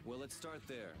 Well, let's start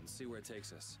there and see where it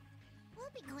takes us.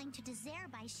 We'll be going to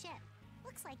Désert by ship.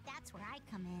 Looks like that's where I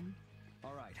come in.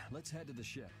 All right, let's head to the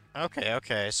ship. Okay,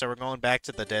 okay. So we're going back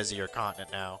to the Desier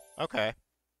continent now. Okay.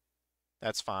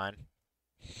 That's fine.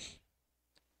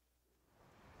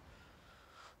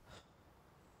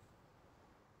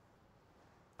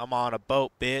 I'm on a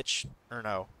boat, bitch. Or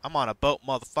no, I'm on a boat,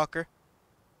 motherfucker.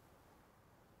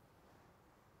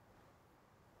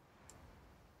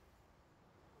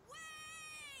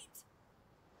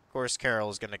 Of course, Carol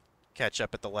is going to catch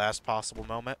up at the last possible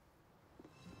moment.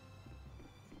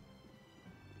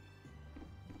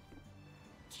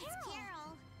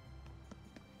 Carol.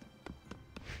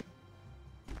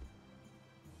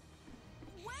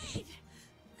 Wait!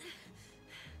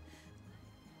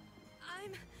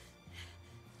 I'm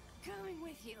coming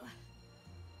with you.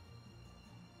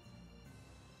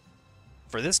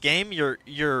 For this game, your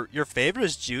favorite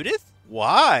is Judith?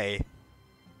 Why?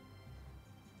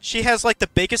 She has like the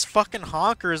biggest fucking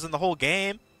honkers in the whole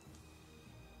game.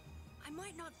 I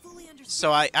might not fully understand.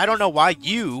 So I don't know why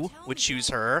you would choose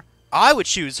her. I would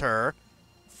choose her.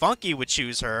 Funky would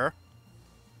choose her.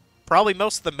 Probably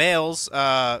most of the males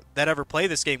that ever play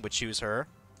this game would choose her.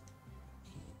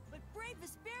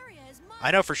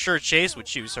 I know for sure Chase would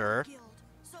choose her.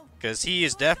 Because he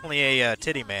is definitely a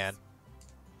titty man.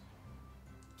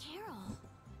 Carol,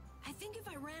 I think if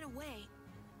I ran away,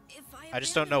 I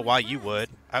just don't know why you would.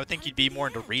 I would think you'd be more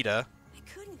into Rita. I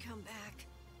couldn't come back.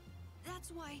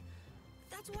 That's why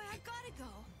I gotta go.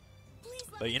 Please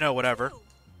let But me you know, whatever. go.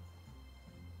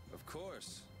 Of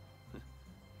course.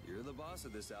 You're the boss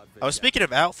of this outfit. Oh, speaking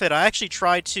of outfit, I actually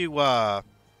tried to,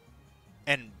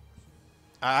 and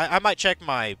I might check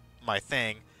my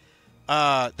thing.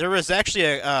 There was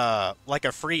actually like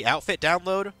a free outfit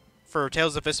download for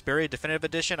Tales of Vesperia Definitive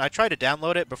Edition. I tried to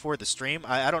download it before the stream.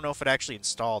 I don't know if it actually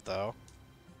installed, though.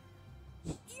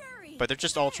 But they're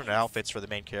just alternate outfits for the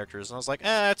main characters. And I was like,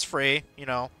 it's free, you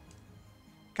know.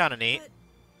 Kind of neat. But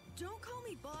don't call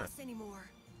me boss anymore.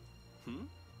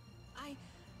 I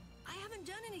haven't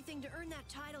done anything to earn that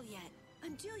title yet.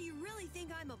 Until you really think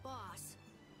I'm a boss.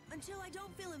 Until I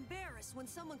don't feel embarrassed when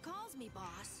someone calls me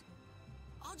boss.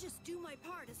 I'll just do my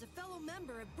part as a fellow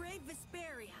member of Brave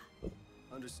Vesperia.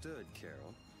 Understood,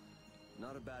 Carol.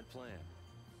 Not a bad plan.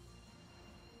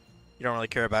 You don't really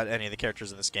care about any of the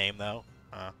characters in this game, though.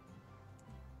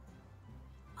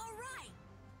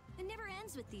 It never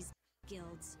ends with these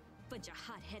guilds. Bunch of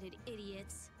hot-headed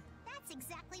idiots. That's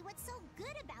exactly what's so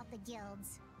good about the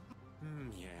guilds.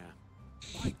 Yeah.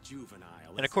 Quite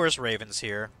juvenile. And of course, Raven's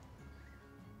here.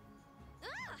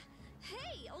 Ah!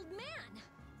 Hey, old man!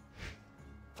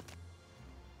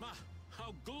 Ah,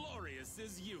 how glorious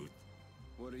is youth!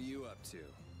 What are you up to?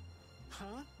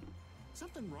 Huh?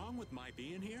 Something wrong with my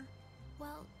being here?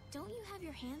 Well, don't you have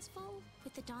your hands full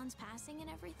with the Dawn's passing and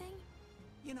everything?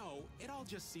 You know, it all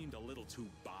just seemed a little too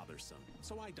bothersome,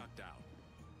 so I ducked out.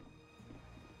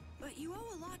 But you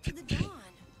owe a lot to the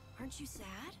Dawn. Aren't you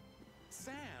sad?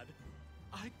 Sad?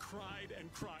 I cried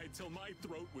and cried till my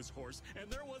throat was hoarse, and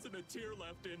there wasn't a tear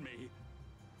left in me.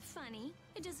 Funny,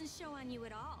 it doesn't show on you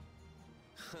at all.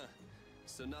 Huh.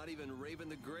 So not even Raven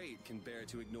the Great can bear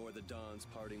to ignore the Dawn's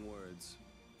parting words.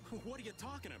 What are you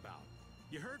talking about?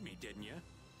 You heard me, didn't you?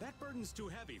 That burden's too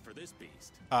heavy for this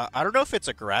beast. I don't know if it's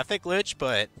a graphic glitch,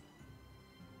 but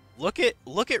look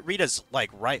at Rita's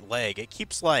like right leg. It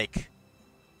keeps like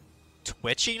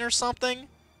twitching or something.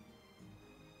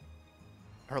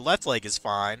 Her left leg is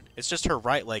fine. It's just her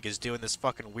right leg is doing this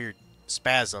fucking weird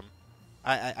spasm.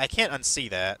 I can't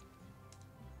unsee that.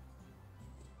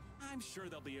 I'm sure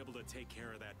they'll be able to take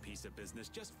care of that piece of business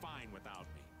just fine without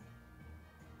me.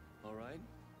 All right,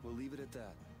 we'll leave it at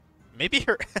that. Maybe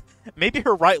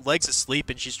her right leg's asleep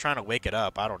and she's trying to wake it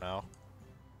up. I don't know.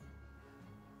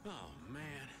 Oh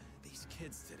man, these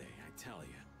kids today, I tell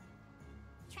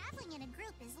you. Traveling in a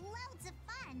group is loads of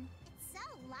fun. It's so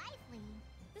lively.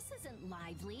 This isn't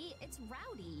lively, it's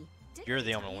rowdy. Didn't You're I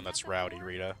the tell only you one that that's rowdy, before?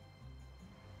 Rita.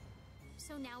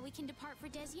 So now we can depart for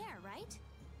Desier, right?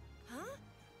 Huh?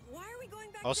 Why are we going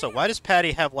back Also, there? why does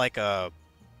Patty have like a...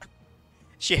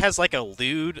 She has like a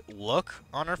lewd look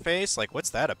on her face? Like, what's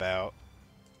that about?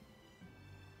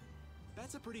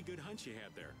 That's a pretty good hunch you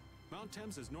had there. Mount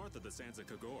Thames is north of the Sansa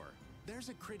Kagor. There's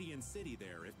a Crydian city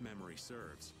there, if memory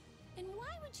serves. And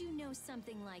why would you know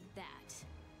something like that?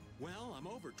 Well, I'm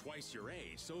over twice your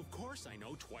age, so of course I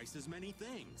know twice as many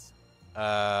things.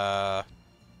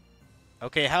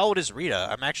 Okay, how old is Rita?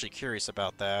 I'm actually curious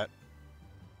about that.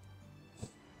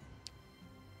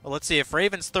 Well, let's see. If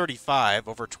Raven's 35,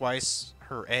 over twice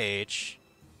her age,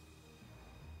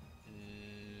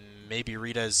 maybe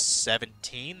Rita's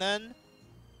 17 then?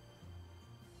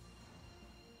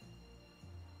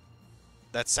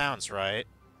 That sounds right.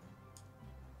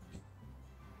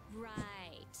 Right.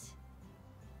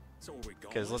 So are we going?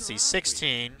 Because let's see, or aren't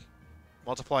 16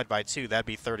 multiplied by 2, that'd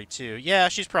be 32. Yeah,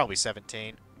 she's probably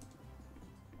 17.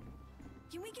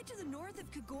 Can we get to the north of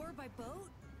Kagor by boat?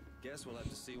 Guess we'll have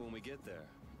to see when we get there.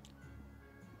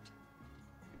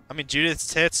 I mean,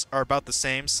 Judith's tits are about the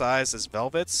same size as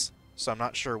Velvet's, so I'm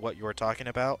not sure what you were talking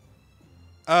about.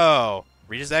 Oh,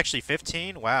 Rita's actually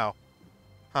 15? Wow.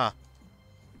 Huh.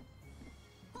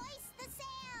 Hoist the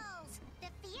sails! The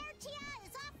Fiertia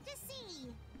is off to sea!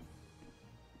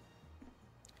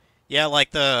 Yeah,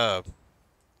 like the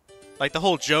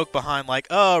whole joke behind, like,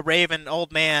 oh, Raven,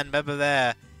 old man, blah, blah,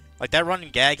 blah. Like, that running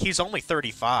gag, he's only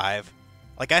 35.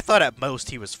 Like, I thought at most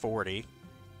he was 40.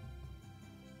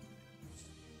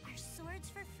 Our swords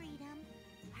for freedom,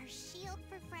 our shield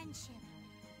for friendship,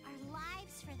 our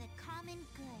lives for the common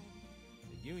good.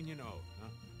 The Union Oath, huh?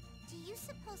 Do you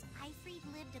suppose Eifried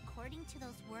lived according to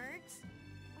those words?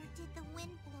 Or did the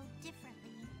wind blow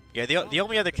differently? Yeah, the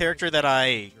only other character that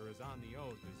I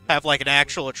have, like, an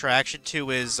actual attraction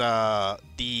to is, the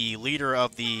leader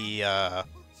of the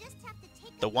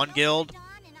one guild,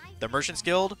 the Merchants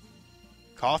Guild,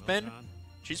 Kaufman.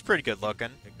 She's pretty good looking.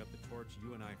 Pick up the torch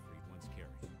you and Eifried once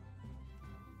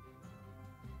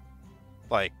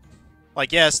carried.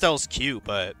 Like, yeah, Estelle's cute,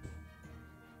 but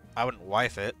I wouldn't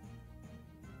wife it.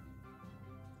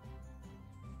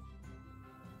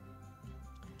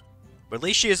 But at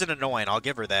least she isn't annoying, I'll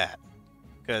give her that.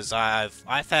 Because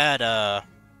I've had, at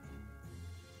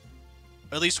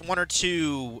least one or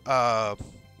two,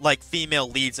 like, female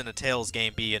leads in a Tales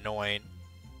game be annoying.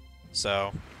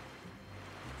 So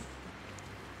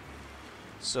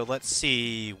let's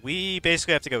see. We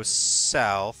basically have to go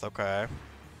south. Okay.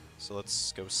 So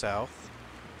let's go south.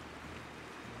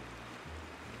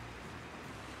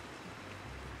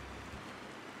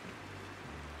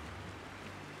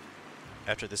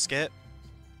 After the skit.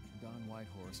 Don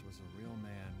Whitehorse was a real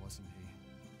man, wasn't he?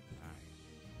 Aye.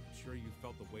 I'm sure you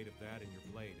felt the weight of that in your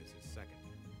blade as his second.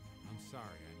 I'm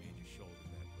sorry I made you shoulder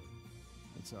that burden.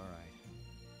 It's all right.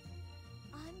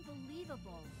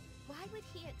 Unbelievable. Why would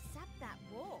he accept that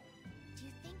role? Do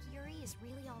you think Yuri is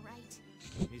really alright?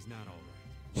 He's not all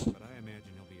right, but I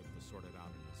imagine he'll be able to sort it out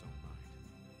in his own mind.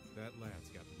 That lad's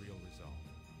got real resolve.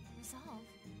 Resolve?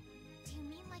 Do you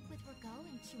mean like with Rago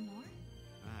and Cumor?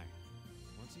 Aye.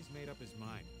 Once he's made up his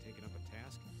mind and taken up a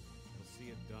task, he'll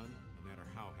see it done no matter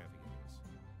how heavy it is.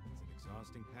 It's an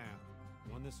exhausting path,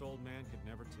 one this old man could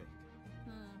never take.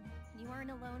 You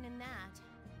aren't alone in that.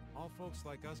 All folks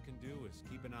like us can do is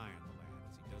keep an eye on the lad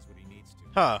as he does what he needs to.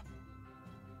 Huh.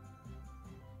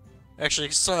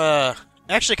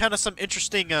 Actually, kind of some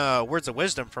interesting words of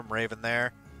wisdom from Raven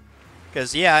there.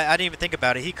 Because, yeah, I didn't even think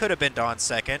about it. He could have been Dawn's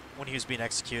second when he was being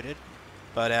executed.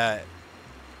 But,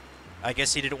 I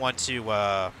guess he didn't want to, you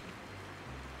know,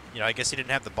 I guess he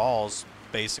didn't have the balls,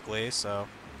 basically, so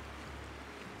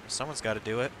someone's got to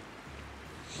do it.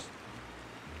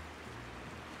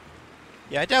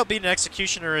 Yeah, I doubt being an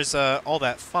executioner is all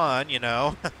that fun, you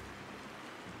know.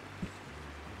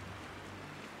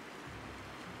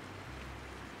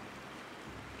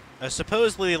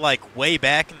 Supposedly, like, way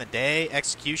back in the day,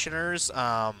 executioners,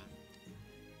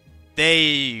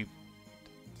 they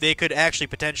could actually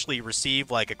potentially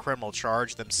receive, like, a criminal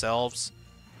charge themselves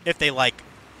if they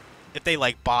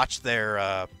botched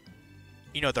their,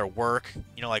 you know, their work.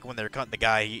 You know, like, when they're cutting the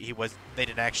guy, they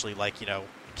didn't actually, like, you know,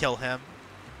 kill him.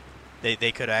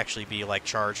 They could actually be, like,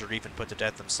 charged or even put to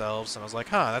death themselves. And I was like,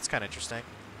 huh, that's kind of interesting.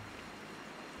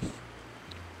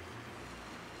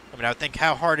 I mean, I would think,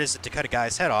 how hard is it to cut a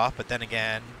guy's head off? But then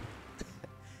again,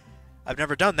 I've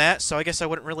never done that, so I guess I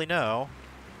wouldn't really know.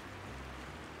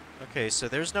 Okay, so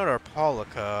there's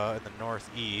Notarpolica in the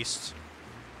northeast.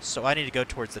 So I need to go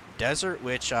towards the desert,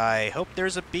 which I hope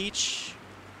there's a beach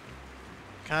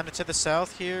kind of to the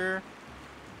south here.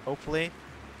 Hopefully.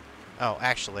 Oh,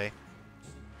 actually.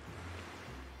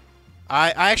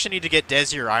 I actually need to get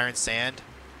Desi or Iron Sand.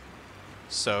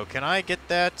 So can I get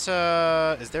that?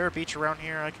 Is there a beach around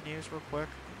here I can use real quick?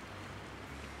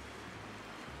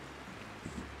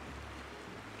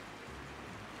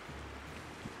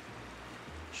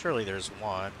 Surely there's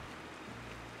one.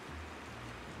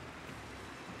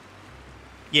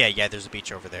 Yeah, there's a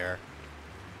beach over there.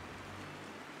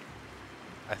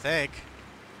 I think.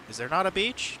 Is there not a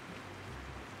beach?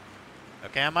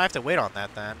 Okay, I might have to wait on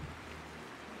that then.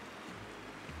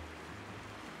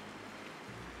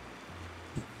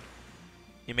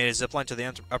 You made a zipline to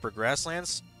the upper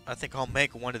grasslands? I think I'll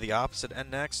make one to the opposite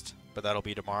end next, but that'll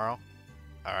be tomorrow.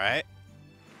 Alright.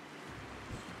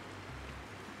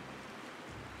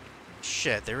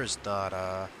 Shit, there is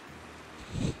not,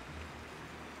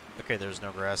 Okay, there's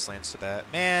no grasslands to that.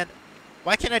 Man,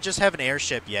 Why can't I just have an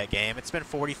airship yet, game? It's been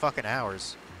 40 fucking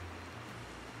hours.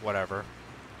 Whatever.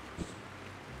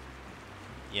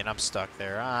 Yeah, and I'm stuck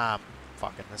there. I'm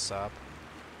fucking this up.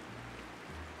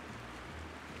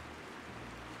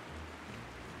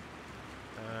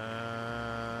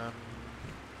 I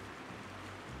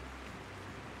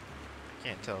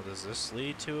can't tell. Does this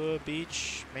lead to a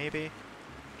beach? Maybe?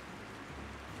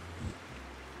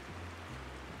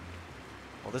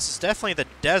 Well, this is definitely the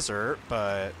desert,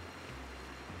 but...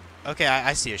 Okay,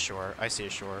 I see a shore. I see a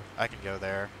shore. I can go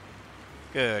there.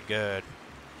 Good, good.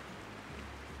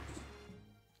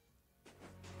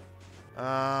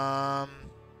 I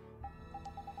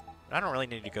don't really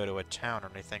need to go to a town or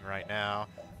anything right now.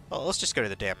 Well, let's just go to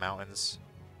the damn mountains.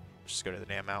 Just go to the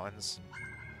damn mountains.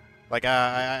 Like,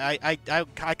 I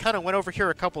kind of went over here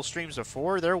a couple streams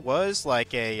before. There was,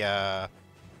 like, a,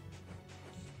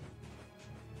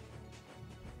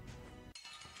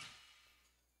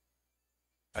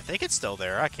 I think it's still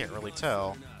there. I can't really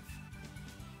tell.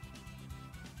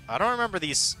 I don't remember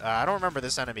these. I don't remember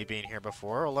this enemy being here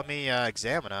before. Well, let me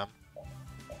examine him.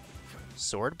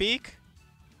 Swordbeak?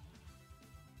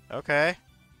 Okay.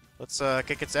 Let's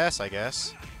kick its ass, I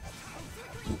guess.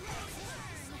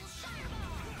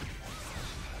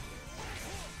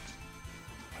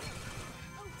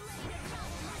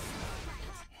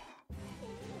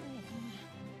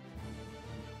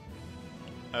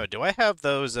 Oh, do I have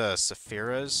those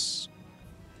Sephiras?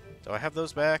 Do I have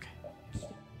those back?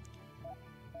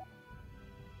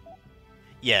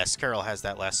 Yes, Carol has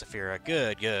that last Sephira.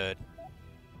 Good, good.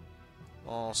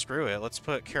 Well, screw it. Let's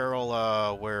put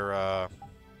Carol where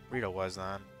Rita was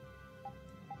then.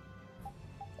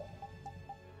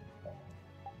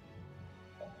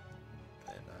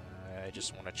 And I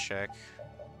just want to check.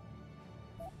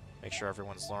 Make sure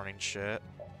everyone's learning shit.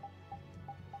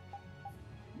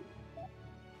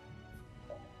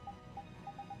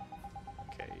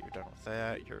 Okay, you're done with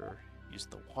that. You're use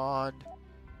the wand.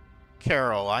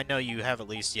 Carol, I know you have at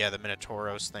least, yeah, the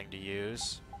Minotauros thing to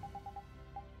use.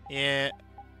 Yeah.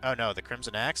 Oh, no, the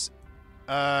Crimson Axe?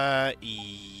 Yeah,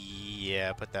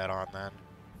 put that on then.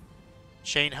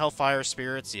 Chain Hellfire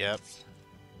Spirits, yep.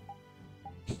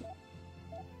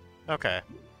 Okay.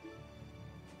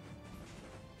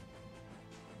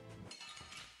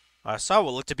 I saw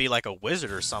what looked to be like a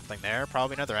wizard or something there.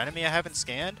 Probably another enemy I haven't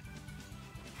scanned.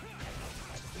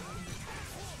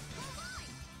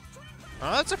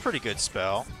 Oh, that's a pretty good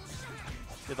spell.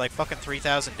 Did like fucking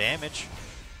 3,000 damage.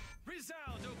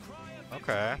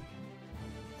 Okay.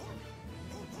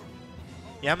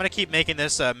 Yeah, I'm gonna keep making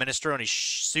this minestrone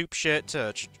soup shit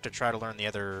to try to learn the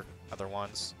other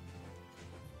ones.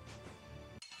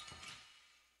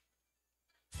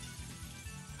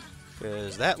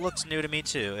 Because that looks new to me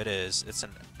too. It is. It's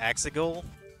an Axigul.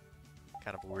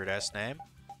 Kind of a weird ass name.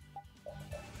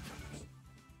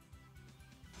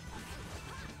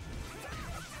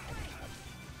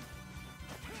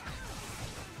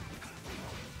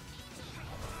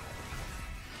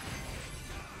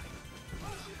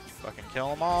 Fucking kill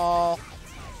them all.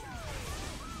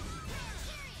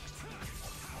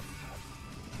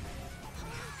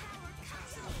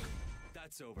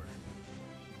 That's over.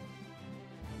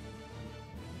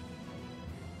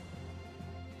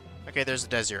 Okay, there's the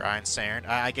Desert Iron Siren.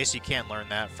 I guess you can learn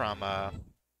that from,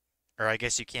 or I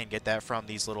guess you can get that from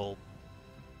these little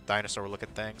dinosaur-looking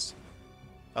things.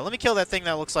 Let me kill that thing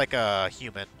that looks like a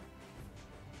human,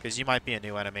 because you might be a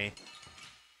new enemy.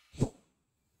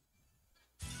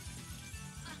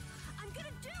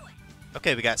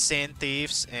 Okay, we got Sand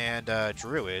Thieves and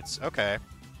Druids. Okay.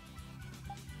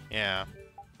 Yeah.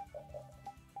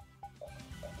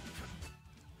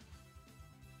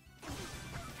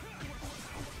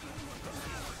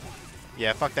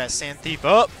 Yeah, fuck that Sand Thief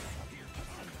up!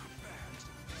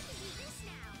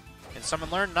 Can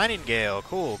someone learn Nightingale?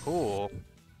 Cool, cool.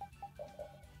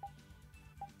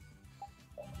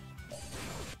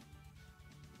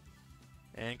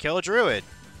 And kill a Druid.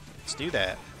 Let's do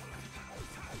that.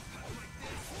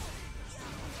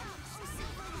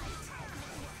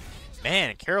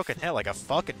 Man, Carol can hit like a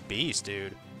fucking beast,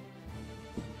 dude.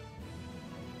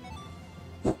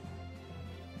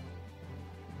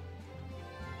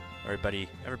 Everybody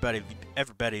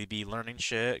be learning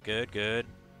shit. Good, good.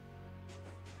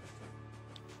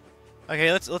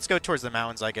 Okay, let's go towards the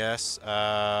mountains, I guess.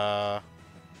 I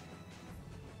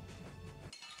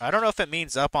don't know if it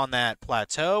means up on that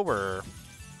plateau or...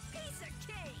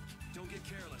 Don't get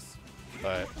careless.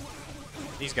 But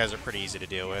these guys are pretty easy to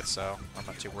deal with, so I'm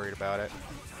not too worried about it.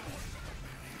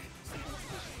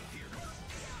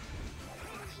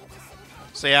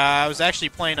 So yeah, I was actually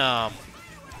playing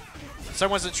So I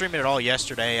wasn't streaming at all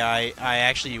yesterday. I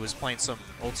actually was playing some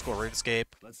old school RuneScape.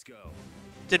 Let's go.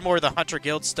 Did more of the Hunter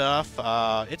Guild stuff.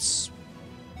 It's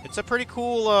a pretty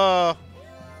cool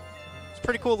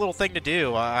little thing to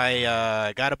do.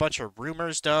 I got a bunch of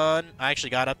rumors done. I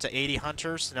actually got up to 80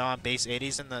 hunters. Now I'm base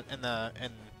 80s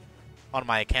on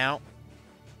my account.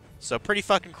 So pretty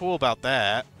fucking cool about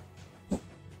that.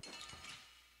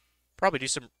 Probably do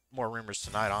some more rumors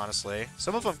tonight, honestly.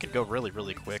 Some of them can go really,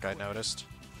 really quick, I noticed.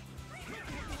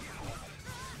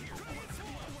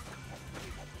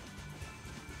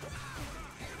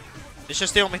 It's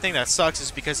just the only thing that sucks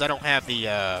is because I don't have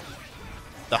the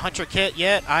Hunter kit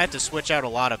yet. I have to switch out a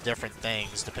lot of different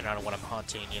things depending on what I'm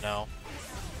hunting, you know.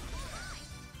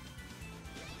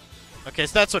 Okay,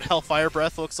 so that's what Hellfire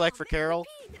Breath looks like for Carol.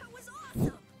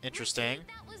 Interesting.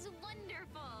 That was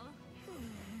wonderful.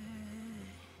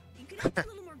 You could act a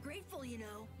little more grateful, you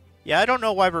know. Yeah, I don't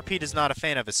know why Repeat is not a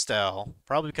fan of Estelle.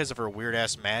 Probably because of her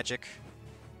weird-ass magic.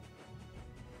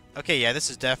 Okay, yeah, this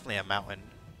is definitely a mountain.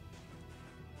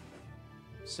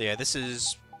 So yeah, this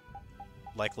is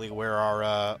likely where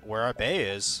our bay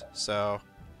is. So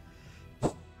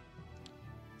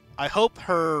I hope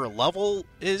her level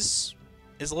is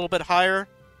a little bit higher.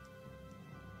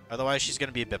 Otherwise, she's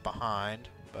gonna be a bit behind.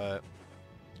 But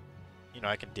you know,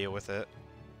 I can deal with it.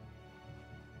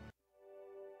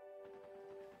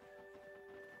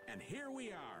 And here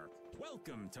we are.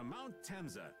 Welcome to Mount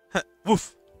Temza.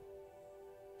 Woof.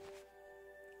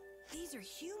 These are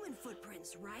human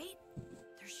footprints, right?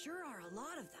 There sure are a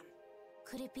lot of them.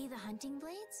 Could it be the hunting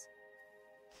blades?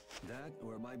 That,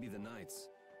 or it might be the Knights.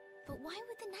 But why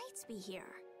would the knights be here?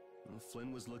 Well,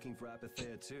 Flynn was looking for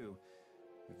Apathea too.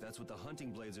 If that's what the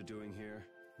hunting blades are doing here,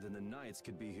 then the Knights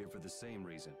could be here for the same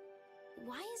reason.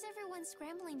 Why is everyone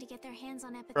scrambling to get their hands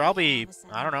on Epithea? Probably,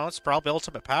 I don't know, it's probably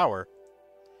ultimate power.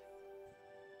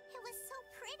 It was so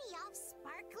pretty, all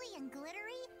sparkly and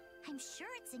glittery. I'm sure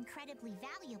it's incredibly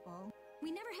valuable.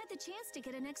 We never had the chance to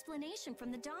get an explanation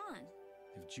from the Dawn.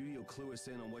 If Judy will clue us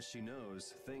in on what she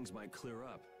knows, things might clear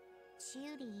up.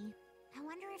 Judy, I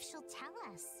wonder if she'll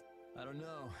tell us. I don't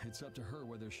know. It's up to her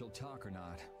whether she'll talk or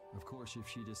not. Of course, if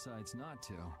she decides not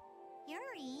to.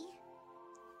 Yuri?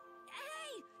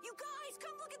 Hey, you guys,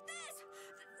 come look at this!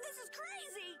 This is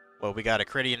crazy! Well, we got a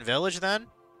Cridian village then?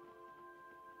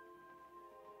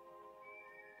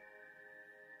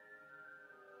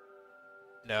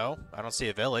 No, I don't see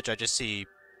a village. I just see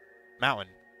mountain.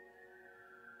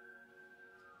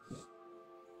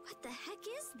 What the heck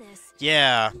is this?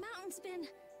 Yeah. The mountain's been...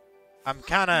 I'm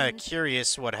kind of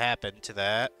curious what happened to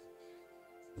that.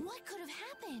 What could have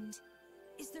happened?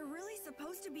 Is there really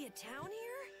supposed to be a town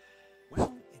here?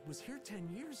 Well, it was here 10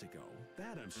 years ago.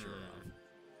 That I'm sure of.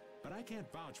 But I can't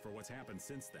vouch for what's happened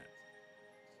since then.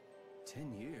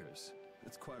 10 years?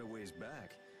 That's quite a ways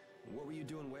back. What were you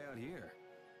doing way out here?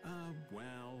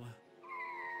 Well...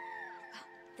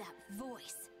 That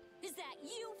voice. Is that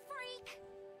you, freak?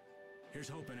 Here's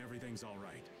hoping everything's all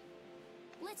right.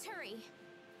 Let's hurry.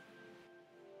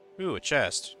 Ooh, a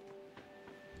chest.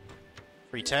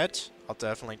 Free tent. I'll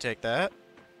definitely take that.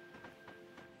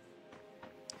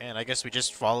 And I guess we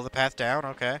just follow the path down.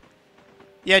 Okay.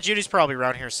 Yeah, Judy's probably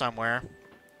around here somewhere.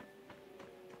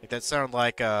 Like that sounded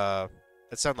like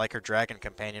her dragon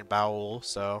companion Baul.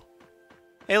 So,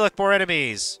 hey, look, more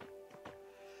enemies.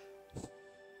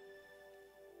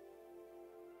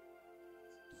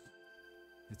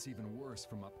 It's even worse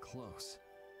from up close.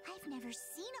 I've never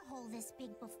seen a hole this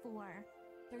big before.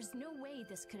 There's no way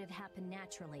this could have happened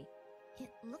naturally. It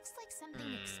looks like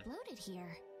something exploded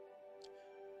here.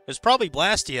 It was probably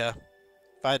Blastia,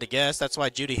 if I had to guess. That's why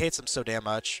Judy hates him so damn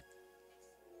much.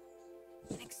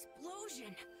 An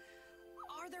explosion!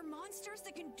 Are there monsters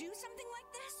that can do something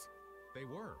like this? They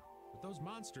were, but those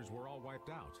monsters were all wiped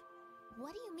out.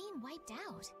 What do you mean, wiped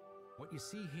out? What you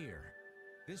see here,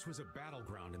 this was a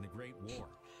battleground in the Great War.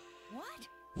 What?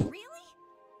 Really?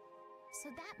 So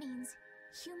that means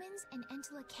humans and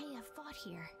Entelekea fought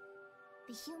here.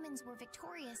 The humans were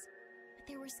victorious, but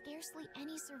there were scarcely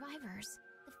any survivors.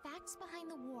 The facts behind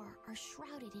the war are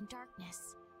shrouded in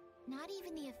darkness. Not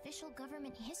even the official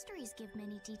government histories give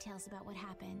many details about what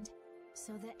happened.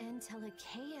 So the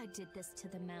Entelekea did this to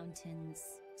the mountains.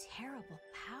 Terrible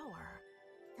power.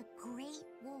 The Great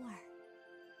War.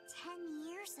 10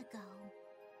 years ago.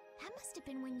 That must have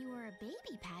been when you were a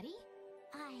baby, Patty.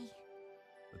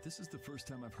 But this is the first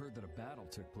time I've heard that a battle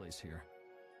took place here.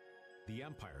 The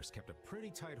Empire's kept a pretty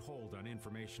tight hold on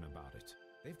information about it.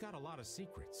 They've got a lot of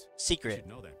secrets. Secret. You should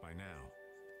know that by now.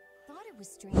 Thought it was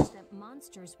strange that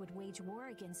monsters would wage war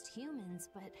against humans,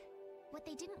 but... What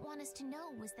they didn't want us to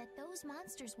know was that those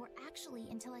monsters were actually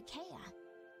Entelekea.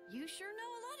 You sure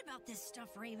know a lot about this stuff,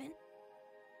 Raven.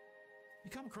 You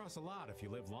come across a lot if you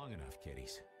live long enough,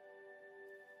 kiddies.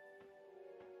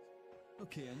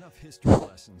 Okay, enough history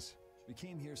lessons. We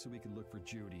came here so we could look for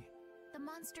Judy. The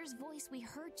monster's voice we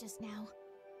heard just now.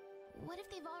 What if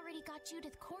they've already got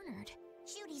Judith cornered?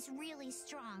 Judy's really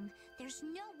strong. There's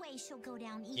no way she'll go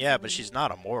down easily. Yeah, but she's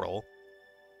not immortal.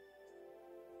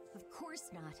 Of course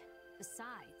not.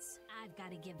 Besides, I've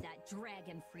got to give that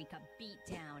dragon freak a beat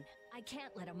down. I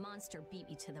can't let a monster beat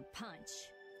me to the punch.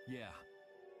 Yeah.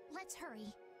 Let's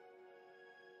hurry.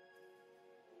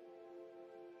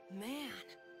 Man,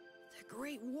 the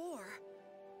Great War.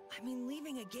 I mean,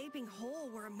 leaving a gaping hole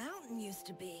where a mountain used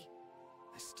to be.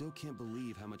 I still can't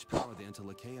believe how much power the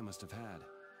Entelekea must have had.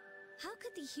 How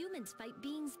could the humans fight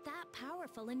beings that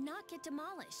powerful and not get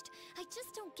demolished? I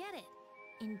just don't get it.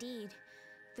 Indeed.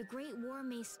 The Great War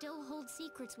may still hold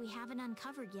secrets we haven't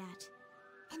uncovered yet.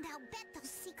 And I'll bet those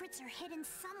secrets are hidden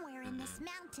somewhere in this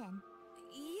mountain.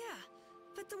 Yeah,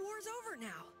 but the war's over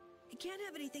now. It can't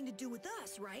have anything to do with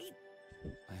us, right?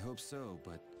 I hope so,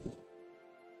 but...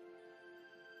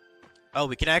 Oh,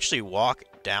 we can actually walk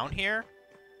down here?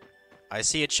 I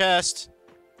see a chest.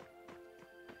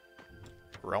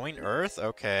 Growing earth?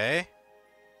 Okay.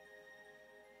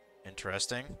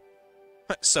 Interesting.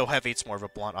 So heavy it's more of a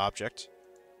blunt object.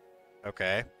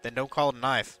 Okay. Then don't call it a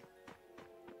knife.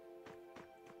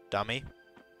 Dummy.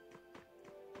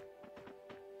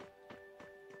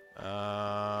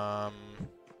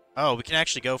 Oh, we can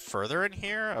actually go further in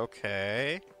here?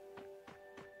 Okay.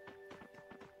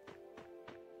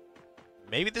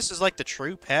 Maybe this is like the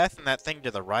true path and that thing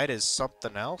to the right is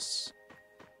something else?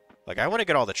 Like, I want to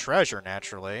get all the treasure,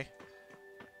 naturally.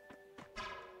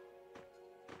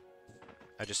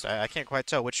 I can't quite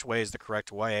tell which way is the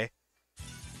correct way.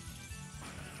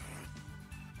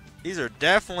 These are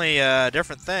definitely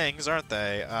different things, aren't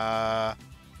they? Got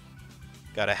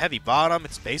a heavy bottom.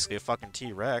 It's basically a fucking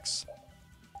T-Rex.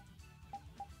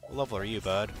 What level are you,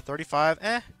 bud? 35?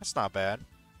 Eh, that's not bad.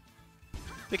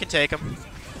 We can take him.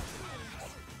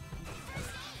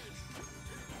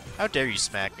 How dare you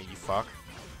smack me, you fuck.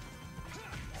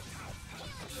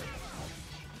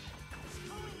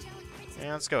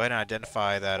 Yeah, let's go ahead and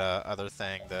identify that other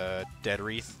thing, the dead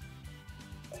wreath.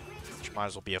 Which might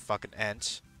as well be a fucking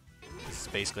ent. It's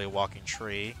basically a walking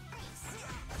tree.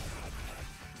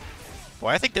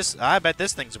 Boy, I bet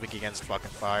this thing's weak against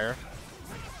fucking fire.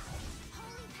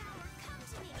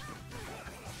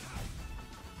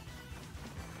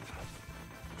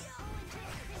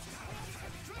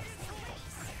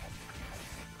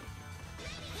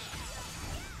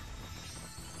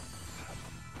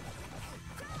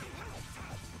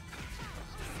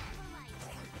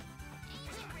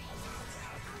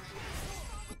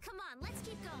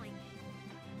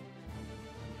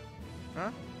 Huh?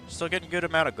 Still getting a good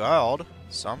amount of gold,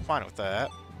 so I'm fine with that.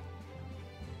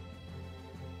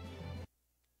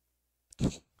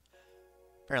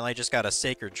 Apparently I just got a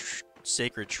sacred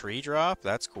tree drop.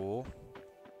 That's cool.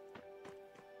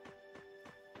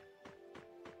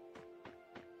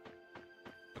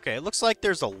 Okay, it looks like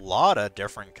there's a lot of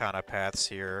different kind of paths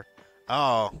here.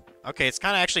 Oh, okay, it's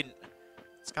kind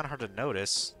of hard to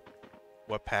notice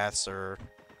what paths are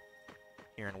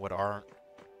here and what aren't.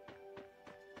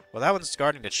 Well, that one's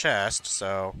guarding the chest,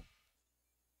 so...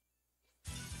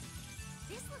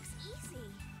 This looks easy.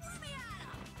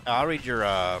 I'll read your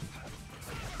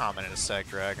comment in a sec,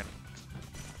 Dragon.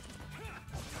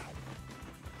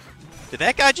 Did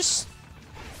that guy just...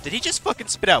 Did he just fucking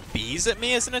spit out bees at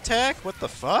me as an attack? What the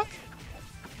fuck?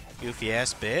 Goofy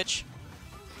ass bitch.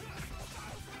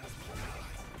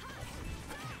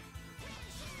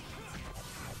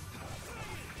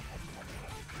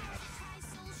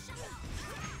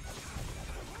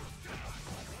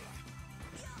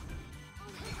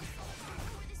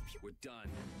 We're done.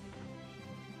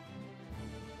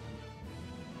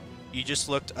 You just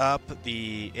looked up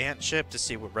the ant ship to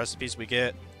see what recipes we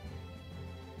get.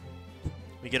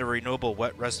 We get a renewable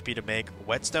wet recipe to make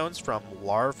whetstones from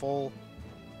larval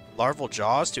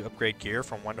jaws to upgrade gear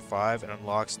from 1 to 5 and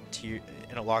unlocks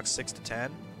 6 to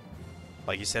 10.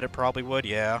 Like you said it probably would,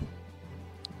 yeah.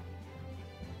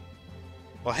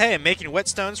 Well, hey, I'm making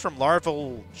whetstones from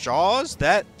larval jaws?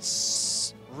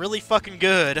 That's really fucking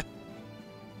good.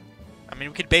 I mean,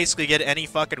 we could basically get any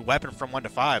fucking weapon from 1 to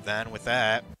 5 then with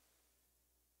that.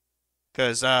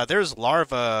 Because there's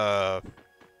larva...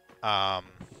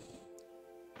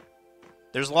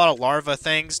 there's a lot of larva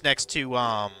things next to,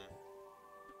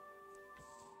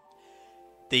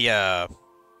 that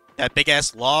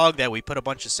big-ass log that we put a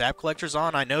bunch of sap collectors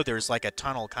on. I know there's, like, a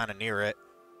tunnel kind of near it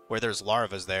where there's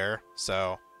larvas there,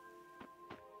 so...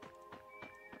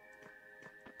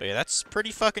 But yeah, that's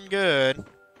pretty fucking good.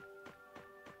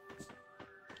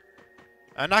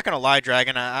 I'm not gonna lie,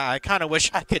 Dragon. I kind of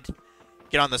wish I could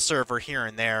get on the server here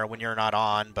and there when you're not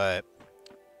on, but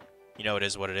you know it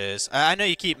is what it is. I know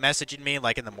you keep messaging me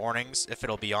like in the mornings if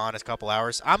it'll be on in a couple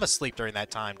hours. I'm asleep during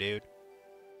that time, dude.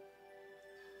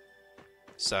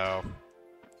 So,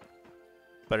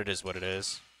 but it is what it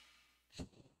is.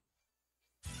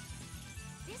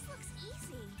 This looks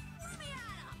easy.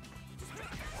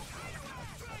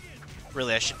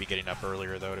 Really, I should be getting up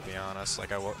earlier though, to be honest.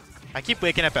 Like I keep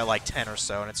waking up at like 10 or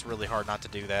so, and it's really hard not to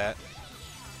do that.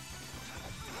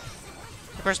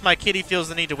 Of course, my kitty feels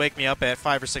the need to wake me up at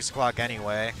 5 or 6 o'clock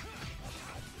anyway.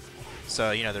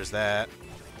 So, you know, there's that.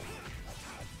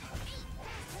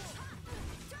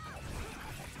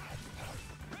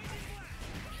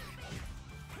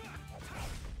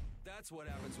 That's what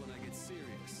happens when I get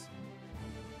serious.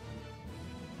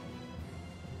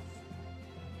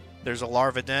 There's a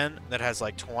Larva Den that has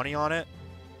like 20 on it.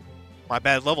 My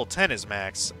bad, level 10 is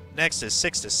max. Next is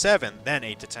 6 to 7, then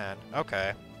 8 to 10.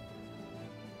 Okay.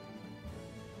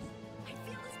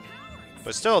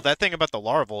 But still, that thing about the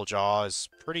larval jaw is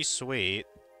pretty sweet.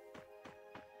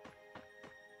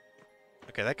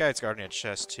 Okay, that guy's guarding a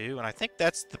chest too, and I think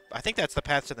that's the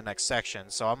path to the next section.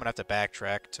 So I'm gonna have to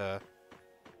backtrack to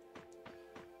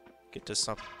get to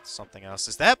something else.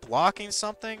 Is that blocking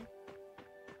something?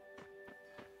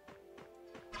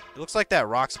 It looks like that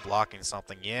rock's blocking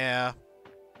something. Yeah.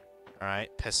 All right,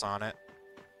 piss on it.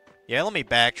 Yeah, let me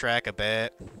backtrack a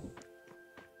bit.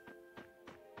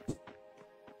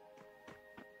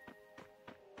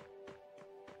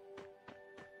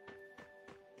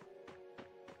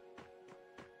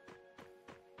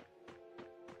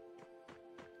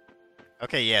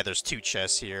 Okay, yeah, there's 2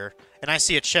 chests here. And I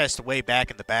see a chest way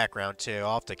back in the background, too.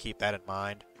 I'll have to keep that in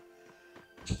mind.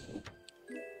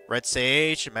 Red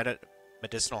Sage,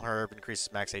 medicinal herb,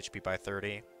 increases max HP by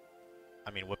 30.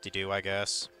 I mean, whoop-de-doo, I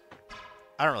guess.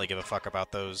 I don't really give a fuck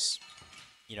about those,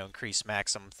 you know, increased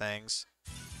maximum things.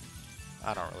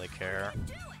 I don't really care.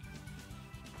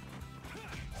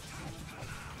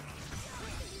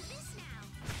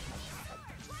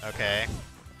 Okay.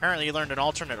 Apparently you learned an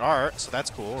alternate art, so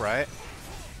that's cool, right?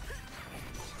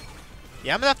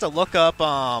 Yeah, I'm gonna have to look up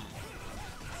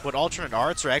what alternate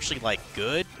arts are actually like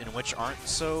good and which aren't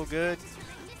so good.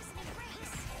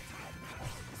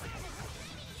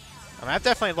 I mean, I've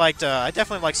definitely liked I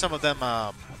definitely like some of them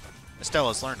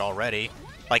Estella's learned already.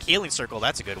 Like Healing Circle,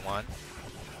 that's a good one.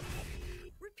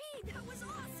 Repeat, that was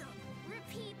awesome.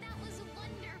 Repeat, that was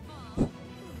wonderful.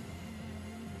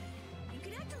 You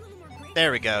could act a little more grateful.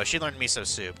 There we go. She learned Miso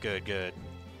Soup. Good, good.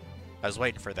 I was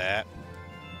waiting for that.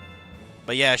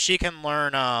 But yeah, she can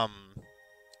learn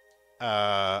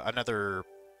another.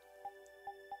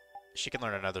 She can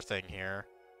learn another thing here.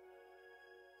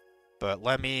 But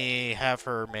let me have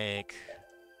her make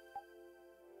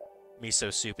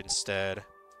Miso Soup instead.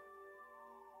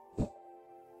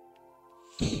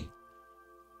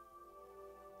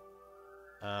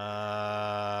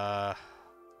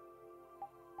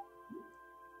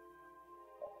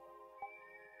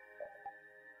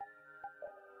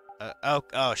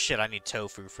 Oh shit, I need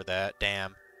tofu for that.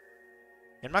 Damn.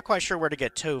 I'm not quite sure where to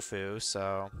get tofu,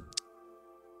 so...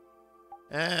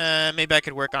 maybe I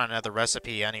could work on another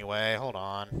recipe anyway. Hold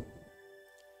on.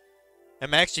 At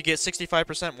max, you get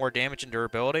 65% more damage and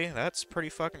durability. That's pretty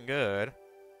fucking good.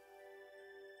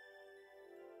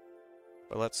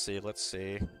 But let's see, let's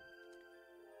see.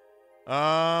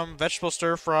 Vegetable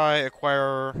stir fry,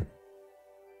 acquire...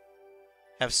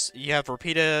 You have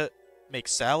Repeata make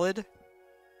salad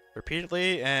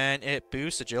repeatedly, and it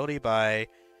boosts agility by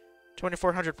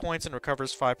 2,400 points and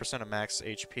recovers 5% of max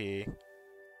HP.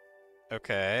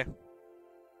 Okay.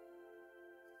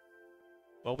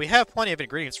 Well, we have plenty of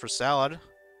ingredients for salad.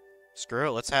 Screw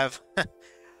it, let's have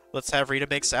let's have Rita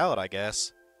make salad, I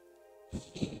guess.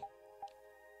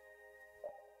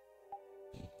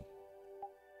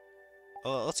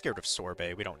 Let's get rid of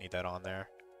sorbet. We don't need that on there.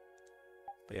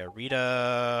 But yeah,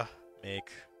 Rita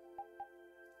make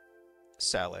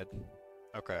salad.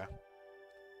 Okay.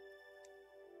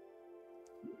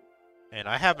 And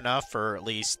I have enough for at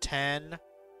least 10.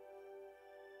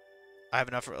 I have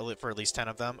enough for at least 10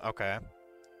 of them? Okay.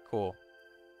 Cool.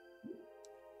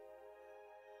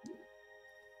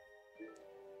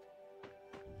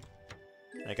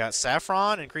 I got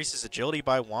saffron, increases agility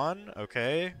by 1.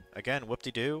 Okay. Again,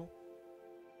 whoop-de-doo.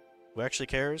 Who actually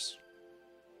cares?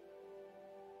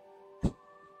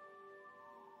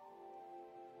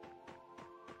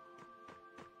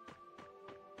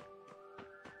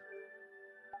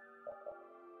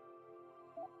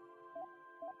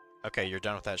 Okay, you're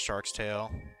done with that shark's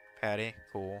tail. Hattie.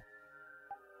 Cool.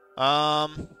 I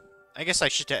guess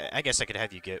I guess I could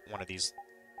have you get one of these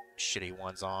shitty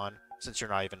ones on, since you're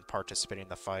not even participating in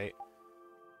the fight.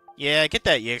 Yeah, get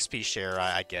that EXP share,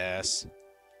 I guess.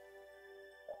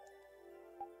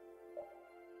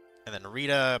 And then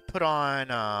Rita, put on,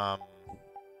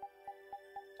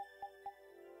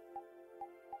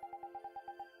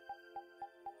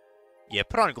 yeah,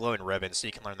 put on glowing ribbon so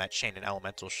you can learn that chain and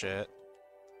elemental shit.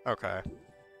 Okay.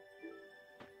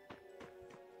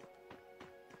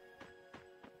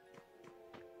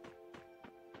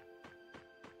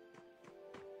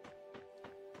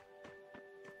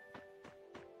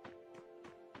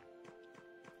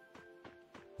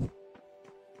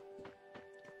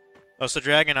 Oh, so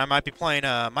Dragon, I might be playing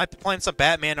some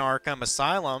Batman Arkham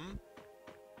Asylum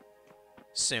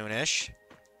soonish.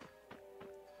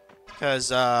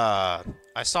 Because, I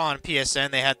saw on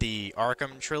PSN they had the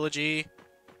Arkham trilogy,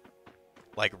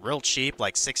 like, real cheap,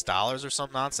 like $6 or some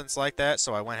nonsense like that,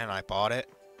 so I went and I bought it.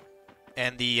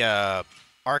 And the,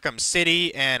 Arkham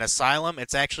City and Asylum,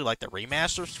 it's actually, like, the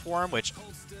remasters for them, which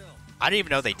I didn't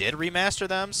even know they did remaster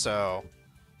them, so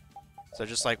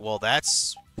just like, well,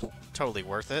 that's totally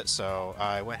worth it, so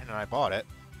I went and I bought it.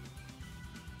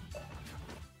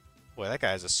 Boy, that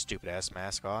guy has a stupid-ass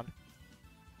mask on.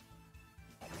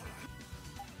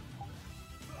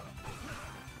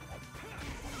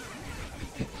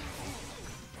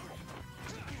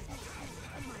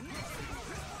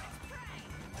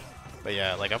 But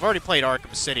yeah, like, I've already played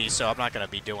Arkham City, so I'm not going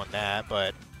to be doing that,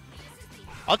 but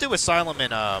I'll do Asylum in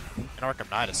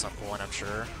Arkham Knight at some point, I'm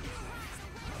sure.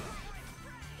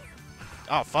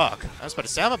 Oh, fuck. I was about to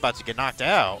say, I'm about to get knocked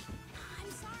out.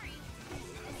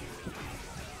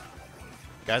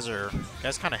 Guys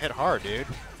kind of hit hard, dude.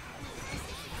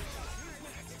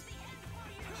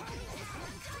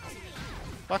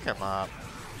 Fuck him up.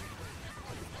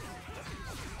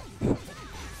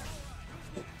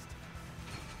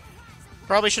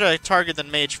 Probably should have targeted the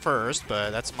mage first, but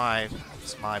that's my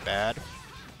bad.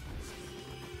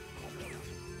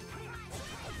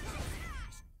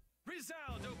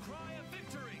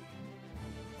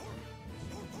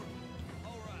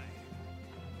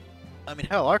 I mean,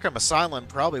 hell, Arkham Asylum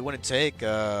probably wouldn't take,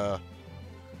 probably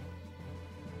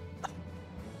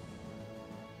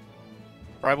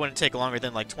wouldn't take longer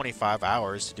than, like, 25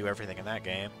 hours to do everything in that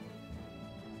game.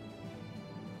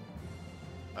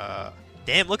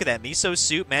 Damn, look at that. Miso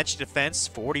Suit, Magic Defense,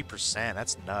 40%.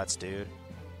 That's nuts, dude.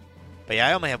 But yeah,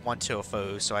 I only have one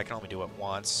Tofu, so I can only do it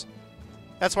once.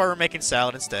 That's why we're making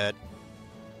salad instead.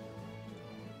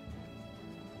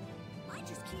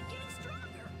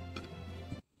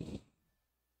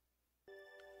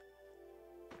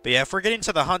 But yeah, if we're getting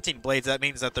to the hunting blades, that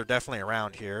means that they're definitely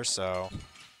around here, so...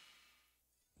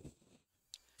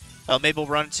 Oh, maybe we'll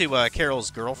run into Carol's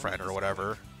girlfriend or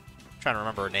whatever. I'm trying to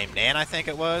remember her name. Nan, I think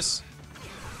it was.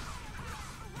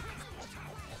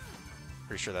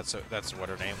 Pretty sure that's what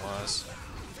her name was.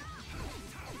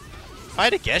 If I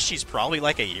had to guess, she's probably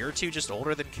like a year or two just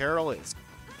older than Carol. It's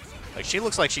like, she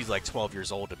looks like she's like 12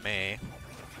 years old to me.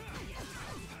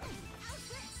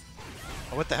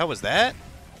 Oh, what the hell was that?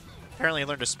 Apparently I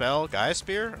learned a spell. Gaia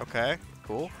Spear? Okay,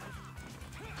 cool.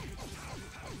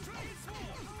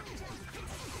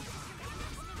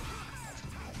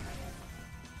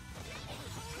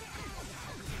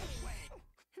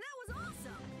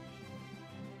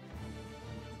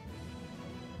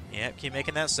 Yep, keep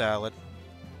making that salad.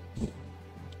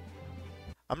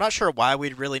 I'm not sure why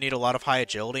we'd really need a lot of high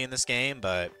agility in this game,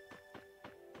 but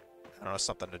I don't know,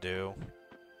 something to do.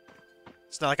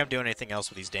 It's not like I'm doing anything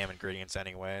else with these damn ingredients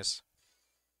anyways.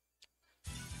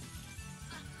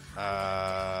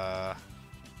 Yeah,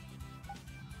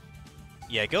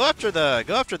 go after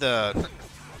the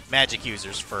magic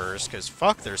users first, cause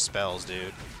fuck their spells,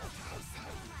 dude.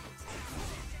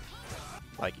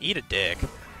 Like, eat a dick.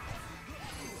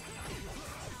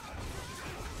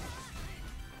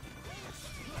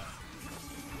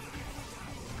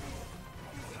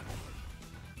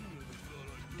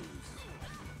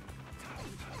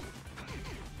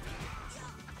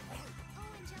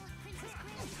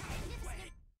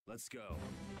 Let's go.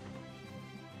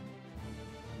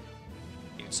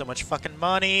 Need so much fucking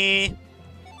money.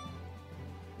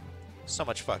 So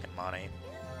much fucking money.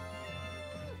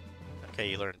 Okay,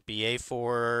 you learned BA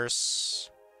Force.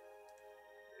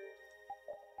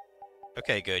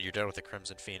 Okay, good. You're done with the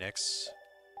Crimson Phoenix.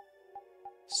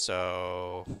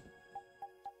 So...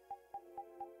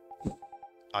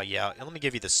 oh, yeah. Let me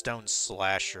give you the Stone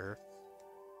Slasher.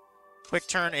 Quick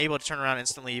turn, able to turn around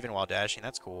instantly even while dashing.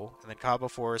 That's cool. And then Combo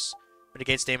Force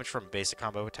mitigates damage from a basic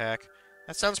combo attack.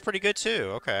 That sounds pretty good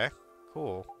too. Okay,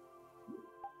 cool.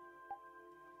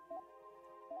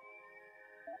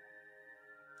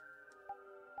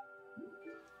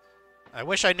 I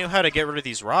wish I knew how to get rid of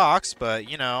these rocks, but,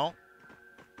 you know,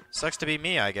 sucks to be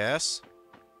me, I guess.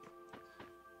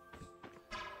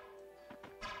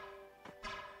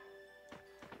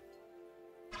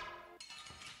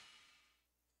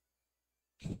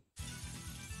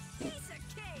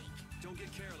 Don't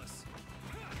get careless.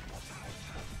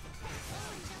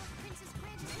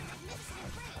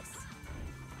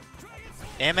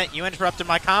 Damn it, you interrupted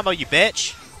my combo, you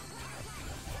bitch!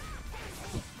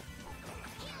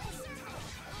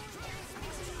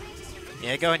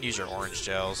 Yeah, go and use your orange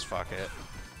gels, fuck it.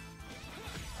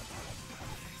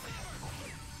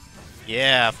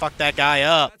 Yeah, fuck that guy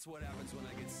up. That's what happens when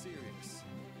I get serious.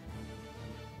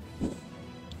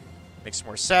 Make some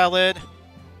more salad.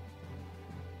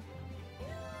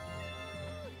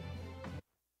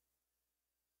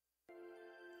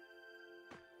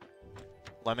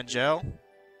 Lemon gel.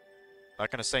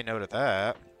 Not gonna say no to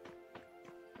that.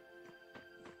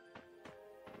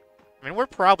 I mean, we're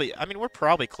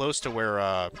probably close to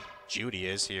where Judy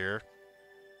is here.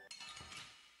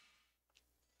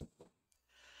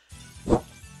 I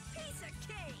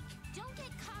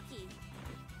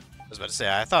was about to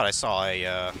say, I thought I saw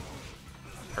a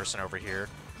person over here.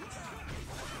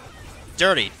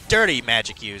 Dirty, dirty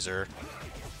magic user.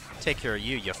 Take care of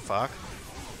you, you fuck.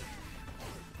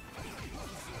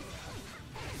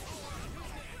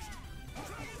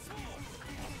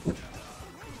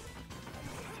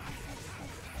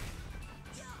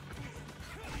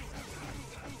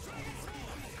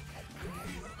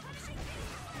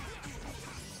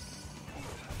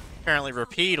 Apparently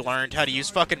Rapide learned how to use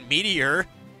fucking Meteor. Or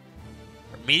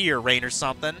Meteor Rain or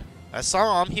something. I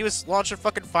saw him. He was launching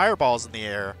fucking fireballs in the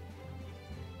air.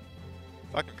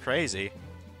 Fucking crazy.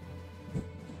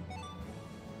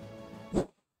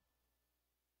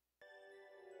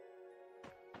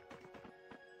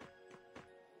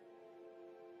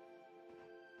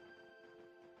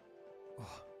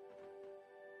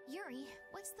 Yuri,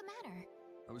 what's the matter?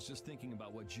 I was just thinking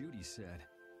about what Judy said.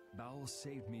 Bowel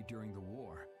saved me during the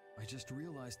war. I just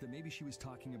realized that maybe she was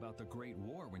talking about the Great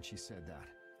War when she said that.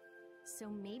 So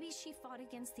maybe she fought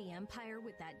against the Empire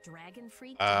with that dragon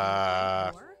freak during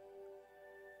the Great War?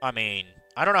 I mean,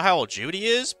 I don't know how old Judy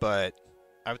is, but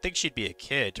I would think she'd be a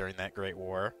kid during that Great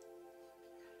War.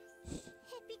 It'd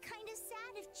be kind of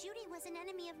sad if Judy was an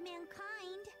enemy of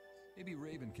mankind. Maybe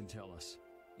Raven can tell us.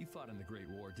 You fought in the Great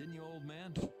War, didn't you, old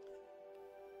man?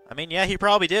 I mean, yeah, he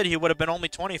probably did. He would have been only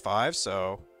 25,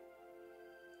 so...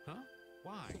 Huh?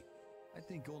 Why? I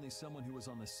think only someone who was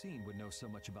on the scene would know so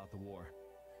much about the war.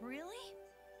 Really?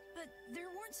 But there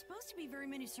weren't supposed to be very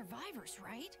many survivors,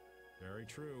 right? Very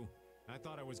true. I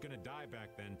thought I was gonna die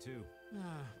back then, too.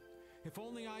 If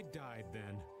only I died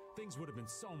then, things would have been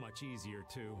so much easier,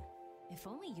 too. If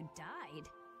only you died.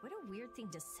 What a weird thing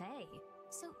to say.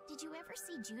 So, did you ever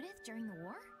see Judith during the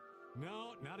war?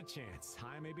 No, not a chance.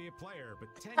 I may be a player, but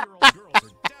 10-year-old girls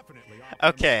are definitely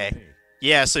off. Okay.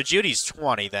 Yeah, so Judy's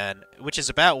 20 then, which is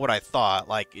about what I thought.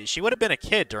 Like, she would have been a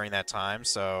kid during that time,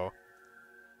 so...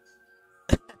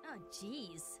 Oh,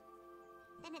 jeez.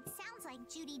 Then it sounds like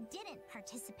Judy didn't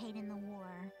participate in the war.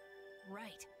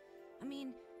 Right. I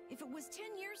mean, if it was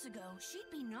 10 years ago, she'd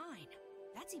be 9.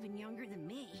 That's even younger than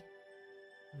me.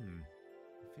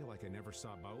 I feel like I never saw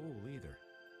Baul either.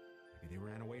 Maybe they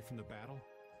ran away from the battle?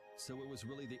 So it was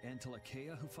really the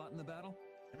Antilochea who fought in the battle?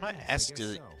 My ass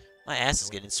is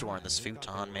getting sore on this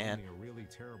futon, man. A really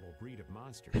terrible breed of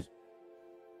monsters.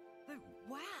 But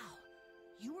wow,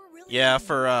 you were really Yeah,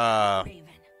 for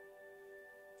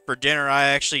dinner I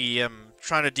actually am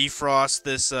trying to defrost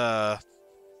this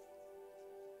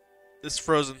this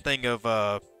frozen thing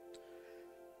of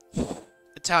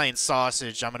Italian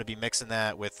sausage. I'm gonna be mixing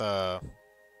that with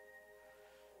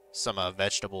some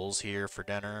vegetables here for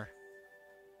dinner.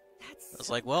 I was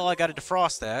like, well, I gotta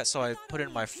defrost that, so I put it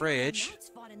in my fridge.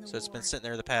 So it's been sitting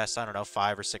there the past, I don't know,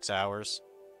 5 or 6 hours.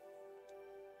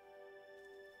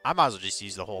 I might as well just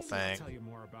use the whole thing. I'll tell you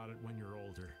more about it when you're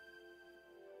older.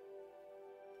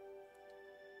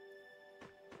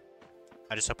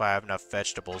 I just hope I have enough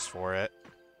vegetables for it.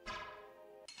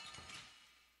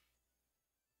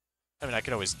 I mean, I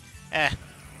could always...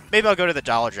 Maybe I'll go to the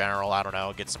Dollar General, I don't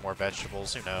know, get some more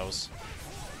vegetables, who knows.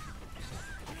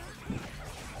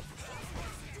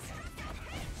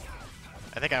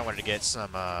 I think I wanted to get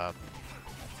some, I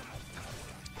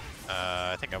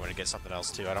think I wanted to get something else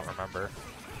too, I don't remember.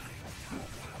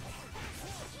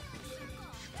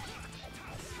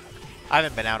 I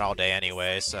haven't been out all day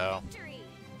anyway, so...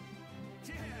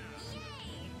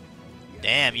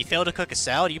 Damn, you failed to cook a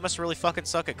salad? You must really fucking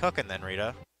suck at cooking then,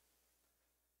 Rita.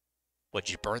 Would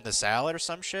you burn the salad or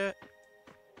some shit?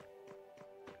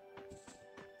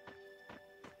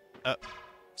 Oh,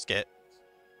 skit.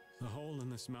 The hole in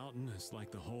this mountain is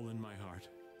like the hole in my heart.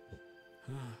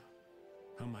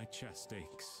 How my chest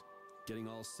aches. Getting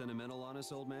all sentimental on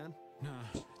us, old man?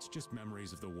 Nah, it's just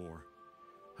memories of the war.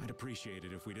 I'd appreciate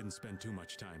it if we didn't spend too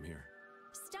much time here.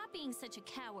 Stop being such a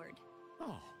coward.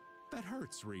 Oh, that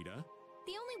hurts, Rita.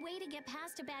 The only way to get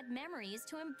past a bad memory is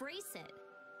to embrace it.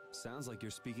 Sounds like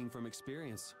you're speaking from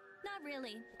experience. Not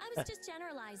really. I was just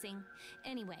generalizing.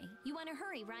 Anyway, you want to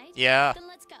hurry, right? Yeah. Then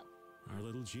let's go. Our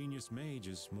little genius mage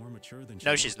is more mature than she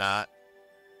No, looks. she's not.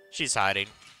 She's hiding.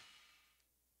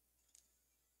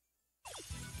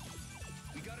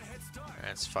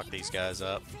 Let's fuck these guys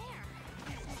up.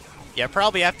 Yeah,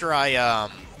 probably after I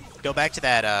go back to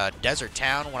that desert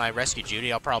town when I rescue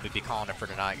Judy, I'll probably be calling it for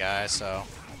tonight, guys. So.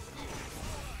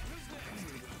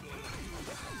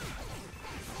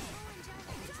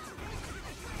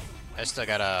 I still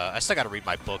gotta read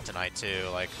my book tonight too.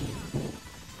 Like,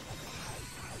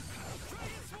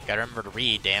 gotta remember to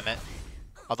read. Damn it.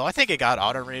 Although I think it got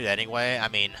auto-renewed anyway. I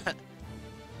mean,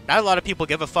 not a lot of people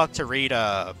give a fuck to read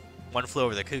One Flew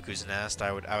Over the Cuckoo's Nest.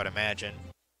 I would imagine.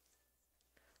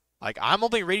 Like, I'm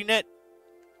only reading it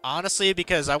honestly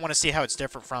because I want to see how it's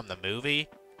different from the movie,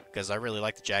 because I really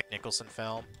like the Jack Nicholson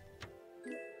film.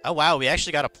 Oh wow, we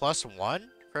actually got a +1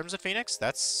 Crimson Phoenix.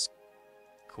 That's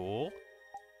cool.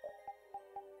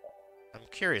 I'm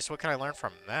curious, what can I learn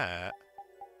from that?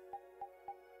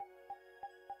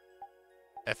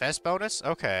 FS bonus?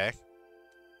 Okay.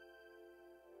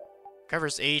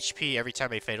 Covers HP every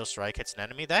time a fatal strike hits an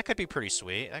enemy. That could be pretty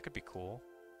sweet. That could be cool.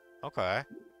 Okay.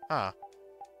 Huh.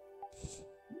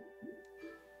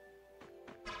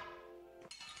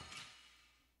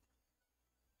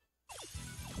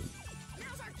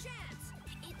 Now's our chance.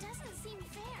 It doesn't seem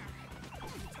fair.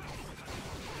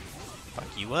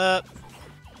 Fuck you up.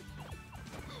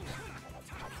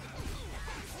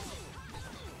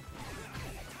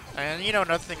 And, you know,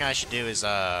 another thing I should do is,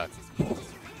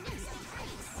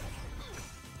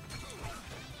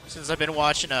 since I've been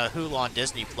watching Hulu on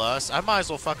Disney Plus, I might as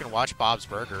well fucking watch Bob's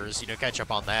Burgers, you know, catch up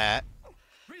on that.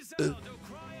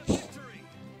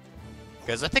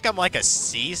 Because I think I'm like a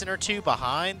season or 2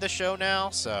 behind the show now,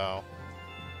 so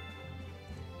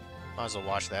might as well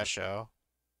watch that show.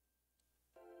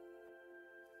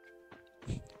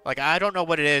 Like, I don't know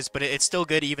what it is, but it's still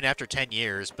good even after 10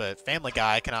 years, but Family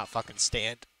Guy I cannot fucking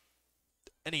stand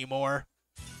anymore.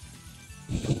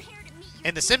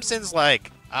 And The Simpsons,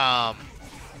 like I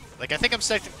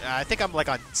think I'm like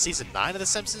on season 9 of The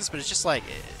Simpsons, but it's just like,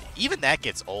 even that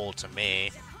gets old to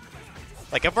me.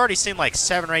 Like, I've already seen like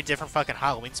 7 or 8 different fucking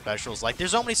Halloween specials. Like,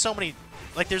 there's only so many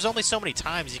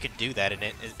times you can do that and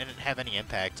it have any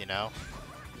impact, you know?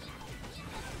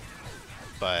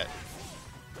 But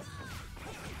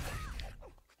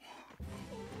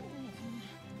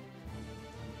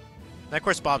and of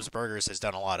course, Bob's Burgers has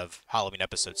done a lot of Halloween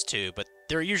episodes too, but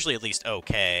they're usually at least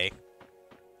okay.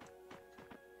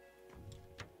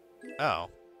 Oh.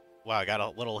 Wow, I got a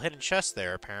little hidden chest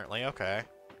there, apparently. Okay.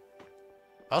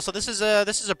 Also, this is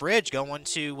a bridge going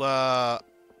to,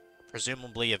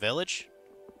 presumably a village?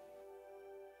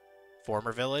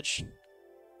 Former village?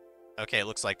 Okay, it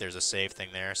looks like there's a save thing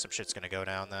there. Some shit's gonna go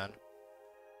down then.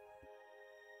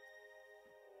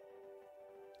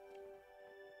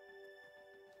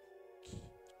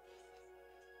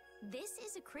 This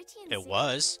is a Critian It city.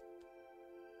 was.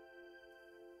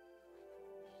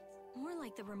 More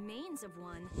like the remains of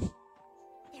one.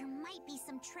 There might be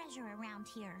some treasure around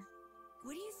here.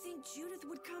 What do you think Judith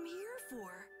would come here for?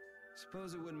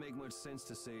 Suppose it wouldn't make much sense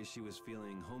to say she was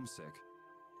feeling homesick.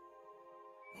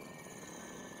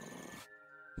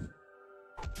 The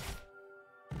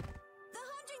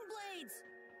hunting blades!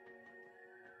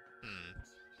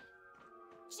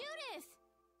 Judith!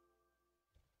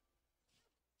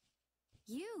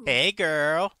 You. Hey,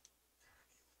 girl.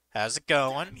 How's it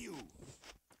going? Damn you!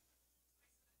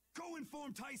 Go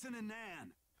inform Tyson and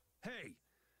Nan. Hey,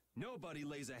 nobody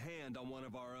lays a hand on one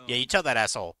of our own. Yeah, you tell that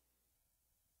asshole.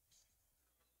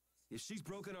 If she's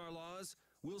broken our laws,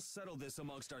 we'll settle this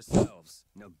amongst ourselves.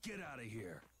 Now get out of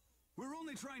here. We're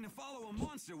only trying to follow a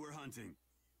monster we're hunting.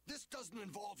 This doesn't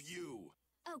involve you.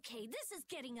 Okay, this is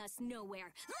getting us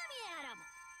nowhere. Let me at him!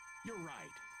 You're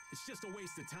right. It's just a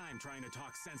waste of time trying to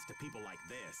talk sense to people like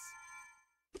this.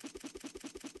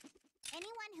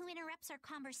 Anyone who interrupts our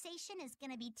conversation is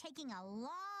gonna be taking a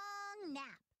long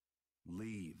nap.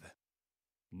 Leave.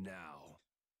 Now.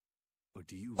 Or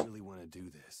do you really want to do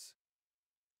this?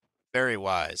 Very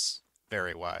wise.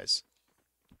 Very wise.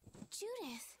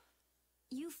 Judith,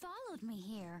 you followed me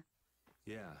here.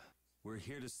 Yeah, we're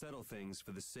here to settle things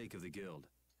for the sake of the guild.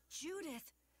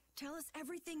 Judith, tell us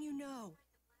everything you know.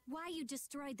 Why you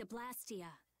destroyed the Blastia.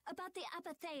 About the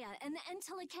Apatheia and the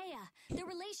Entelikeia. Their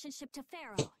relationship to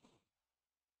Pharaoh.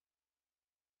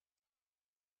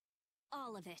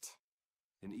 All of it.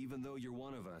 And even though you're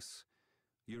one of us,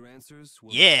 your answers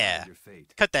will Yeah. decide your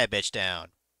fate. Cut that bitch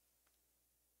down.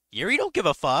 Yuri don't give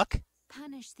a fuck.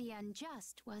 Punish the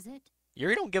unjust, was it?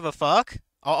 Yuri don't give a fuck.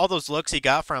 All those looks he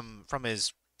got from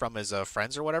his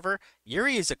friends or whatever.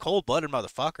 Yuri is a cold-blooded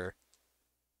motherfucker.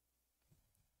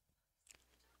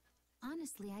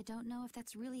 Honestly, I don't know if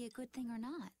that's really a good thing or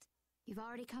not. You've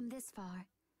already come this far.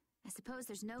 I suppose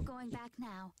there's no going back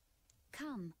now.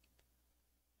 Come.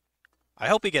 I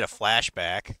hope we get a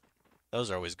flashback. Those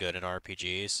are always good in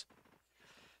RPGs.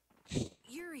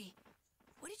 Yuri,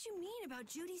 what did you mean about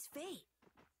Judy's fate?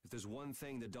 If there's one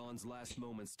thing the Dawn's last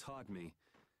moments taught me,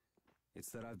 it's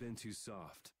that I've been too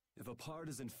soft. If a part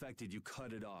is infected, you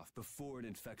cut it off before it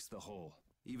infects the whole.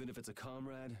 Even if it's a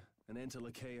comrade, an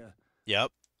Entelikeia,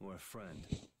 Yep. or a friend.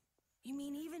 You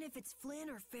mean even if it's Flynn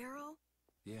or Pharaoh?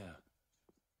 Yeah.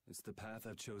 It's the path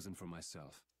I've chosen for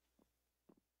myself.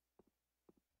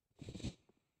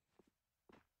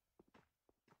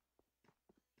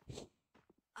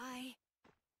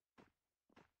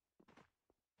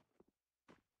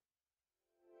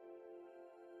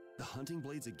 The hunting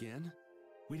blades again?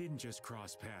 We didn't just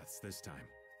cross paths this time.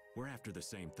 We're after the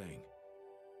same thing.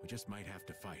 We just might have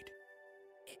to fight.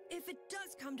 If it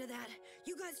does come to that,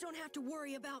 you guys don't have to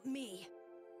worry about me.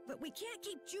 But we can't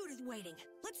keep Judith waiting.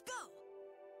 Let's go!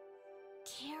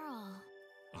 Carol.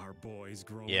 Our boy's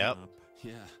growing Yep. up.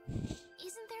 Yeah,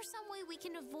 Isn't there some way we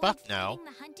can avoid Fuck no. fighting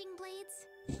the hunting blades?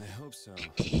 I hope so.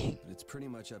 But it's pretty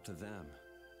much up to them.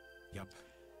 Yep.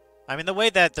 I mean, the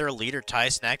way that their leader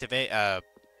Tyson activate,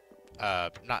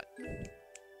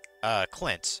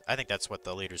 Clint. I think that's what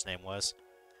the leader's name was.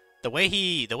 The way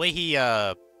he,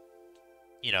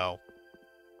 you know,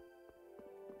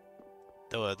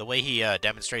 the way he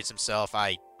demonstrates himself,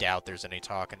 I doubt there's any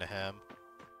talking to him.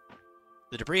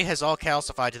 The debris has all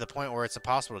calcified to the point where it's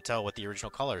impossible to tell what the original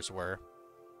colors were.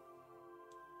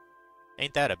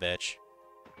 Ain't that a bitch?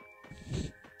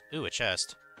 Ooh, a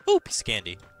chest. Ooh, piece of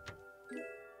candy.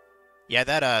 Yeah,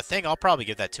 that thing, I'll probably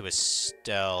give that to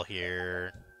Estelle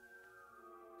here.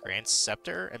 Grants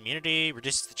Scepter. Immunity.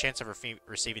 Reduces the chance of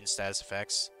receiving status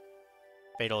effects.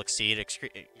 Fatal Exceed.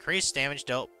 Increased damage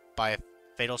dealt by a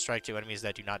fatal strike to enemies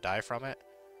that do not die from it.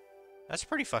 That's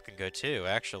pretty fucking good too,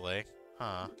 actually.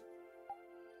 Huh.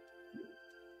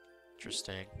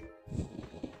 Interesting.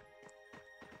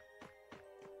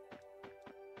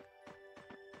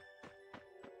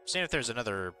 Seeing if there's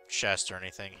another chest or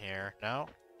anything here. No?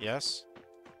 Yes?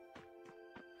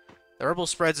 The rubble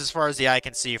spreads as far as the eye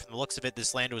can see. From the looks of it,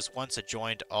 this land was once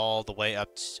adjoined all the way up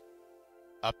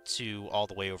to all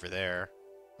the way over there.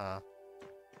 Huh.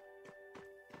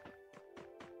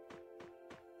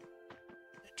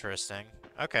 Interesting.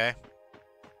 Okay.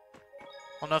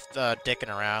 Well, enough dicking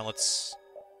around. Let's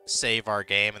save our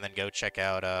game and then go check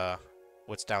out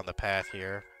what's down the path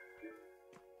here.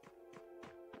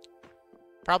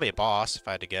 Probably a boss, if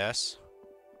I had to guess.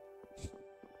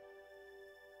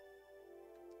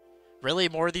 Really?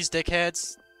 More of these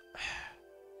dickheads?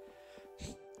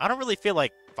 I don't really feel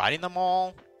like fighting them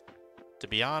all, to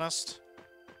be honest.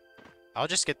 I'll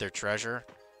just get their treasure.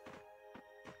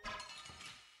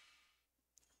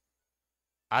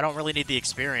 I don't really need the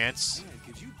experience.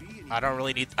 I don't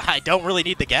really need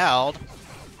the Gald.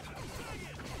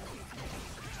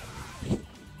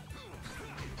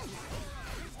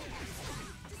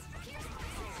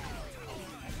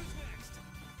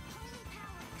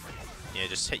 Yeah,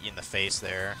 just hit you in the face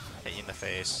there. Hit you in the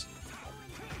face.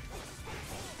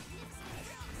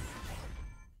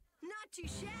 Not too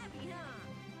shabby,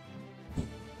 huh?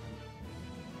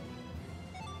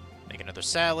 Make another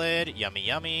salad. Yummy,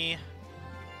 yummy.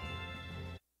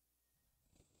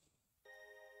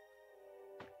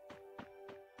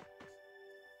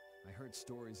 I heard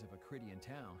stories of a Cridian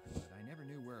town, but I never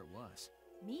knew where it was.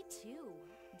 Me too.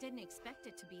 Didn't expect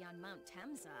it to be on Mount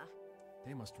Temza.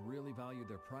 They must really value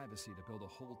their privacy to build a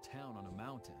whole town on a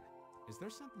mountain. Is there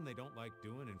something they don't like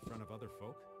doing in front of other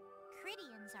folk?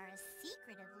 Cridians are a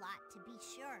secretive lot, to be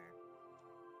sure.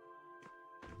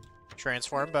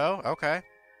 Transform bow. Okay.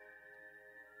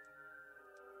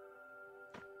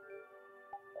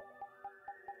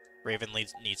 Raven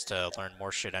needs to learn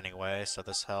more shit anyway, so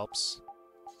this helps.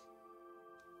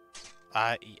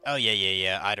 Oh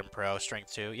yeah. Item Pro,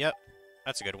 Strength 2. Yep.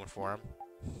 That's a good one for him.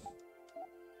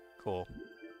 Cool.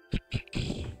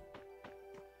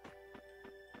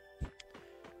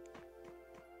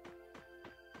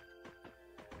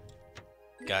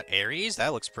 Got Ares?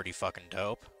 That looks pretty fucking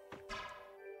dope.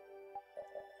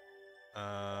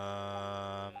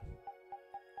 I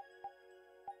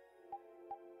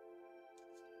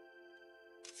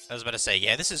was about to say,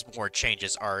 yeah, this is more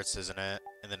changes arts, isn't it?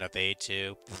 And then evade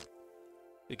too.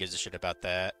 Who gives a shit about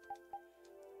that?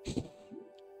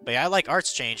 But yeah, I like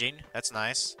arts changing. That's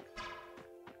nice.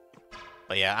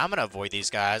 But yeah, I'm gonna avoid these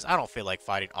guys. I don't feel like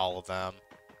fighting all of them.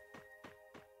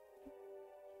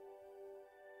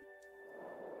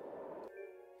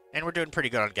 And we're doing pretty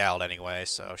good on Gald anyway,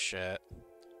 so shit.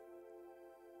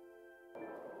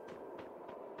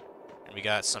 And we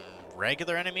got some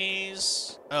regular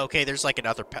enemies. Oh, okay, there's like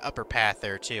another upper path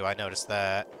there too. I noticed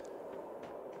that.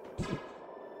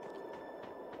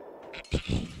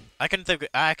 I couldn't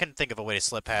think of a way to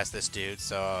slip past this dude,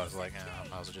 so I was like, oh, I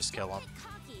might as well just kill him.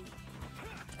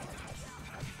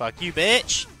 Fuck you,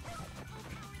 bitch!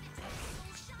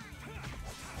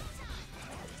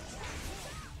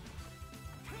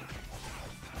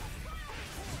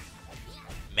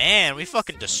 Man, we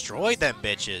fucking destroyed them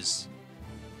bitches.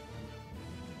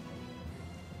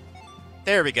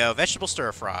 There we go, vegetable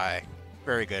stir fry.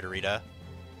 Very good, Rita.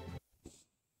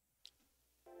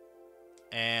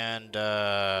 And,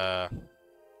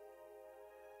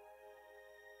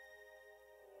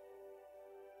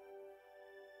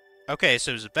 okay,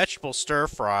 so there's a vegetable stir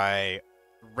fry.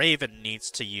 Raven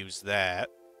needs to use that.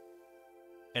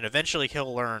 And eventually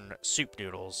he'll learn soup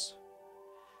noodles.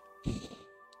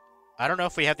 I don't know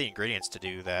if we have the ingredients to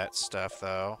do that stuff,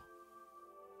 though.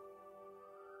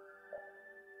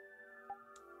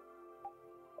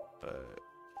 But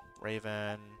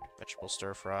Raven, vegetable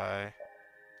stir fry.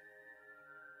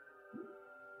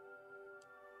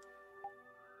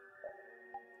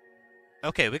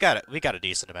 Okay, we got a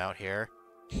decent amount here.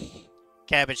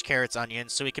 Cabbage, carrots,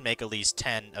 onions, so we can make at least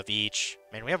 10 of each.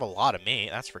 Man, we have a lot of meat,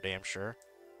 that's for damn sure.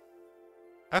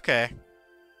 Okay.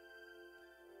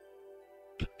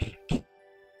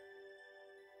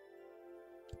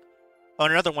 Oh,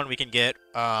 another one we can get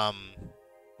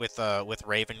with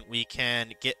Raven, we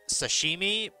can get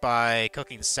sashimi by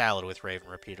cooking salad with Raven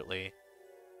repeatedly.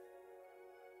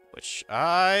 Which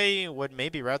I would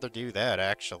maybe rather do that,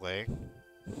 actually.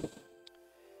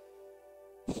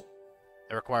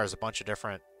 It requires a bunch of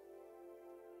different...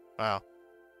 Well,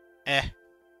 Hold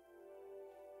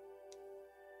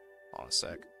on a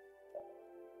sec.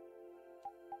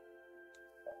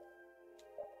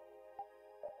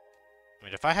 I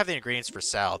mean, if I have the ingredients for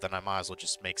salad, then I might as well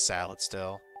just make salad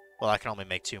still. Well, I can only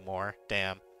make 2 more.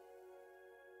 Damn.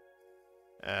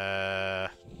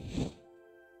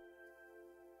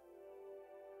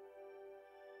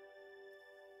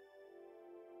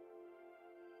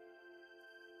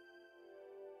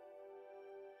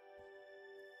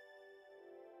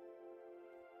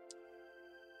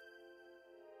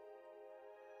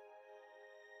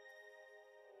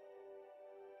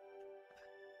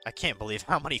 I can't believe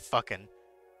how many fucking...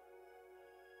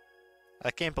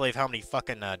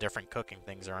 different cooking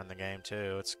things are in the game,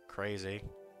 too. It's crazy.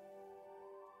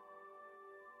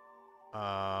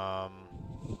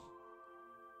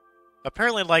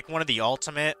 Apparently, like, one of the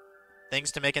ultimate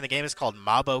things to make in the game is called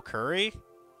Mabo Curry.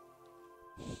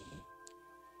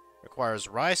 Requires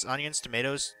rice, onions,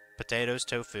 tomatoes, potatoes,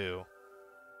 tofu.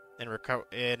 And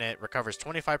it recovers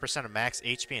 25% of max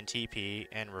HP and TP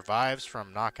and revives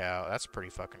from knockout. That's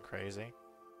pretty fucking crazy.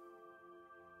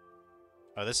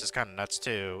 Oh, this is kind of nuts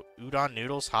too. Udon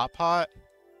noodles hot pot.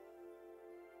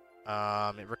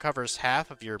 It recovers half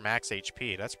of your max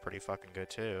HP. That's pretty fucking good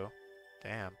too.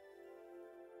 Damn.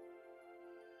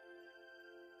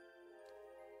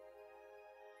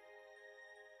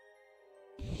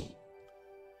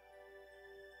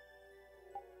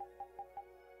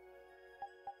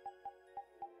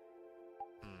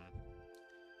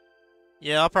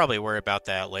 Yeah, I'll probably worry about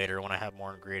that later when I have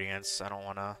more ingredients. I don't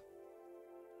want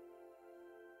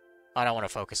to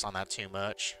focus on that too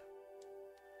much.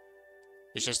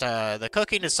 It's just, the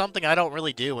cooking is something I don't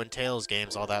really do in Tales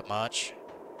games all that much.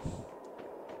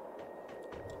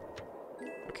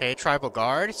 Okay, Tribal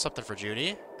Guard. Something for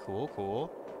Judy. Cool,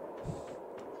 cool.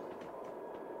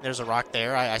 There's a rock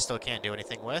there I still can't do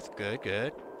anything with. Good,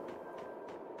 good.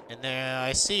 And then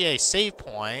I see a save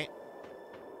point.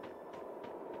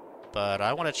 But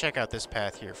I want to check out this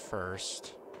path here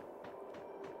first.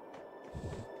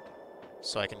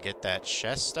 So I can get that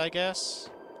chest, I guess?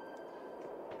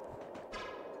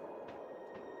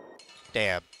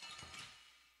 Damn.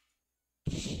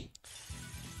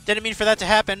 Didn't mean for that to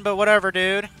happen, but whatever,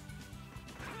 dude.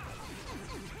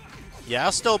 Yeah,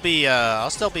 I'll still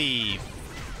be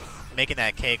making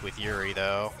that cake with Yuri,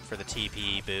 though, for the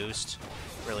TP boost.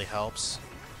 Really helps.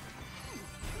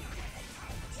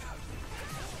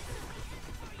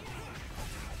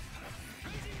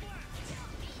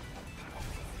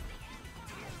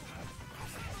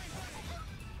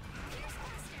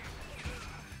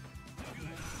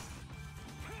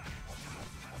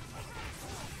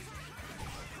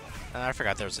 I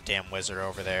forgot there was a damn wizard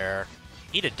over there.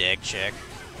 Eat a dick, chick.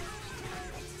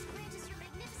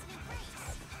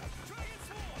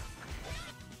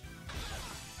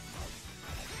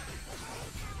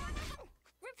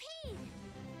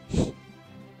 Repeat.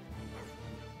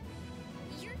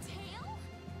 Your tail?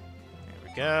 There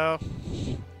we go.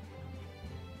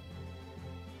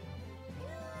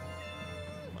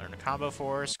 Learn a combo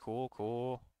force. Cool,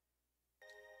 cool.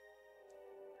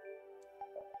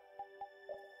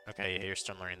 Okay, yeah, you're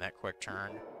still learning that quick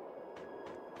turn.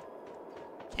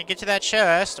 Can't get to that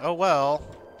chest. Oh, well.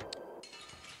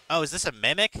 Oh, is this a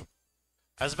mimic?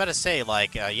 I was about to say,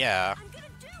 like, yeah.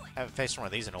 Haven't faced one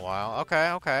of these in a while.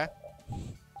 Okay, okay.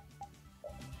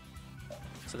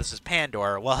 So this is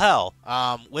Pandora. Well, hell,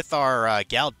 with our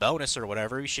Gald bonus or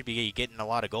whatever, we should be getting a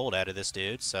lot of gold out of this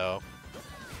dude, so...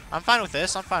 I'm fine with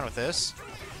this. I'm fine with this.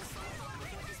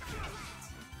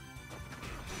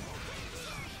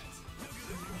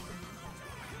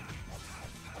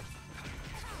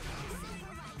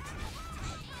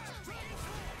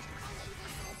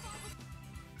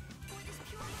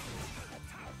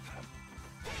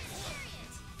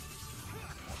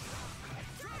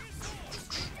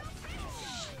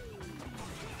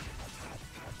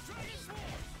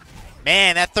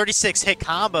 Man, that 36 hit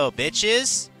combo,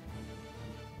 bitches.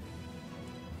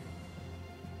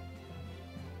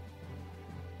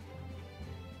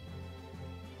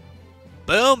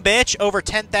 Boom, bitch. Over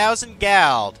 10,000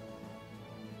 Gald.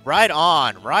 Right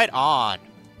on. Right on.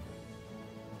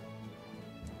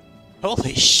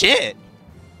 Holy shit.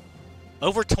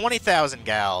 Over 20,000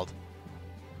 Gald.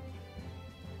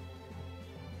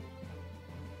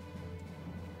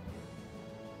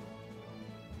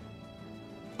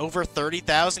 Over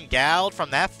 30,000 Gald from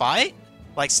that fight?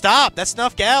 Like, stop! That's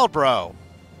enough Gald, bro!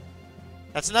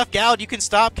 That's enough Gald, you can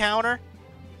stop counter?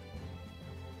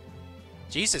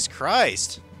 Jesus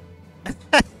Christ.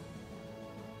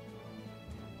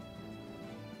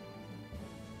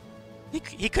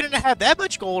 He couldn't have had that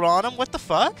much gold on him, what the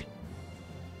fuck?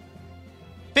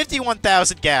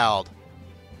 51,000 Gald.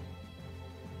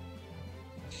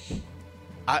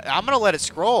 I'm gonna let it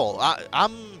scroll.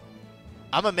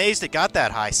 I'm amazed it got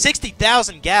that high.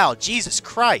 60,000 Gald. Jesus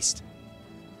Christ.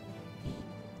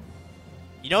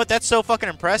 You know what? That's so fucking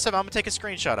impressive. I'm gonna take a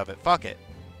screenshot of it. Fuck it.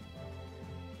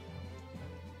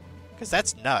 Because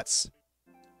that's nuts.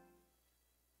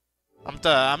 I'm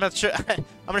gonna show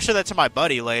that to my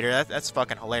buddy later. That's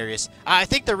fucking hilarious. I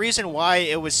think the reason why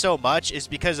it was so much is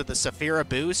because of the Saphira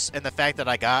boost and the fact that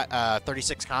I got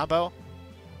 36 combo.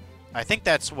 I think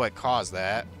that's what caused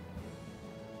that.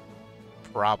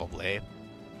 Probably.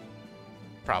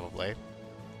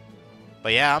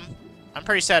 But yeah, I'm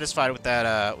pretty satisfied with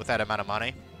that amount of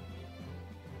money.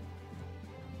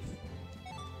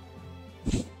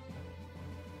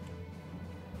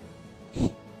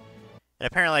 And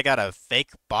apparently I got a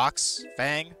fake box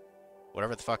fang,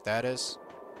 whatever the fuck that is.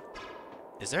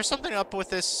 Is there something up with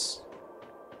this?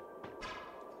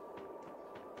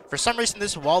 For some reason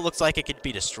this wall looks like it could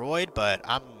be destroyed, but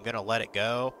I'm gonna let it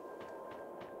go.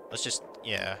 Let's just,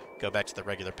 yeah, go back to the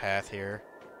regular path here.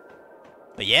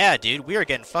 But yeah, dude, we are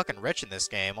getting fucking rich in this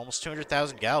game. Almost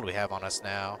 200,000 Gald we have on us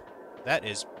now. That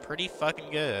is pretty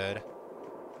fucking good.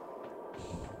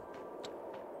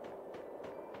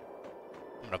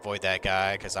 I'm gonna avoid that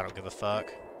guy because I don't give a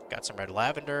fuck. Got some red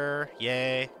lavender.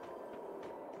 Yay.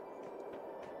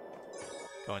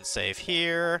 Go and save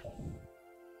here.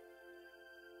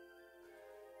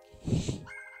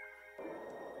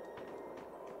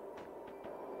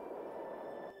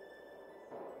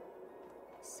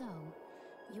 So,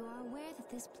 you are aware that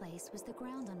this place was the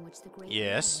ground on which the Great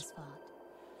Yes. War was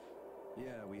fought.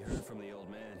 Yeah, we heard from the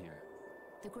old man here.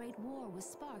 The Great War was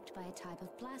sparked by a type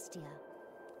of Blastia.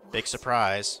 Big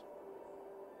surprise.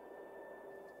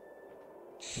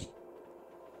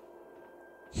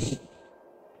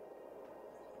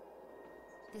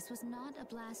 This was not a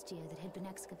Blastia that had been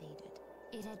excavated.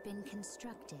 It had been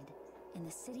constructed in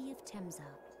the city of Temza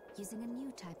using a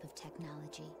new type of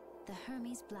technology, the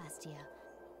Hermes Blastia.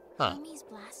 Huh. Hermes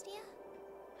Blastia?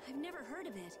 I've never heard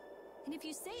of it. And if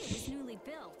you say it was newly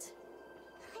built,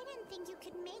 I didn't think you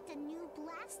could make a new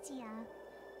Blastia.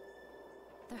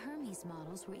 the Hermes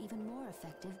models were even more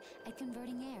effective at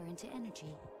converting air into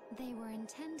energy. They were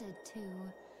intended to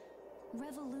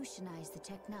revolutionize the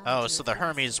technology. Oh, so the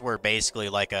Hermes were basically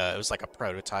like it was like a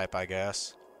prototype, I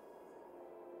guess.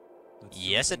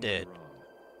 Yes, it did.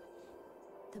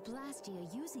 The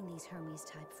Blastia using these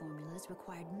Hermes-type formulas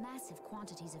required massive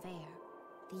quantities of air.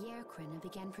 The Air Krina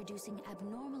began producing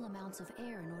abnormal amounts of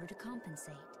air in order to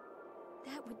compensate.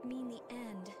 That would mean the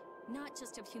end, not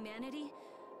just of humanity,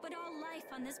 but all life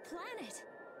on this planet.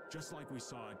 Just like we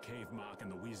saw at Cave Mach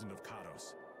and the Wiesen of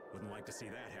Kados. Wouldn't like to see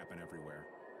that happen everywhere.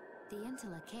 The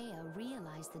Entelekea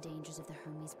realized the dangers of the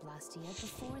Hermes Blastia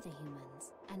before the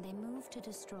humans, and they moved to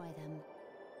destroy them.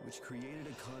 Which created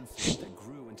a conflict that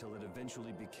grew until it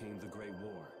eventually became the Great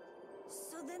War.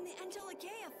 So then the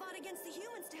Entelekea fought against the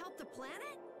humans to help the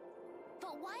planet?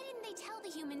 But why didn't they tell the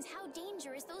humans how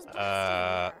dangerous those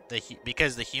Blastia were?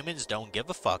 Because the humans don't give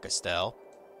a fuck, Estelle.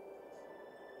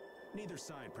 Neither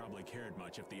side probably cared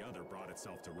much if the other brought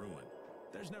itself to ruin.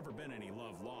 There's never been any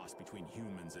love lost between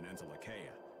humans and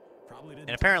Entelekea. Probably didn't.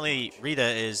 And apparently Rita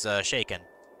is shaken.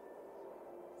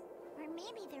 Or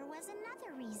maybe there was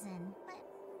another reason. But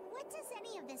what does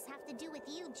any of this have to do with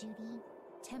you, Judy?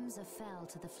 Temsa fell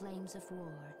to the flames of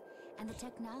war, and the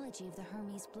technology of the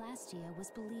Hermes Blastia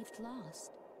was believed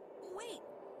lost. Wait,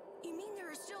 you mean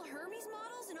there are still Hermes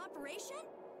models in operation?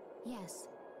 Yes,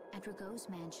 at Ragau's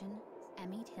mansion,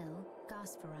 Emmett Hill,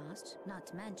 Gosferost, not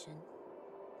to mention.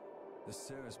 The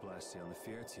Ceres Blastia on the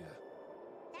Fiertia.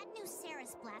 That new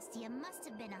Ceres Blastia must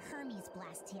have been a Hermes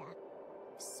Blastia.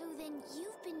 So then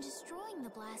you've been destroying the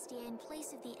Blastia in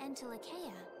place of the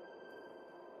Entelekea.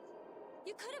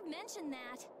 You could have mentioned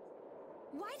that.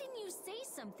 Why didn't you say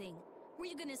something? Were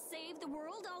you gonna save the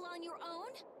world all on your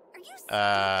own? Are you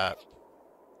stupid?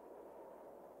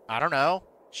 I don't know.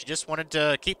 She just wanted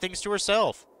to keep things to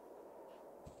herself.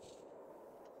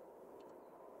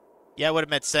 Yeah, it would have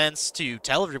made sense to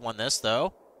tell everyone this,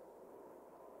 though.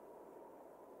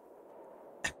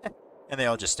 And they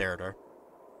all just stare at her.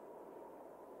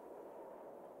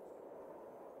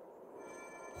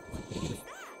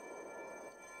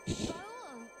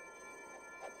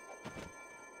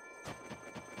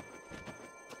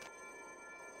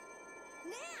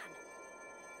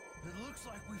 It looks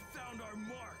like we found our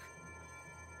mark.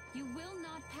 You will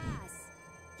not pass.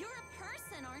 You're a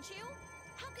person, aren't you?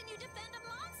 How can you defend a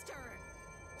monster?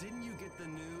 Didn't you get the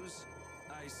news?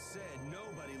 I said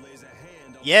nobody lays a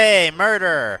hand on... Yay,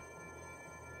 murder!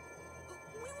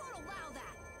 We won't allow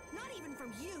that. Not even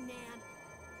from you, Nan.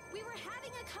 We were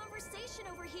having a conversation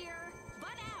over here.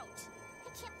 Butt out. I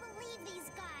can't believe these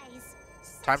guys.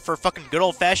 Time for a fucking good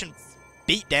old-fashioned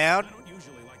beatdown. I don't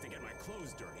usually like to get my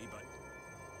clothes dirty, but...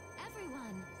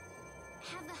 Everyone,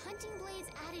 have the hunting blades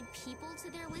added people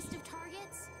to their list of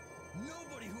targets?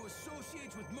 Nobody who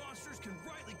associates with monsters can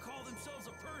rightly call themselves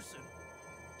a person.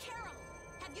 Carol,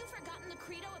 have you forgotten the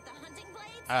credo of the hunting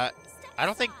blades? I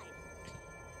don't think...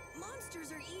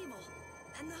 Monsters are evil,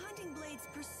 and the hunting blades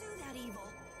pursue that evil.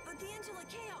 But the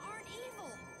Entelekea aren't evil.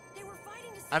 They were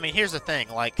fighting to... I mean, here's the thing.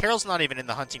 Like, Carol's not even in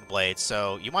the hunting blades,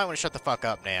 so you might want to shut the fuck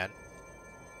up, Nan.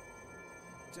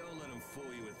 Don't let them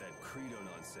fool you with that credo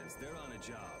nonsense. They're on a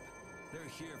job.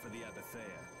 They're here for the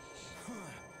Apatheia.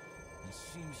 It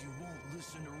seems you won't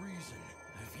listen to reason.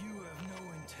 If you have no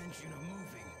intention of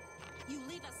moving, You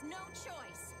leave us no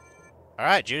choice.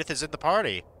 Alright, Judith is in the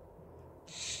party.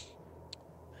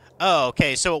 Oh,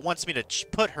 okay, so it wants me to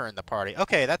put her in the party.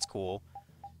 Okay, that's cool.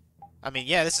 I mean,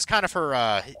 yeah, this is kind of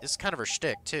her,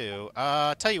 shtick, too.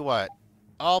 Tell you what.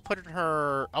 I'll put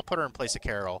her in place of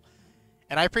Carol.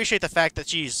 And I appreciate the fact that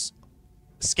she's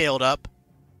scaled up,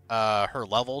 her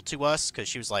level to us, because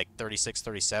she was like 36,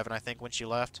 37, I think, when she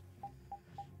left.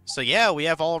 So yeah, we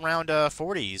have all around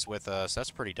 40s with us.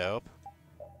 That's pretty dope.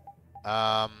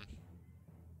 And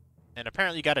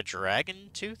apparently you got a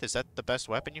dragon tooth. Is that the best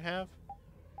weapon you have?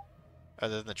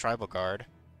 Other than the tribal guard.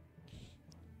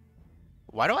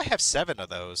 Why do I have 7 of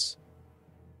those?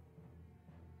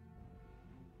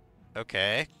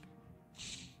 Okay.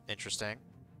 Interesting.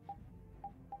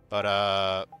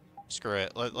 But screw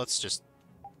it. Let's just...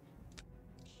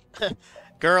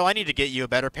 Girl, I need to get you a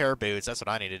better pair of boots. That's what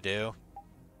I need to do.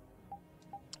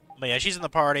 But yeah, she's in the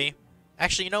party.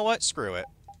 Actually, you know what? Screw it.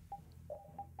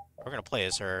 We're gonna play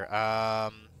as her.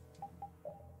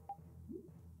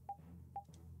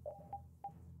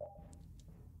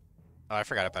 Oh, I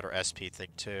forgot about her SP thing,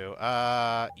 too.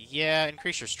 Yeah,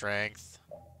 increase your strength.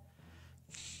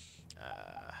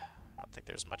 I don't think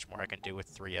there's much more I can do with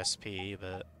 3 SP,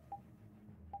 but...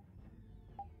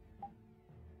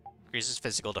 Increases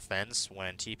physical defense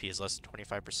when TP is less than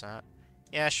 25%.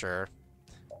 Yeah, sure.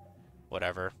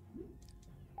 Whatever.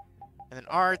 And then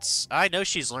arts, I know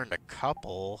she's learned a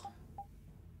couple.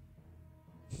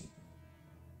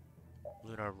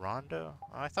 Luna Rondo? Oh,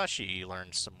 I thought she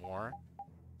learned some more.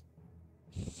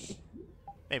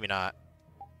 Maybe not.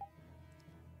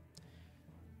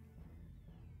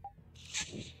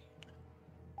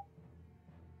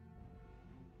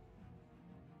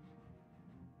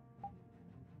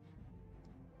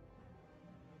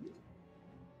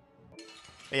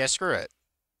 Yeah, screw it.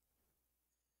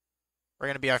 We're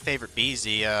gonna be our favorite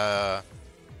Beezy,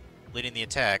 Leading the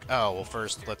attack. Oh, well,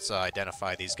 first let's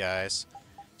identify these guys.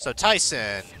 So,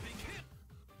 Tyson.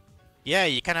 Yeah,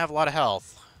 you kind of have a lot of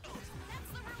health.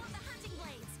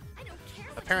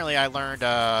 Apparently, I learned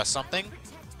something.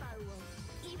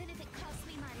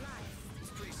 It's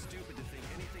pretty stupid to think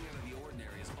anything out of the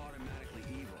ordinary is automatically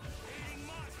evil. Hating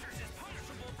monsters is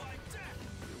punishable by death!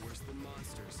 You're worse than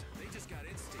monsters. They just got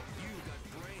instinct. You got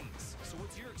brains. So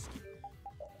what's your excuse?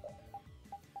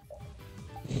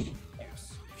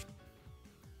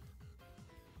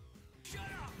 Shut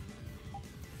up!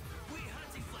 We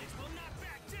hunting flames will not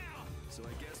back down! So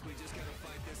I guess we just gotta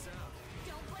fight this out.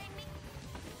 Don't blame me.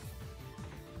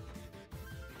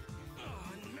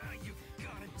 Oh, now you've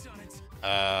gotta done it.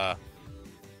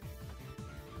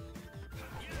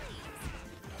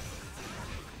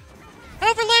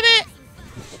 Over limit!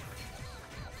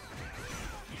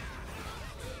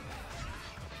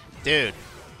 Dude.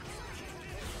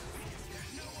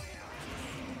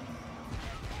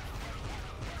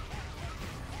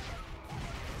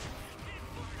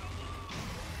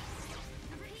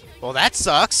 Well, that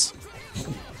sucks.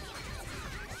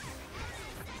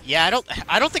 Yeah,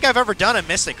 I don't think I've ever done a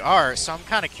Mystic Art, so I'm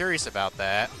kind of curious about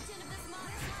that.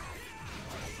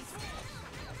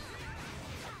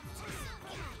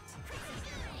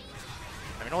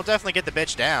 I mean, we'll definitely get the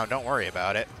bitch down. Don't worry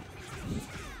about it.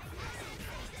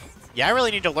 Yeah, I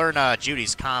really need to learn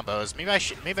Judy's combos. Maybe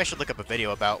I should look up a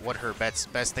video about what her best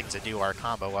things to do are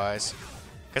combo-wise.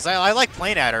 Because I like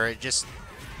playing at her. It just...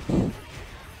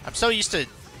 I'm so used to,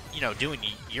 you know, doing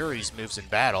Yuri's moves in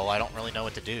battle. I don't really know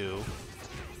what to do.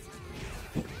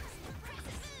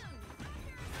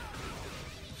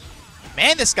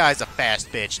 Man, this guy's a fast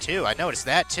bitch, too. I noticed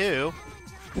that, too.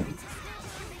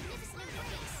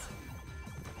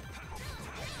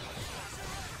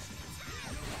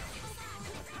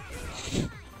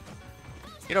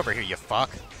 Get over here, you fuck.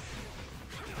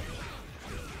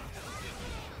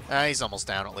 He's almost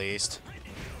down, at least.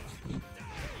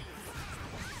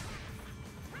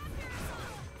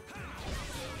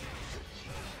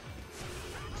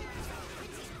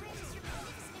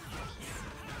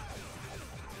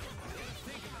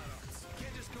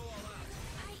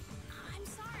 I'm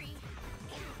sorry.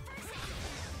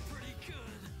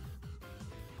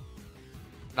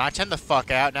 Knocked him the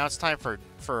fuck out. Now it's time for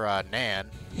Nan.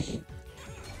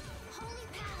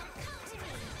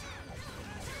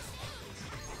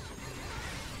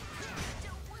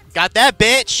 Got that,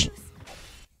 bitch!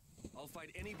 I'll fight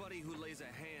anybody who lays a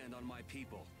hand on my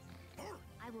people.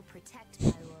 I will protect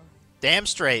Hyrule. Damn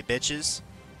straight, bitches.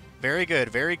 Very good,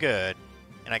 very good.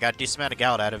 And I got a decent amount of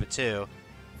Gallad out of it, too.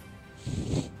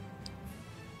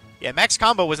 Yeah, max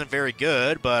combo wasn't very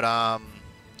good, but,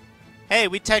 hey,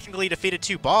 we technically defeated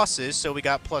 2 bosses, so we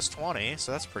got plus 20,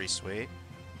 so that's pretty sweet.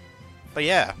 But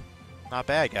yeah, not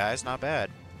bad, guys, not bad.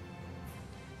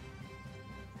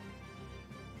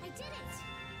 I did it.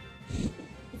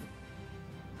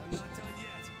 I'm not done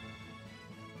yet.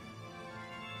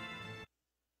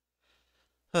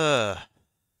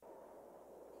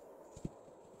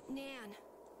 Nan,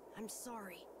 I'm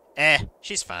sorry.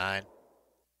 She's fine.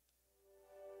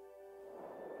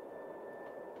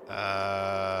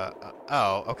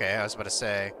 Oh, okay, I was about to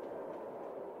say.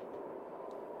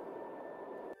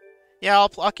 Yeah,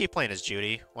 I'll keep playing as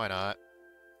Judy. Why not?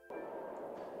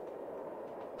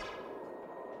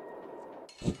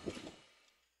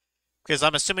 Because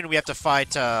I'm assuming we have to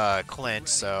fight Clint,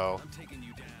 so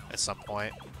at some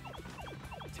point.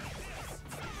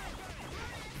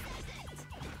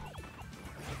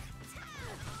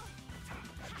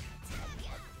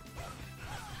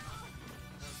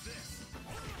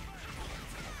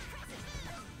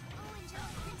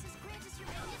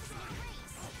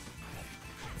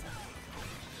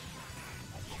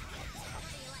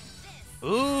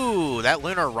 Ooh, that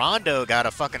Lunar Rondo got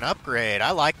a fucking upgrade.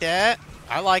 I like that.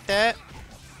 I like that.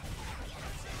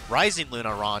 Rising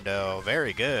Lunar Rondo.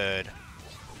 Very good.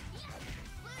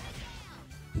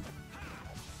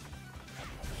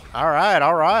 Alright,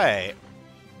 alright.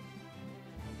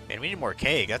 Man, we need more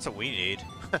cake. That's what we need.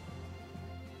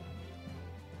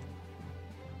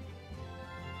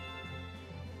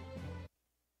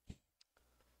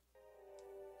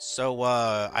 So,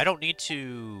 I don't need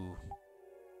to...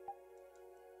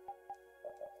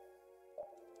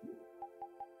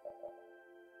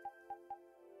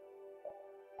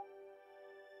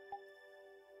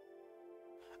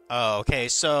 Oh, okay,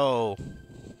 so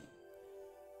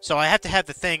I have to have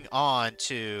the thing on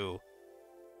to...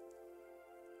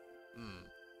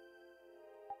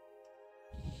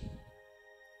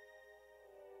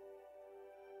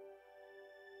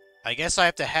 I guess I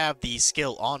have to have the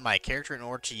skill on my character in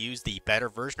order to use the better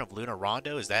version of Luna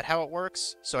Rondo. Is that how it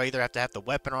works? So I either have to have the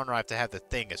weapon on or I have to have the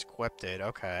thing equipped.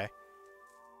 Okay.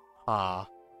 Huh.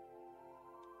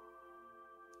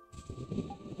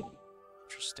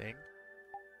 Interesting.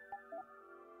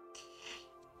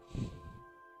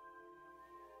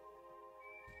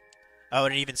 Oh,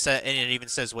 and it even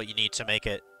says what you need to make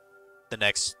it the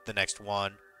next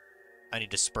one. I need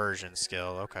dispersion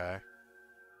skill. Okay.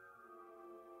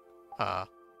 Huh.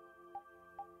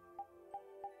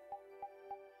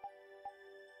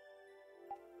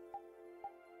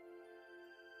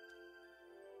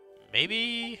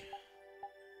 Maybe.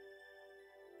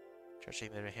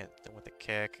 Stretching the hit with a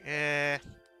kick. Maybe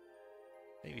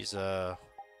he's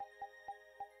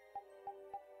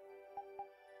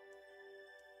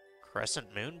Crescent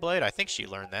Moonblade? I think she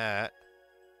learned that.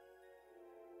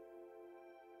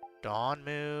 Dawn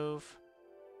move.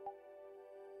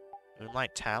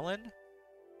 Moonlight Talon?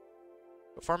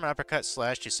 Perform an uppercut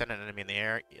slash to send an enemy in the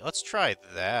air. Let's try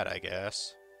that, I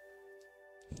guess.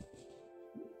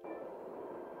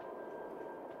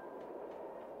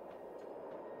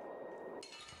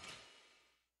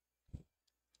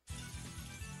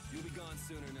 You'll be gone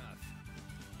soon enough.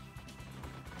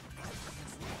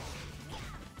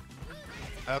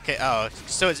 Okay, oh,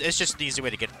 so it's just an easy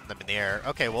way to get them in the air.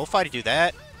 Okay, well, if I do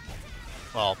that...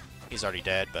 Well, he's already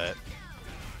dead, but...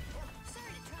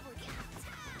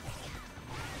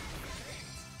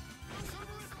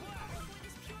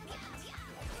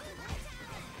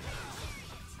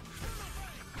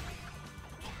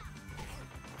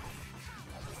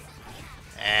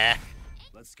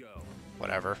 Let's go.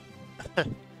 Whatever.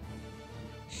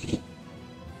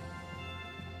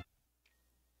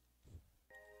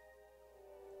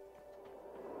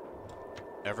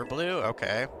 Everblue?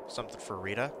 Okay. Something for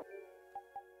Rita.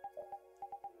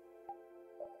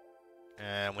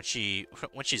 And when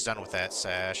she's done with that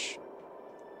sash.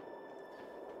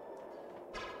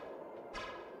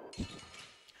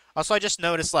 Also, I just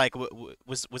noticed, like,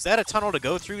 was that a tunnel to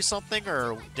go through something,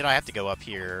 or did I have to go up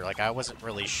here? Like, I wasn't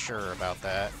really sure about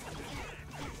that.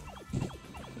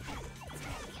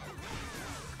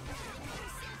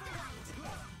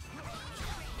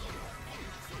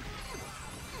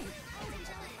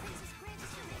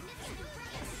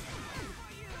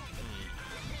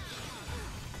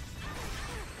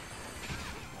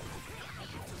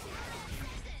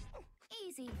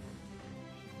 Easy.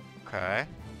 Okay.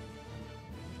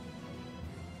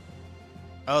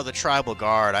 Oh, the tribal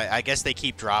guard. I guess they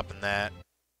keep dropping that.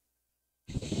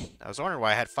 I was wondering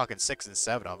why I had fucking 6 and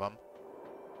 7 of them.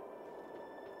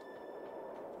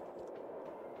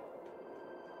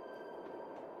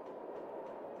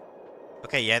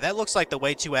 Okay, yeah, that looks like the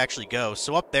way to actually go.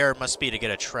 So up there must be to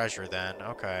get a treasure then.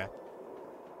 Okay.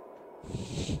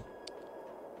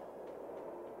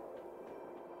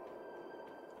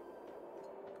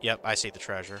 Yep, I see the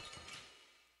treasure.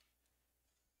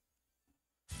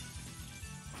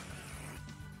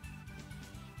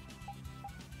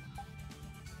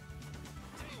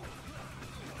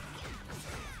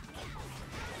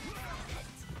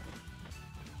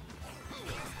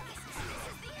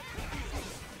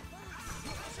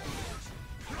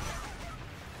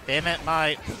 Damn it,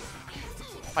 my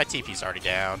TP's already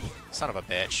down. Son of a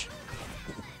bitch.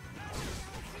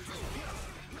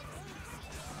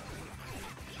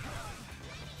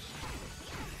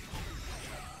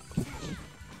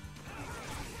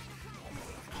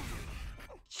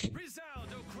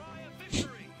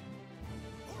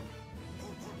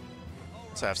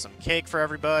 Let's have some cake for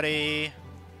everybody.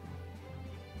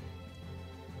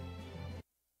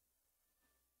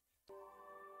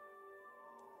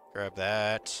 Grab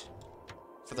that.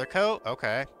 For their coat?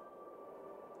 Okay.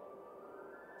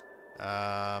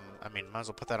 I mean, might as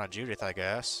well put that on Judith, I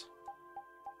guess.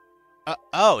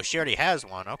 Oh, she already has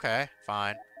one. Okay,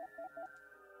 fine.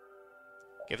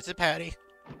 Give it to Patty.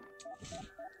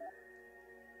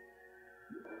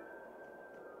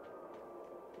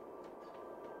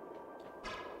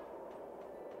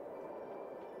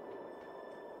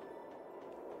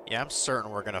 Yeah, I'm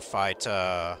certain we're gonna fight,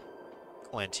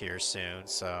 Clint here soon,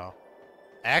 so...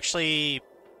 Actually...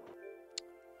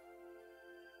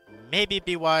 Maybe it'd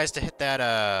be wise to hit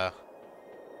that,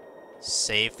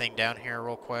 save thing down here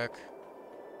real quick.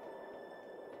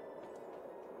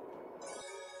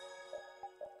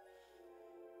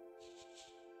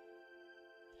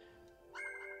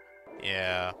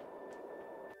 Yeah.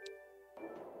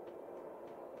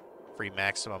 Free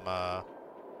maximum,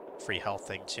 free health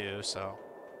thing too, so...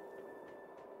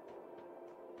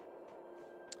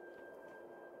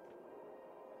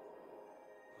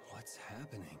 What's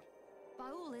happening?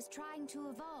 Baul is trying to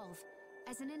evolve.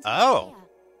 as an Oh.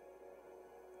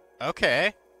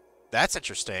 Okay. That's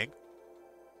interesting.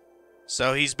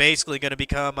 So he's basically going to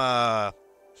become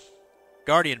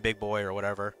Guardian Big Boy or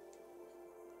whatever.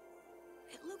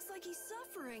 It looks like he's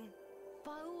suffering.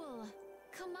 Baul,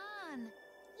 come on.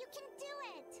 You can do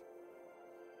it.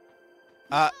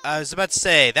 I was about to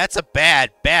say, that's a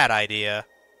bad idea.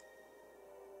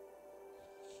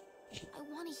 I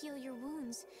want to heal your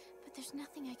wounds, but there's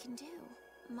nothing I can do.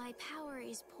 My power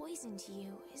is poison to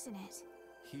you, isn't it?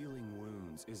 Healing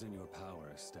wounds isn't your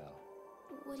power, Estelle.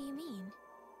 What do you mean?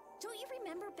 Don't you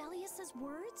remember Bellius's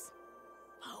words?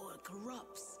 Power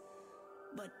corrupts,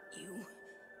 but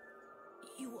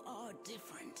you are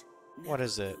different. What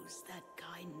is it? Lose that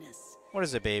kindness, What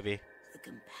is it, baby? the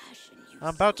compassion you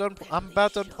I'm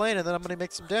about to unplane and then I'm gonna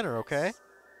make some dinner, okay?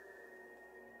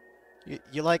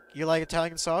 You like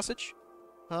Italian sausage?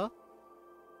 Huh?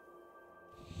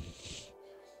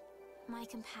 My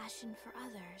compassion for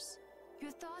others.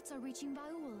 Your thoughts are reaching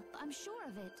Baul. I'm sure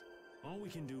of it. All we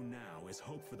can do now is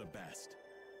hope for the best.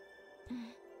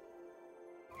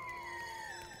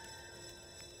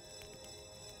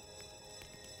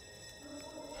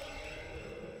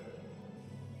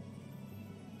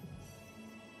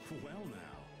 Well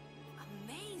now.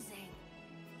 Amazing.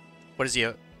 What is he?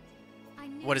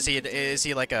 What is he? Is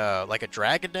he like a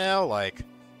dragon now? Like?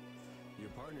 Your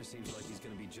partner seems like he's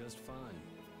gonna be just fine.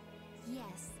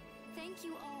 Yes. Thank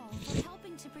you all for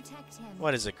helping to protect him.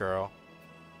 What is it, girl?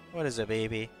 What is it,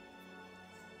 baby?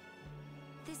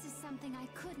 This is something I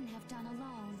couldn't have done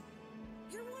alone.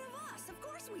 You're one of us. Of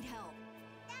course we'd help.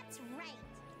 That's right.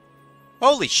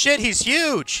 Holy shit, he's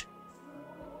huge!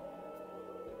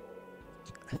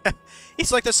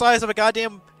 He's like the size of a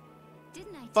goddamn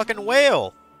fucking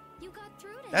whale. You got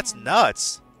through to That's him.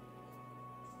 nuts.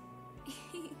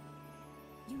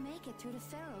 You make it through to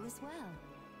Pharaoh as well.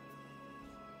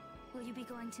 Will you be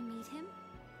going to meet him?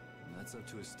 That's up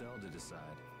to Estelle to decide.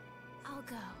 I'll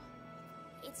go.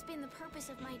 It's been the purpose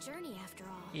of my journey after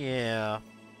all. Yeah.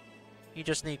 You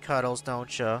just need cuddles,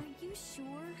 don't ya? Are you sure?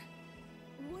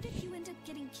 What if you end up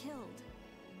getting killed?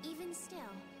 Even still,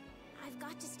 I've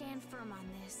got to stand firm on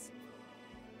this.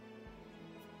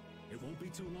 It won't be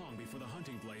too long before the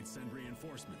hunting blades send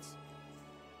reinforcements.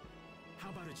 How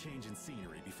about a change in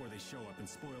scenery before they show up and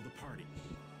spoil the party?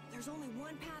 There's only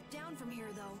one path down from here,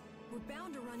 though. We're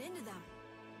bound to run into them.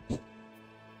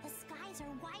 The skies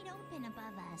are wide open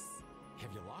above us.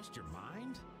 Have you lost your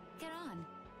mind? Get on.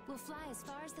 We'll fly as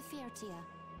far as the Fiertia.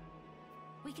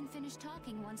 We can finish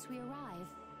talking once we arrive.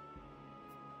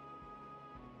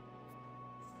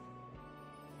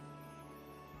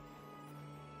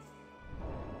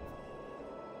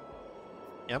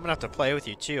 Yeah, I'm gonna have to play with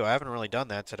you too. I haven't really done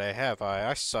that today, have I?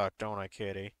 I suck, don't I,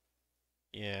 kitty?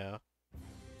 Yeah.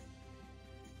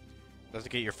 Let's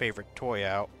get your favorite toy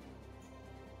out.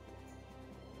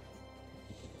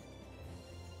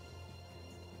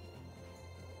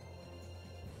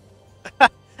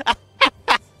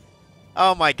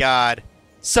 Oh my god.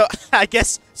 So, I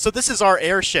guess, so this is our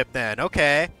airship then,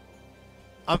 okay.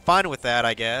 I'm fine with that,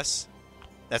 I guess.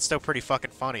 That's still pretty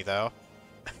fucking funny, though.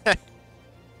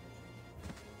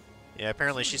 Yeah,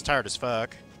 apparently she's tired as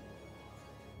fuck.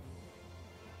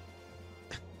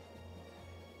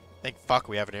 Thank fuck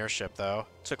we have an airship, though.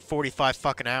 Took 45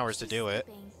 fucking hours to do it.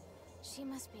 She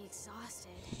must be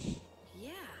exhausted.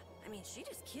 Yeah, I mean, she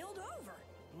just keeled over.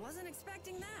 Wasn't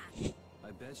expecting that.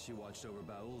 I bet she watched over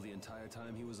Baul the entire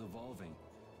time he was evolving.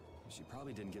 She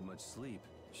probably didn't get much sleep.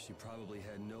 She probably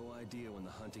had no idea when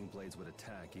the hunting blades would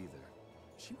attack either.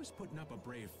 She was putting up a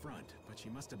brave front, but she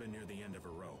must have been near the end of her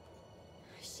rope.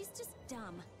 She's just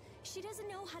dumb. She doesn't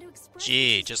know how to express. Gee,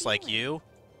 what she's just like feeling. you?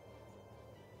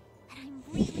 But I'm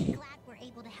really glad we're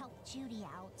able to help Judy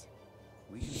out.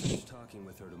 We can finish talking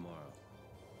with her tomorrow.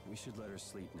 We should let her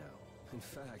sleep now. In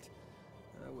fact,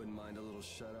 I wouldn't mind a little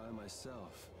shut-eye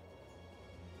myself.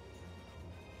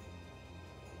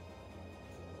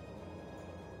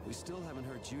 We still haven't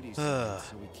heard Judy's side,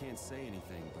 so we can't say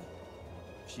anything, but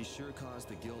she sure caused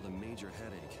the guild a major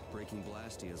headache, breaking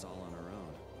Blastias all on her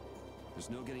own. There's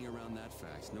no getting around that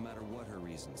fact, no matter what her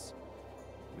reasons.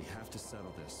 We have to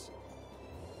settle this.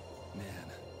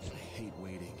 Man, I hate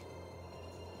waiting.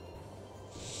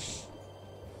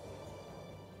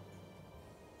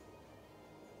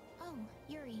 Oh,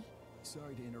 Yuri.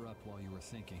 Sorry to interrupt while you were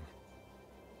thinking.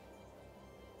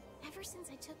 Ever since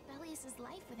I took Bellius's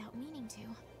life without meaning to,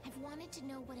 I've wanted to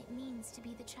know what it means to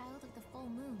be the child of the full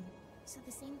moon, so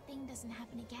the same thing doesn't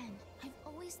happen again. I've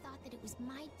always thought that it was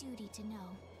my duty to know,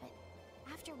 but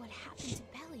after what happened to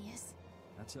Bellius...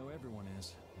 That's how everyone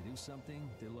is. They do something,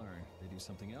 they learn. They do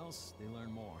something else, they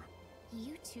learn more.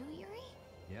 You too, Yuri?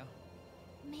 Yeah,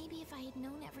 Maybe if I had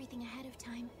known everything ahead of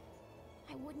time,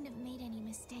 I wouldn't have made any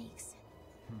mistakes.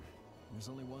 There's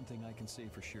only one thing I can say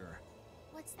for sure.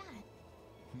 What's that?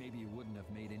 Maybe you wouldn't have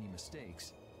made any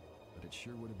mistakes, but it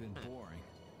sure would have been boring.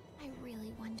 I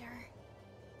really wonder.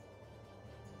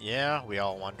 Yeah, we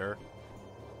all wonder.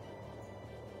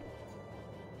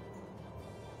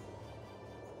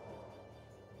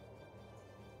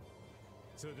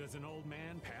 So does an old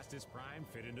man past his prime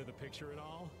fit into the picture at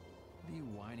all? What are you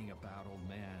whining about, old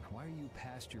man? Why are you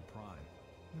past your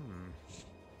prime?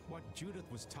 What Judith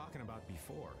was talking about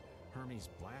before. Hermes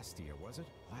Blastia, was it?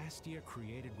 Blastia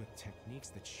created with techniques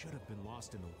that should have been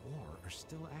lost in the war are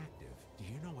still active. Do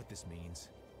you know what this means?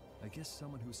 I guess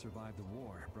someone who survived the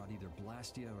war brought either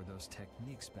Blastia or those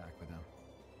techniques back with them.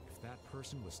 If that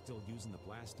person was still using the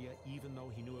Blastia even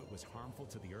though he knew it was harmful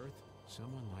to the Earth,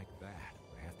 someone like that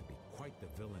would have to be quite the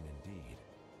villain indeed.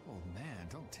 Old man,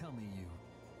 don't tell me you...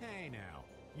 Hey now,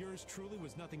 yours truly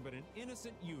was nothing but an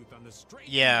innocent youth on the straight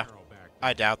Yeah, and narrow back then.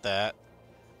 I doubt that.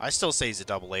 I still say he's a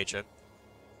double agent.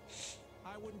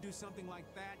 I wouldn't do something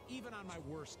like that even on my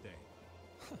worst day.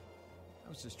 I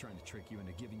was just trying to trick you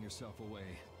into giving yourself away.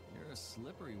 You're a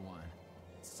slippery one.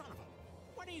 Son of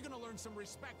a... When are you gonna learn some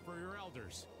respect for your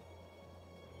elders?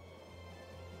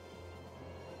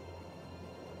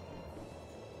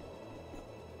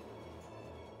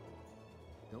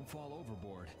 Don't fall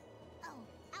overboard. Oh,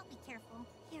 I'll be careful.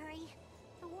 Yuri,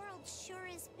 the world sure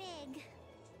is big.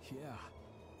 Yeah.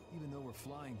 Even though we're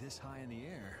flying this high in the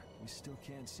air, we still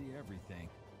can't see everything.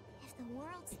 If the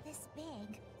world's this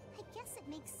big, I guess it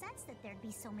makes sense that there'd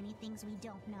be so many things we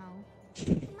don't know.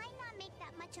 It might not make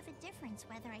that much of a difference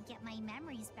whether I get my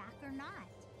memories back or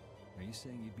not. Are you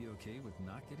saying you'd be okay with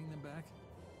not getting them back?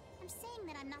 I'm saying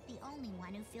that I'm not the only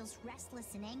one who feels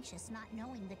restless and anxious not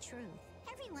knowing the truth.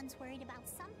 Everyone's worried about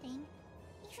something.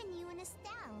 Even you and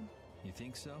Estelle. You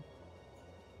think so?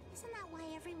 Isn't that why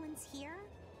everyone's here?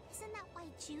 Isn't that why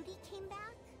Judy came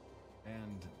back?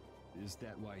 And is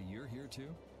that why you're here too?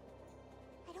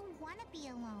 I don't want to be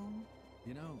alone.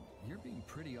 You know, you're being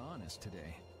pretty honest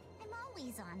today. I'm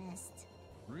always honest.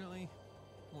 Really?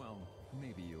 Well,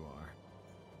 maybe you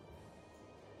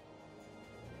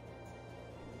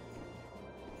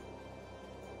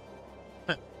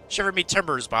are. Shiver me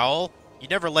timbers, Bowel. You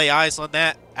never lay eyes on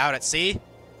that out at sea?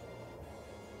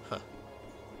 Huh.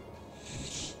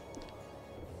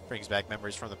 Brings back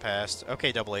memories from the past.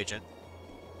 Okay, double agent.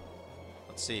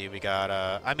 Let's see, we got,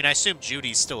 I mean, I assume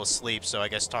Judy's still asleep, so I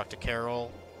guess talk to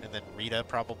Carol, and then Rita,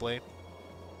 probably.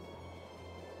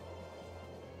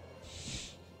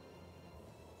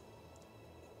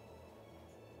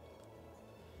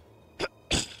 Are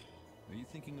you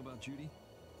thinking about Judy?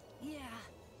 Yeah.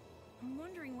 I'm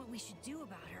wondering what we should do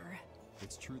about her.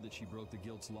 It's true that she broke the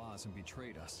guild's laws and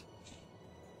betrayed us.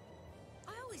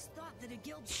 I always thought that a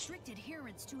guild's strict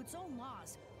adherence to its own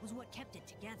laws was what kept it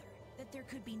together. That there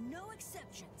could be no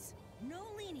exceptions, no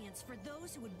lenience for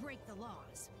those who would break the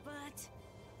laws. But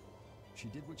She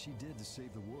did what she did to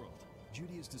save the world.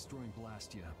 Judy is destroying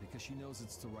Blastia because she knows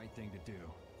it's the right thing to do,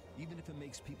 even if it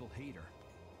makes people hate her.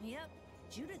 yep,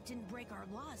 Judith didn't break our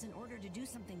laws in order to do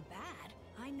something bad.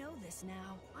 I know this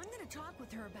now. I'm gonna talk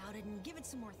with her about it and give it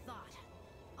some more thought.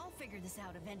 I'll figure this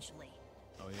out eventually.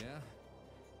 Oh yeah?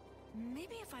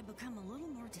 Maybe if I become a little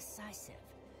more decisive,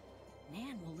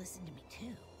 Nan will listen to me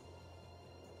too.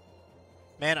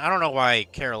 Man, I don't know why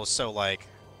Carol is so, like...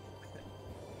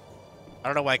 I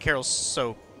don't know why Carol's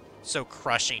so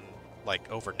crushing, like,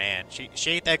 over Nan.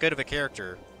 She ain't that good of a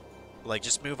character. Like,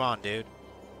 just move on, dude.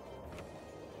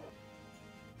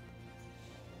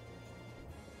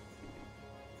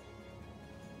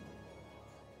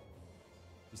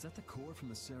 Is that the core from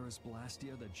the Ceres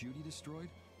Blastia that Judy destroyed?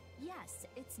 Yes,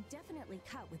 it's definitely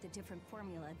cut with a different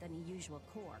formula than a usual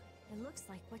core. It looks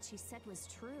like what she said was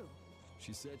true.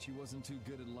 She said she wasn't too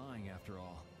good at lying after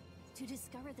all. To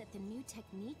discover that the new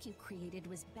technique you created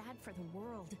was bad for the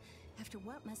world, after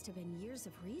what must have been years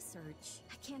of research.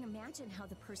 I can't imagine how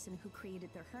the person who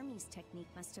created the Hermes technique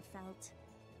must have felt.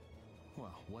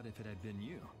 Well, what if it had been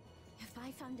you? If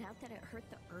I found out that it hurt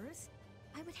the Earth,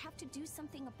 I would have to do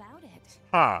something about it.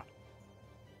 Huh.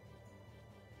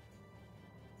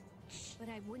 But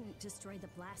I wouldn't destroy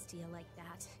the Blastia like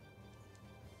that.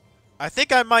 I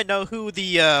think I might know who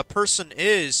the person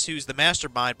is who's the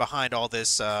mastermind behind all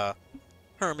this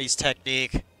Hermes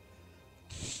technique.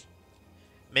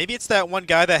 Maybe it's that one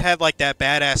guy that had like that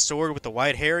badass sword with the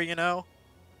white hair, you know?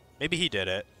 Maybe he did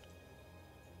it.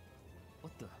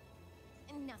 What the?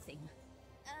 Nothing.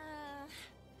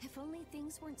 If only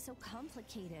things weren't so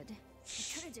complicated.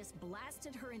 I could have just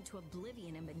blasted her into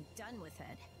oblivion and been done with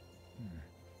it.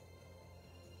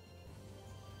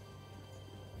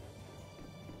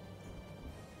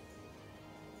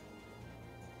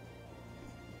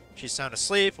 She's sound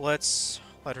asleep. Let's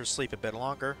let her sleep a bit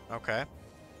longer. Okay.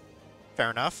 Fair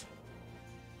enough.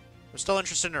 I'm still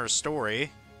interested in her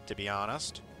story, to be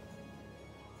honest.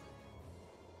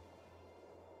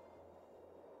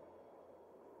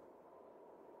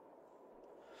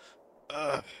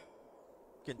 Ugh.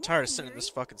 Getting tired of sitting in this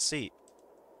fucking seat.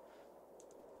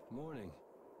 Morning.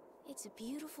 It's a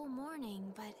beautiful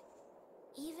morning, but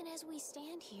even as we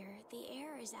stand here, the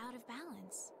air is out of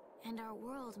balance, and our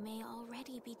world may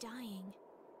already be dying.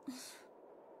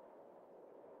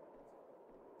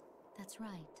 That's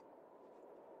right.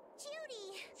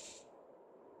 Judy!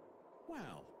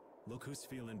 Well, look who's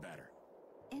feeling better.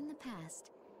 In the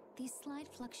past, these slight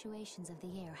fluctuations of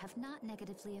the air have not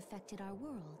negatively affected our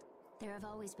world. There have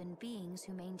always been beings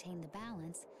who maintain the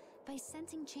balance by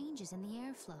sensing changes in the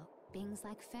airflow, beings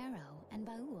like Pharaoh and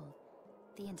Baul,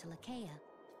 the Entelekea.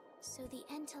 So the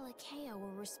Entelekea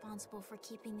were responsible for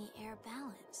keeping the air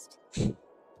balanced.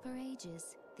 For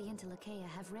ages, the Entelekea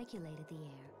have regulated the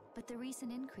air, but the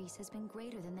recent increase has been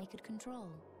greater than they could control.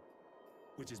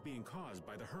 Which is being caused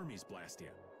by the Hermes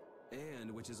Blastia. And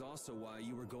which is also why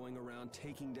you were going around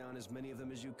taking down as many of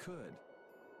them as you could.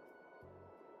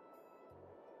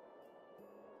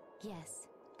 Yes,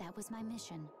 that was my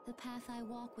mission, the path I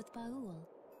walk with Baul,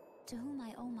 to whom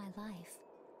I owe my life.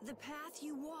 The path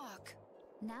you walk.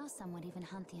 Now some would even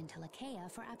hunt the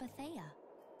Entelekea for Apatheia.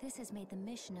 This has made the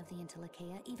mission of the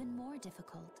Entelekea even more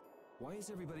difficult. Why is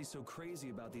everybody so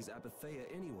crazy about these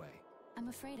Apatheia anyway? I'm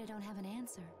afraid I don't have an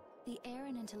answer. The air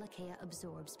an Entelekea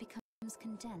absorbs becomes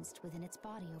condensed within its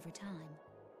body over time.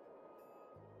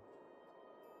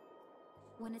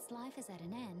 When its life is at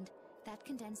an end, that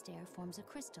condensed air forms a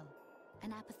crystal,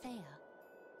 an Apatheia.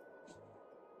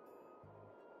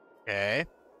 Okay.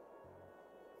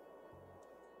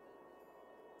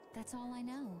 That's all I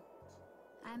know.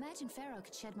 I imagine Pharaoh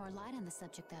could shed more light on the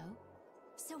subject, though.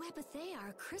 So Apatheia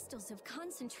are crystals of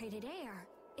concentrated air.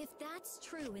 If that's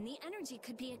true and the energy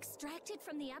could be extracted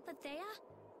from the Apatheia,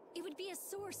 it would be a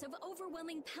source of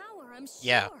overwhelming power, I'm sure.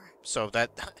 Yeah, so that...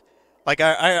 Like,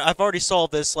 I've already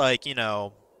solved this, like, you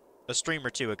know, a stream or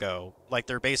two ago. Like,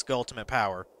 their basic ultimate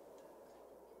power.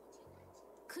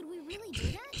 Could we really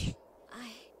do that?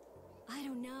 I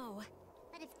don't know.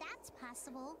 But if that's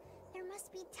possible, there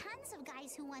must be tons of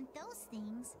guys who want those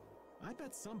things. I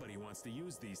bet somebody wants to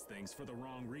use these things for the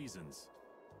wrong reasons.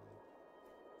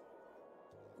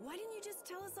 Why didn't you just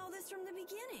tell us all this from the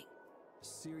beginning?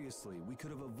 Seriously, we could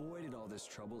have avoided all this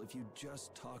trouble if you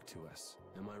just talked to us.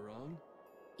 Am I wrong?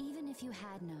 Even if you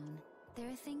had known, there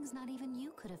are things not even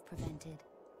you could have prevented.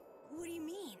 What do you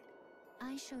mean?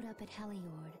 I showed up at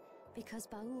Heliord because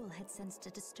Baul had sensed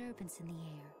a disturbance in the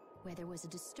air. Where there was a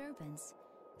disturbance,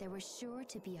 there was sure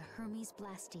to be a Hermes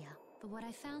Blastia. But what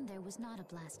I found there was not a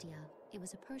Blastia, it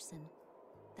was a person.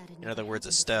 That had In other words,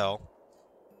 happened Estelle.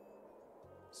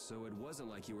 So it wasn't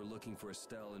like you were looking for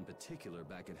Estelle in particular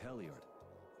back at Heliord.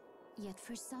 Yet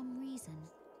for some reason,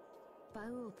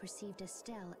 Baul perceived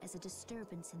Estelle as a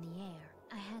disturbance in the air.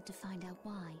 I had to find out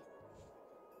why.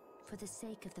 For the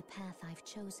sake of the path I've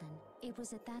chosen, it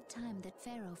was at that time that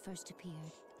Pharaoh first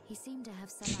appeared. He seemed to have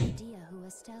some idea who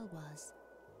Estelle was.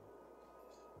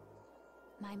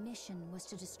 My mission was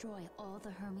to destroy all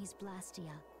the Hermes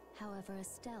Blastia. However,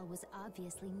 Estelle was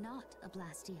obviously not a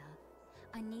Blastia.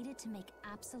 I needed to make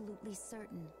absolutely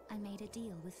certain I made a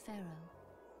deal with Pharaoh.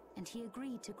 And he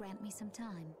agreed to grant me some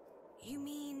time. You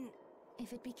mean...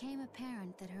 If it became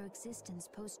apparent that her existence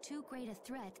posed too great a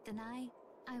threat, then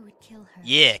I would kill her.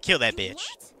 Yeah, kill that bitch.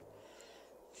 What?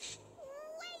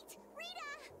 Wait,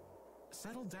 Rita!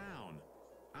 Settle down.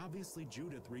 Obviously,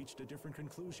 Judith reached a different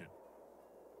conclusion.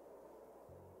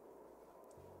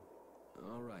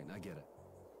 All right, I get it.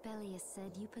 Belius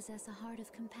said you possess a heart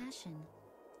of compassion.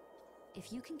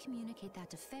 If you can communicate that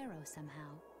to Pharaoh somehow,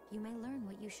 you may learn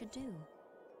what you should do.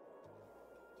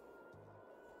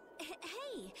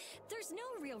 Hey, there's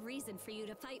no real reason for you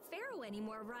to fight Pharaoh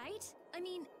anymore, right? I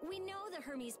mean, we know the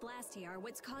Hermes Blastia are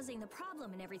what's causing the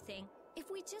problem and everything. If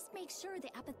we just make sure the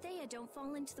Apatheia don't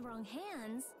fall into the wrong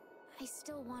hands... I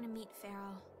still want to meet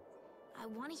Pharaoh. I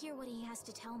want to hear what he has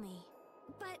to tell me.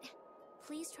 But...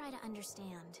 Please try to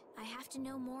understand. I have to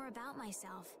know more about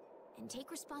myself, and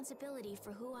take responsibility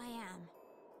for who I am.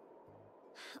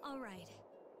 All right.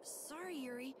 Sorry,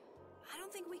 Yuri. I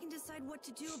don't think we can decide what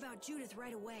to do about Judith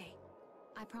right away.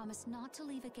 I promise not to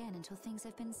leave again until things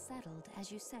have been settled,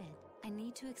 as you said. I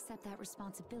need to accept that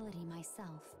responsibility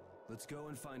myself. Let's go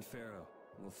and find Pharaoh.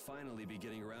 We'll finally be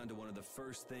getting around to one of the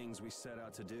first things we set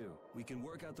out to do. We can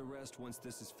work out the rest once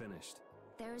this is finished.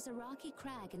 There is a rocky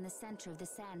crag in the center of the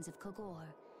sands of Kogor.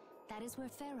 That is where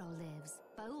Pharaoh lives.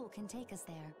 Baul can take us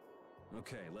there.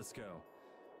 Okay, let's go.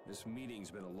 This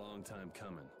meeting's been a long time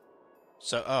coming.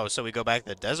 So, oh, so we go back to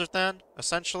the desert then,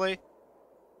 essentially?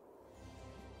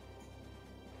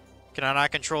 Can I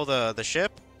not control the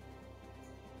ship?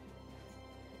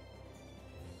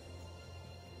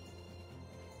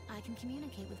 I can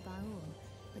communicate with Baul,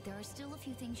 but there are still a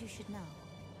few things you should know.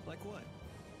 Like what?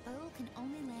 Baul can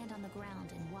only land on the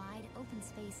ground in wide, open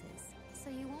spaces, so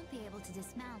you won't be able to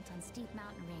dismount on steep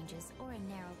mountain ranges or in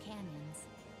narrow canyons.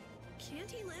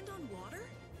 Can't he land on water?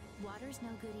 Water's no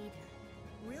good either.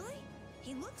 Really?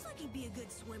 He looks like he'd be a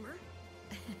good swimmer.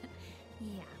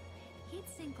 Yeah, he'd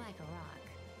sink like a rock.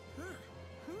 Huh.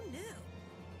 Who knew?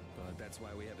 But that's why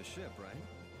we have a ship, right?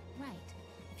 Right.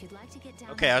 If you'd like to get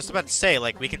down... Okay, I was about to say,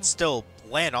 like, we can still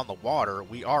land on the water.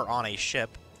 We are on a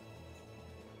ship.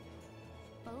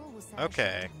 Baul will set Okay.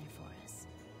 a ship down there for us.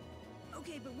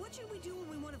 Okay, but what should we do when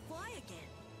we want to fly again?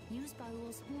 Use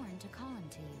Baul's horn to call him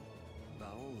to you.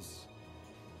 Bowels.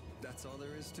 That's all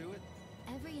there is to it?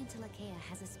 Every Intellicheia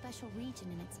has a special region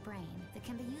in its brain that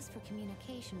can be used for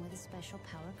communication with a special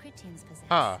power Critians possess.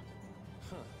 Huh.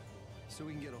 Huh. So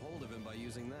we can get a hold of him by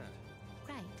using that.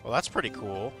 Right. Well, that's pretty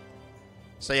cool.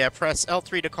 So yeah, press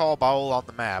L3 to call Baul on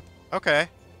the map. Okay.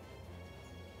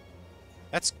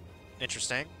 That's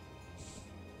interesting.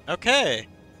 Okay.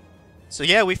 So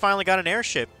yeah, we finally got an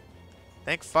airship.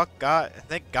 Thank God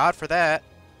for that.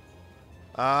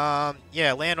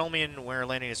 Yeah, land only in where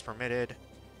landing is permitted.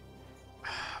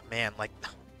 Man, like,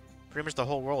 pretty much the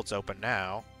whole world's open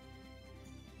now.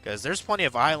 Because there's plenty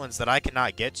of islands that I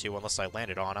cannot get to unless I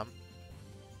landed on them.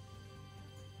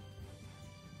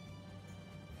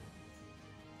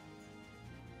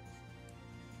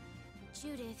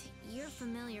 Judith, you're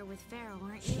familiar with Pharaoh,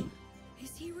 aren't you?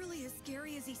 Is he really as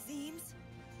scary as he seems?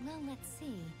 Well, let's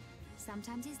see.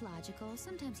 Sometimes he's logical,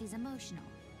 sometimes he's emotional.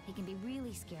 He can be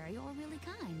really scary or really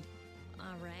kind.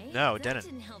 All right. No, it that didn't.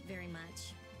 didn't help very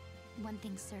much. One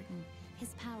thing's certain,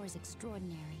 his power's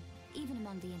extraordinary, even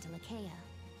among the Intellicheia.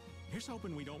 Here's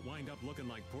hoping we don't wind up looking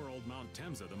like poor old Mount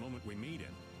Temsa the moment we meet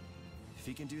him. If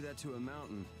he can do that to a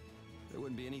mountain, there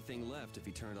wouldn't be anything left if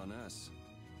he turned on us.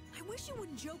 I wish you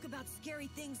wouldn't joke about scary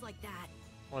things like that.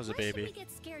 What is it, Why should baby? we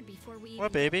get scared before we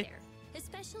What, even baby? get there?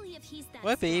 Especially if he's that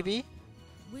What, strong. baby?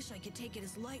 Wish I could take it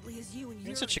as lightly as you and You're Yuri.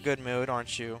 in such a good mood,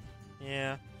 aren't you?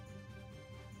 Yeah.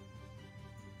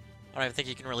 I don't even think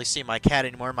you can really see my cat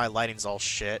anymore. My lighting's all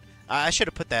shit. I should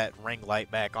have put that ring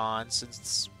light back on since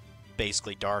it's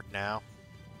basically dark now.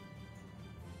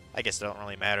 I guess it don't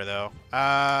really matter though.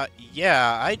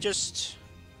 Yeah, I just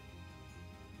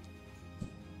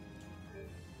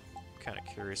kind of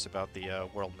curious about the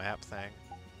world map thing.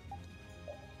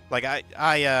 Like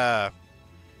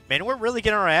man, we're really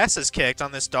getting our asses kicked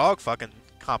on this dog fucking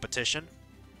competition.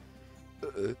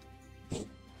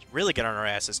 Really getting our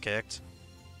asses kicked.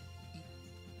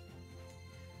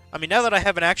 I mean, now that I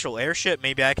have an actual airship,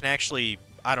 maybe I can actually,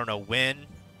 I don't know, win,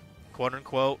 quote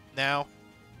unquote, now.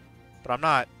 But I'm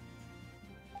not,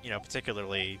 you know,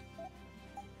 particularly,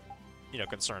 you know,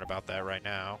 concerned about that right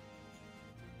now.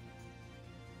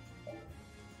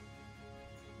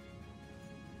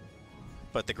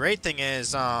 But the great thing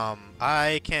is,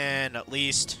 I can at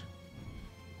least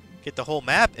get the whole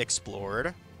map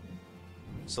explored.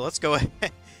 So let's go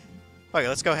ahead. Okay,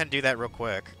 let's go ahead and do that real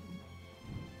quick.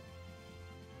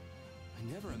 I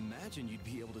never imagined you'd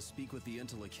be able to speak with the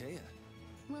Intellicheia.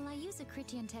 Well, I use a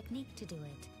Critian technique to do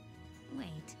it.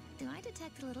 Wait, do I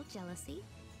detect a little jealousy?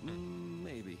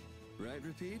 Maybe. Right,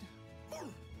 Repeat?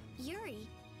 Yuri,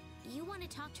 you want to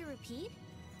talk to Repeat?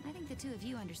 I think the two of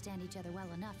you understand each other well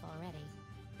enough already.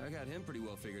 I got him pretty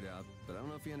well figured out, but I don't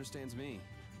know if he understands me.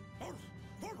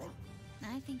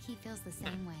 I think he feels the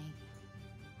same way.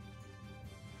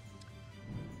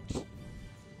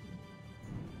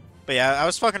 But yeah, I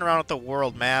was fucking around with the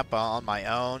world map on my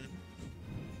own.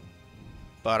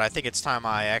 But I think it's time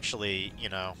I actually, you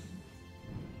know,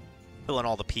 fill in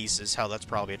all the pieces. Hell, that's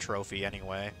probably a trophy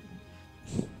anyway.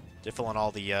 To fill in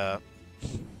all the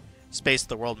space of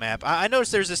the world map. I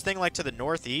noticed there's this thing like to the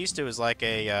northeast. It was like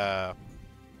a you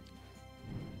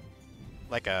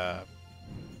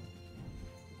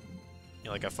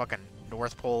know, like a fucking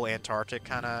North Pole Antarctic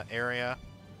kind of area.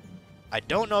 I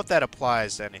don't know if that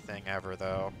applies to anything ever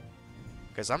though,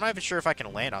 because I'm not even sure if I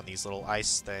can land on these little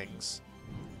ice things.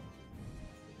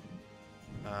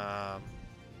 No,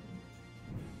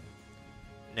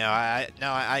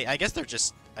 I guess they're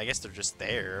just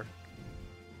there,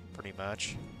 pretty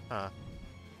much. Huh.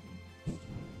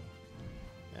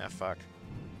 Yeah, fuck.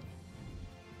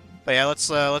 But yeah, let's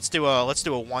do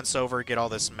a once over, get all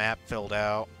this map filled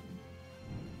out.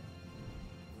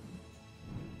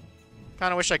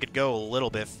 Kind of wish I could go a little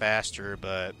bit faster,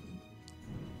 but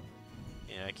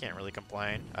you know, I can't really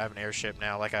complain. I have an airship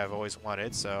now like I've always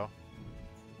wanted, so...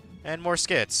 And more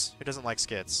skits. Who doesn't like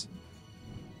skits?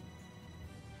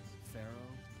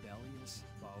 Pharaoh, Belius,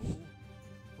 Baul?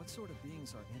 What sort of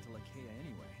beings are Antilakea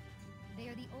anyway? They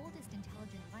are the oldest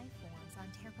intelligent life forms on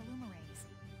Terpolumerase.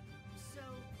 So,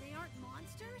 they aren't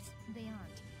monsters? They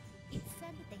aren't. It's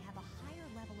said that they have a higher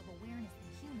level of awareness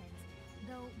than humans,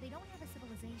 though they don't have a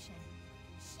civilization.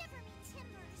 Shiver me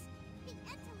timbers! The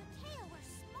Antilakea were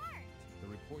smart! The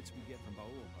reports we get from Baul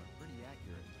are pretty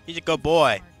accurate. He's a good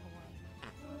boy.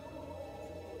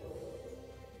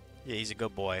 Yeah, he's a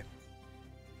good boy.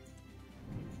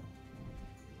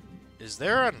 Is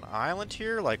there an island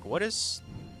here? Like, what is...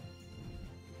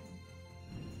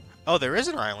 Oh, there is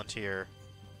an island here.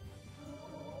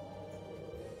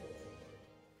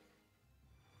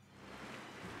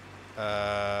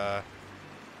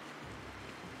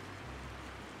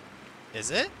 Is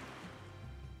it?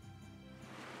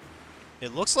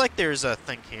 It looks like there's a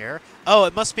thing here. Oh,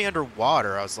 it must be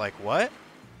underwater. I was like, what?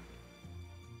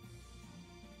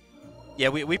 Yeah,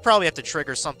 we probably have to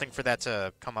trigger something for that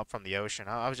to come up from the ocean.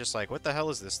 I was just like, what the hell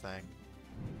is this thing?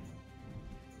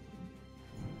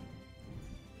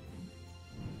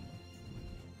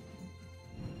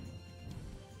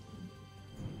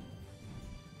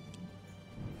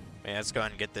 Man, let's go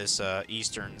ahead and get this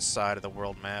eastern side of the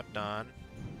world map done.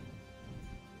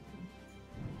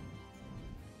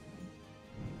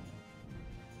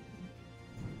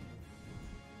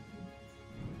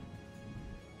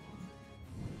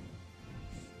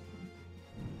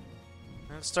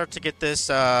 Let's start to get this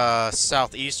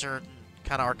southeastern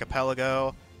kind of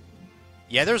archipelago.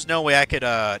 Yeah, there's no way I could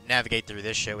navigate through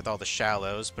this shit with all the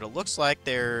shallows, but it looks like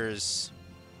there's...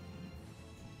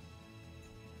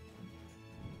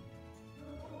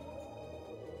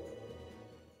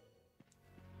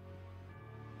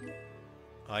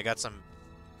 Oh, I got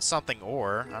something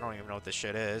ore. I don't even know what this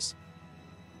shit is.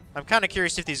 I'm kind of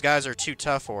curious if these guys are too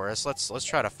tough for us. Let's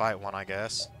try to fight one, I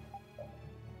guess.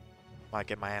 Might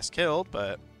get my ass killed,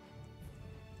 but...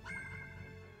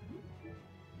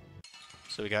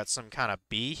 So we got some kind of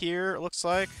bee here, it looks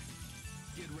like.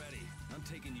 Get ready. I'm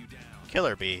taking you down.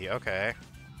 Killer bee, okay.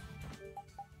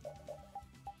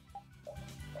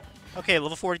 Okay,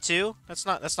 level 42. That's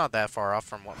not that far off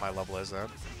from what my level is then.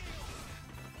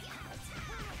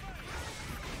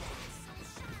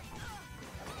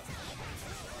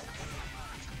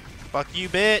 Fuck you,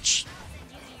 bitch.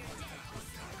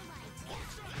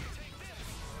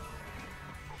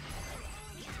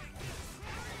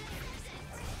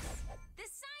 The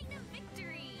sign of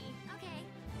victory. Okay.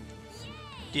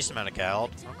 Decent amount of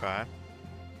cald. Okay.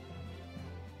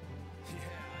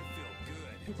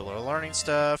 People are learning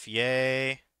stuff.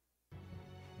 Yay.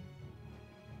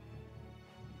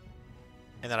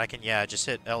 And then I can, yeah, just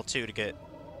hit L2 to get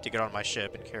on my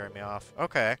ship and carry me off.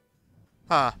 Okay.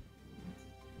 Huh.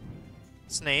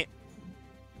 It's neat.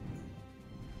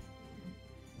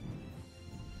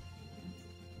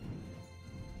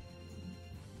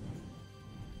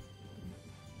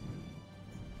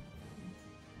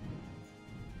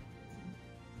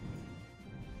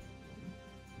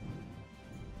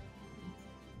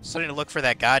 Starting to look for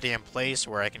that goddamn place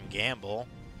where I can gamble.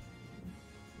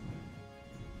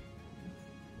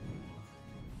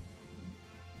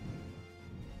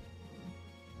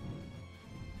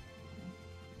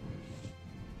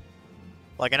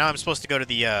 Like, I know I'm supposed to go to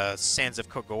the Sands of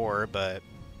Kogor, but...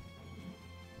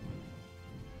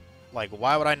 Like,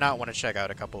 why would I not want to check out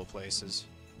a couple of places?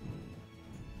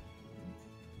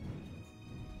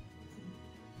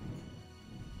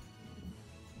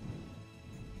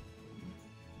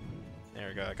 There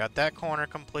we go. I got that corner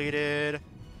completed.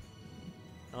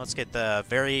 Now let's get the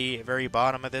very, very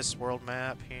bottom of this world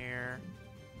map here.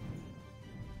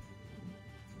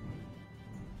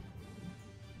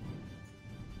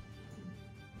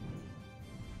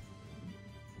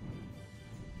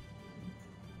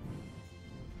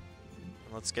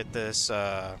 Let's get this,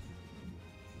 I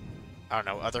don't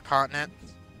know, other continent.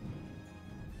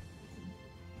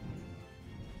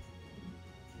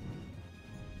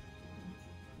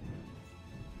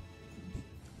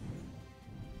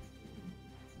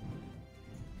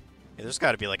 Yeah, there's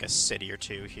got to be like a city or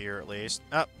two here at least.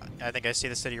 Oh, I think I see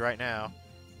the city right now.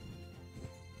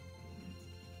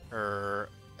 Or,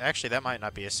 actually, that might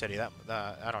not be a city. That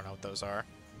I don't know what those are.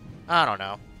 I don't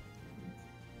know.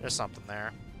 There's something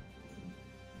there.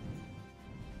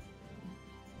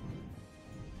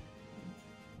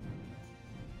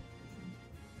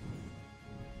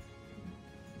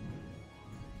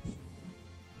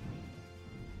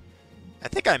 I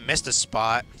think I missed a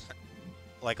spot,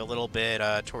 like a little bit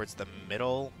towards the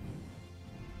middle.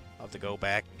 I'll have to go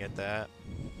back and get that.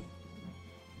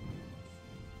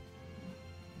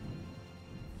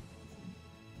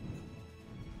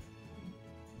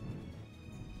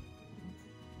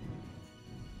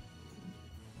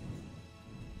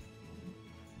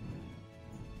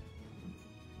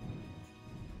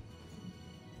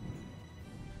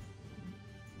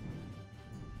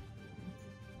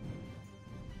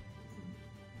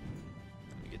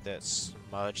 Get that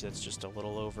smudge that's just a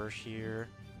little over here.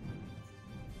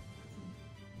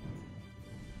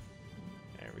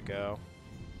 There we go.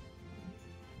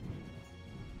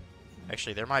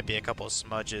 Actually, there might be a couple of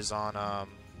smudges on,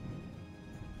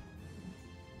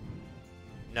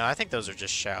 No, I think those are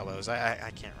just shallows.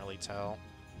 I can't really tell.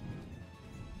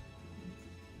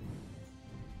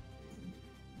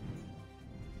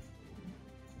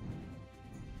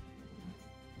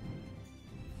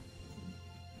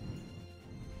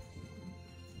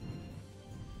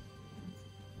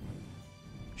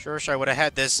 Sure wish I would have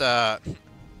had this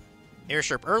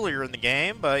airship earlier in the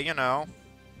game, but you know.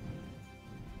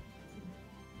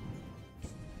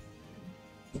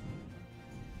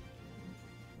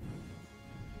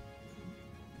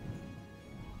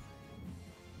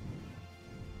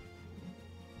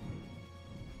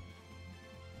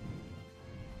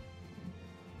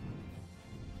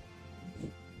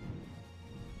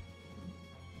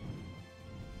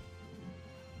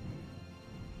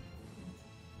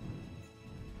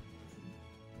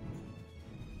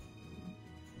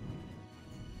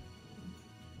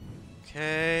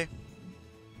 Okay.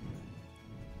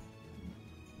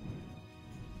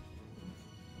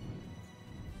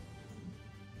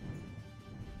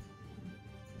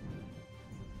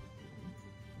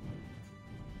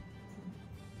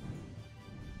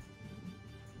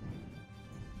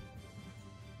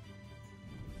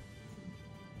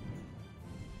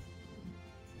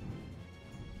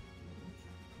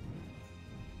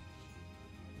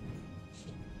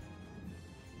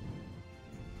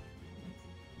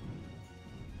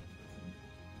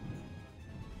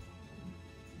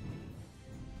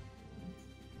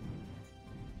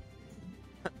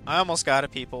 I almost got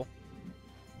it, people.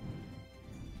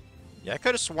 Yeah, I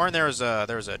could have sworn there was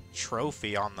a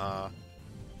trophy on the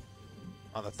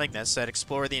thing that said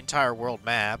explore the entire world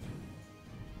map.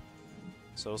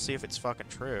 So we'll see if it's fucking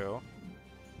true.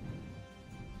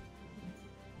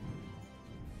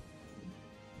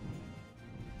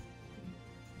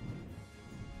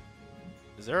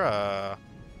 Is there a...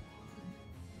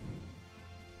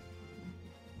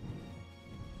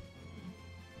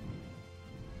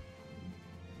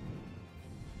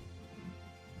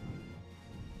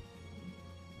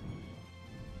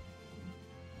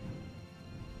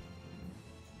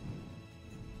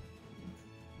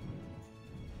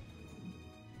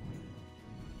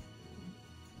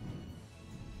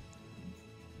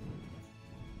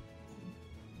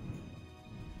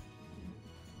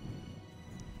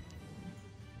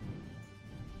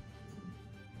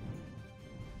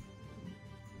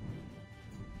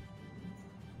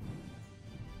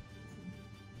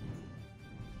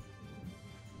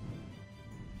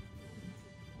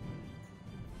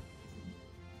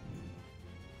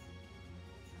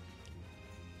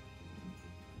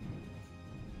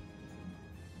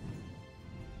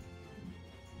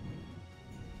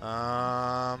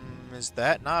 Is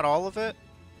that not all of it?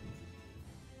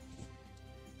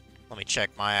 Let me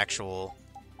check my actual...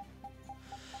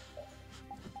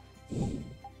 If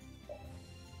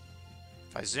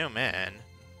I zoom in...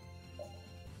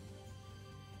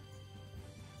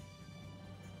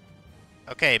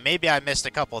 Okay, maybe I missed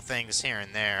a couple things here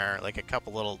and there, like a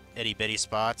couple little itty-bitty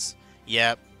spots.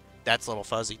 Yep, that's a little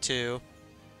fuzzy too.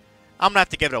 I'm gonna have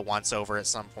to give it a once-over at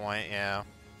some point, yeah.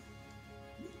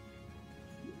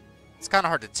 It's kind of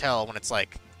hard to tell when it's,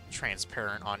 like,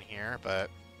 transparent on here, but...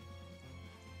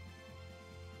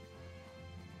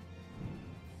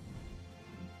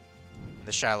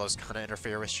 The shallows kind of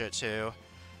interfere with shit, too.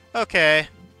 Okay.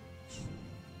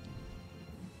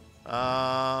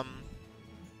 Well,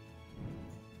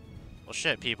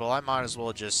 shit, people. I might as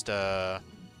well just, show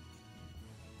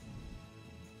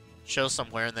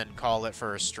somewhere and then call it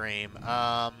for a stream.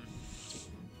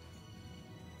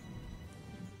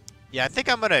 Yeah, I think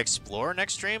I'm going to explore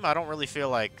next stream. I don't really feel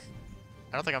like...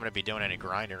 I don't think I'm going to be doing any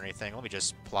grind or anything. Let me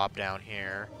just plop down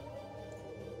here.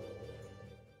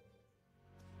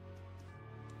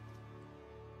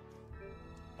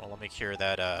 Well, let me cure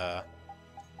that,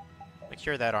 Let me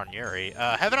cure that on Yuri.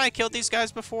 Haven't I killed these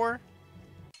guys before?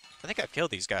 I think I've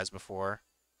killed these guys before.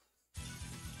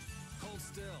 Hold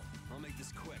still. I'll make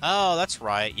this quick. Oh, that's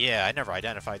right. Yeah, I never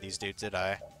identified these dudes, did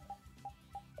I?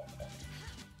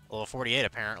 Level 48,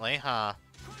 apparently, huh?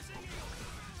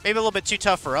 Maybe a little bit too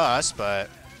tough for us, but...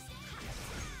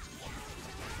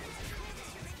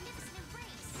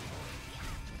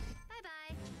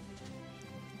 Bye-bye.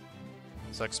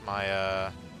 Sucks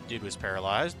my, dude was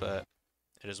paralyzed, but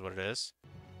it is what it is.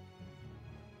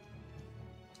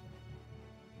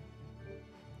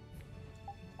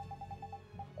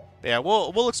 Yeah,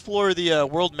 we'll explore the,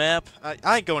 world map.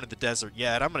 I ain't going to the desert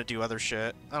yet. I'm gonna do other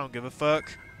shit. I don't give a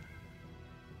fuck.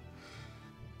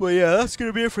 Well, yeah, that's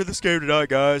gonna be it for this game tonight,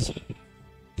 guys.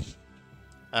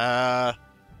 Unless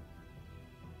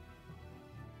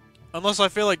I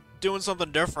feel like doing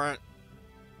something different,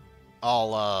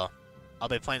 I'll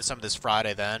be playing some of this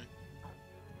Friday then.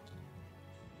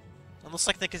 Unless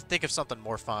I think of something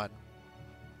more fun.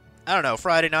 I don't know,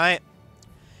 Friday night?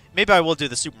 Maybe I will do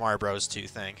the Super Mario Bros. 2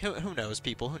 thing. Who knows,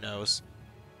 people? Who knows?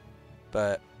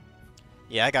 But,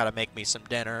 yeah, I gotta make me some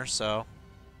dinner, so...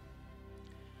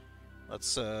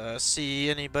 Let's, see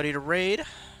anybody to raid.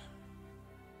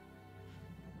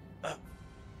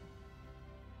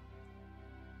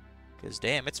 Because,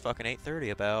 damn, it's fucking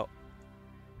 8:30 about.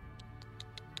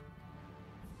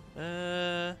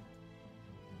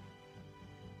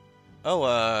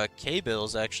 Oh,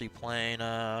 K-Bill's actually playing,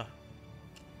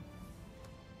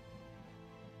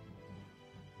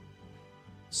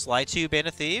 Sly 2 Band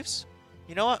of Thieves?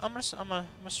 You know what? I'm gonna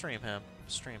stream him.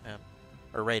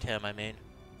 Or raid him, I mean.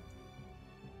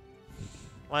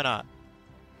 Why not?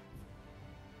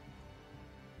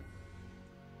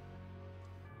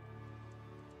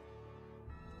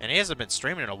 And he hasn't been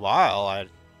streaming in a while, I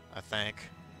think.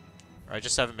 Or I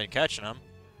just haven't been catching him.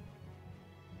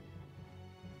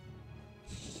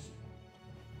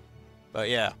 But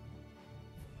yeah.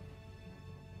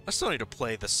 I still need to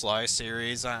play the Sly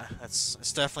series.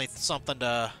 It's definitely something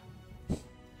to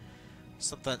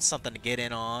something to get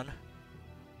in on.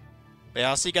 But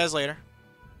yeah, I'll see you guys later.